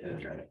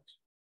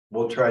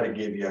 We'll try to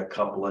give you a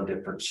couple of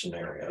different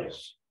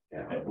scenarios.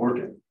 Yeah,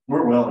 we're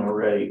willing and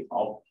ready.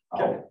 I'll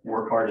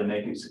work hard to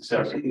make it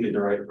successful, get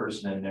the right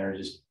person in there.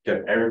 Just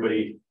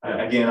everybody.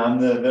 Again, I'm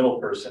the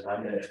middle person.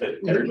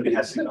 Everybody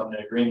has to come to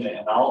agreement,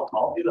 and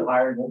I'll do the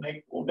hiring.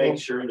 We'll make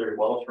sure they're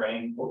well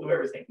trained. We'll do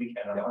everything we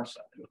can on our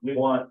side.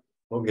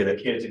 We'll get the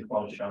kids in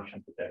Columbus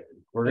Junction protected.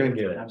 We're gonna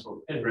get it.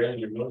 Absolutely. And Brandon,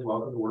 you're really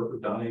welcome to work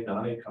with Donnie.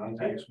 Donnie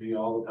contacts me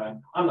all the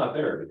time. I'm not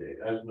there every day.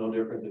 That's no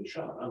different than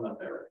Sean. I'm not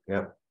there.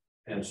 Yeah.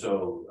 And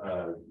so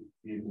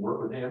you can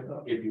work with him.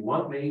 If you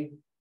want me,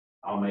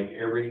 I'll make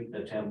every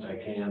attempt I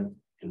can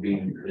to be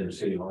in the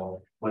city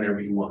hall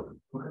whenever you want.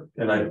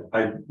 And I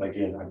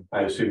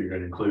assume you're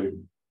going to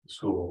include the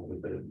school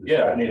with the.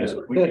 Yeah, I mean,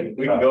 we can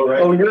go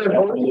right. Oh, you're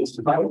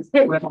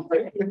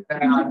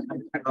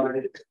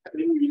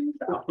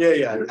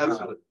yeah,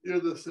 absolutely.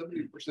 You're the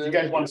 70%. You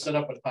guys want to set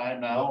up a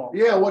time now?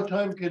 Yeah, what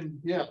time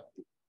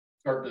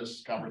Start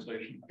this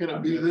conversation? Can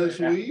it be this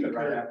week?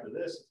 Right after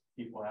this,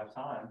 people have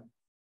time.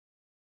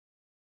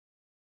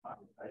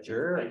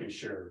 Sure. I can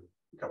share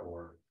a couple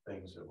more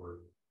things that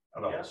were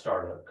about the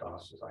startup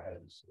costs, if I had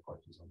some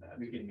questions on that.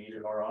 We can meet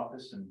at our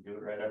office and do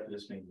it right after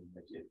this meeting,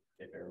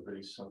 if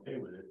everybody's okay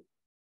with it.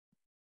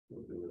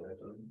 We'll do that.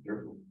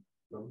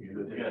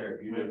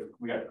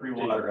 We got free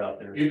water out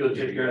there. You go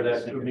take care of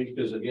that to me,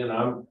 because again,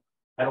 I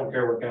don't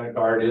care what kind of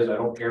car it is, I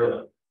don't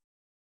care.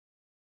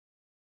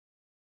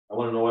 I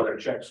wanna know what our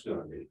check's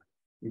gonna be.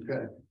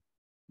 Okay.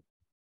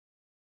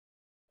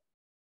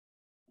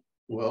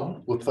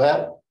 Well, with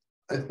that,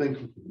 I think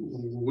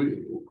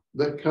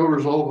that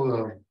covers all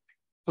the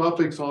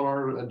topics on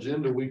our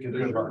agenda. We can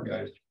do.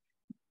 Guys.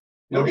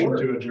 Motion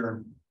to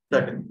adjourn.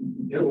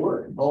 Second. It'll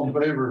work. All in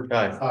favor?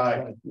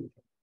 Aye.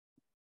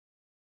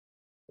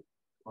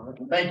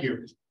 Thank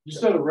you. You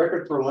set a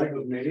record for a length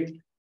of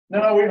meeting?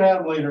 No, we've had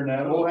them later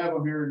now. We'll have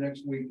them here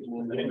next week.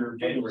 We'll get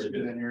January.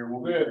 in here.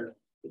 We'll be here.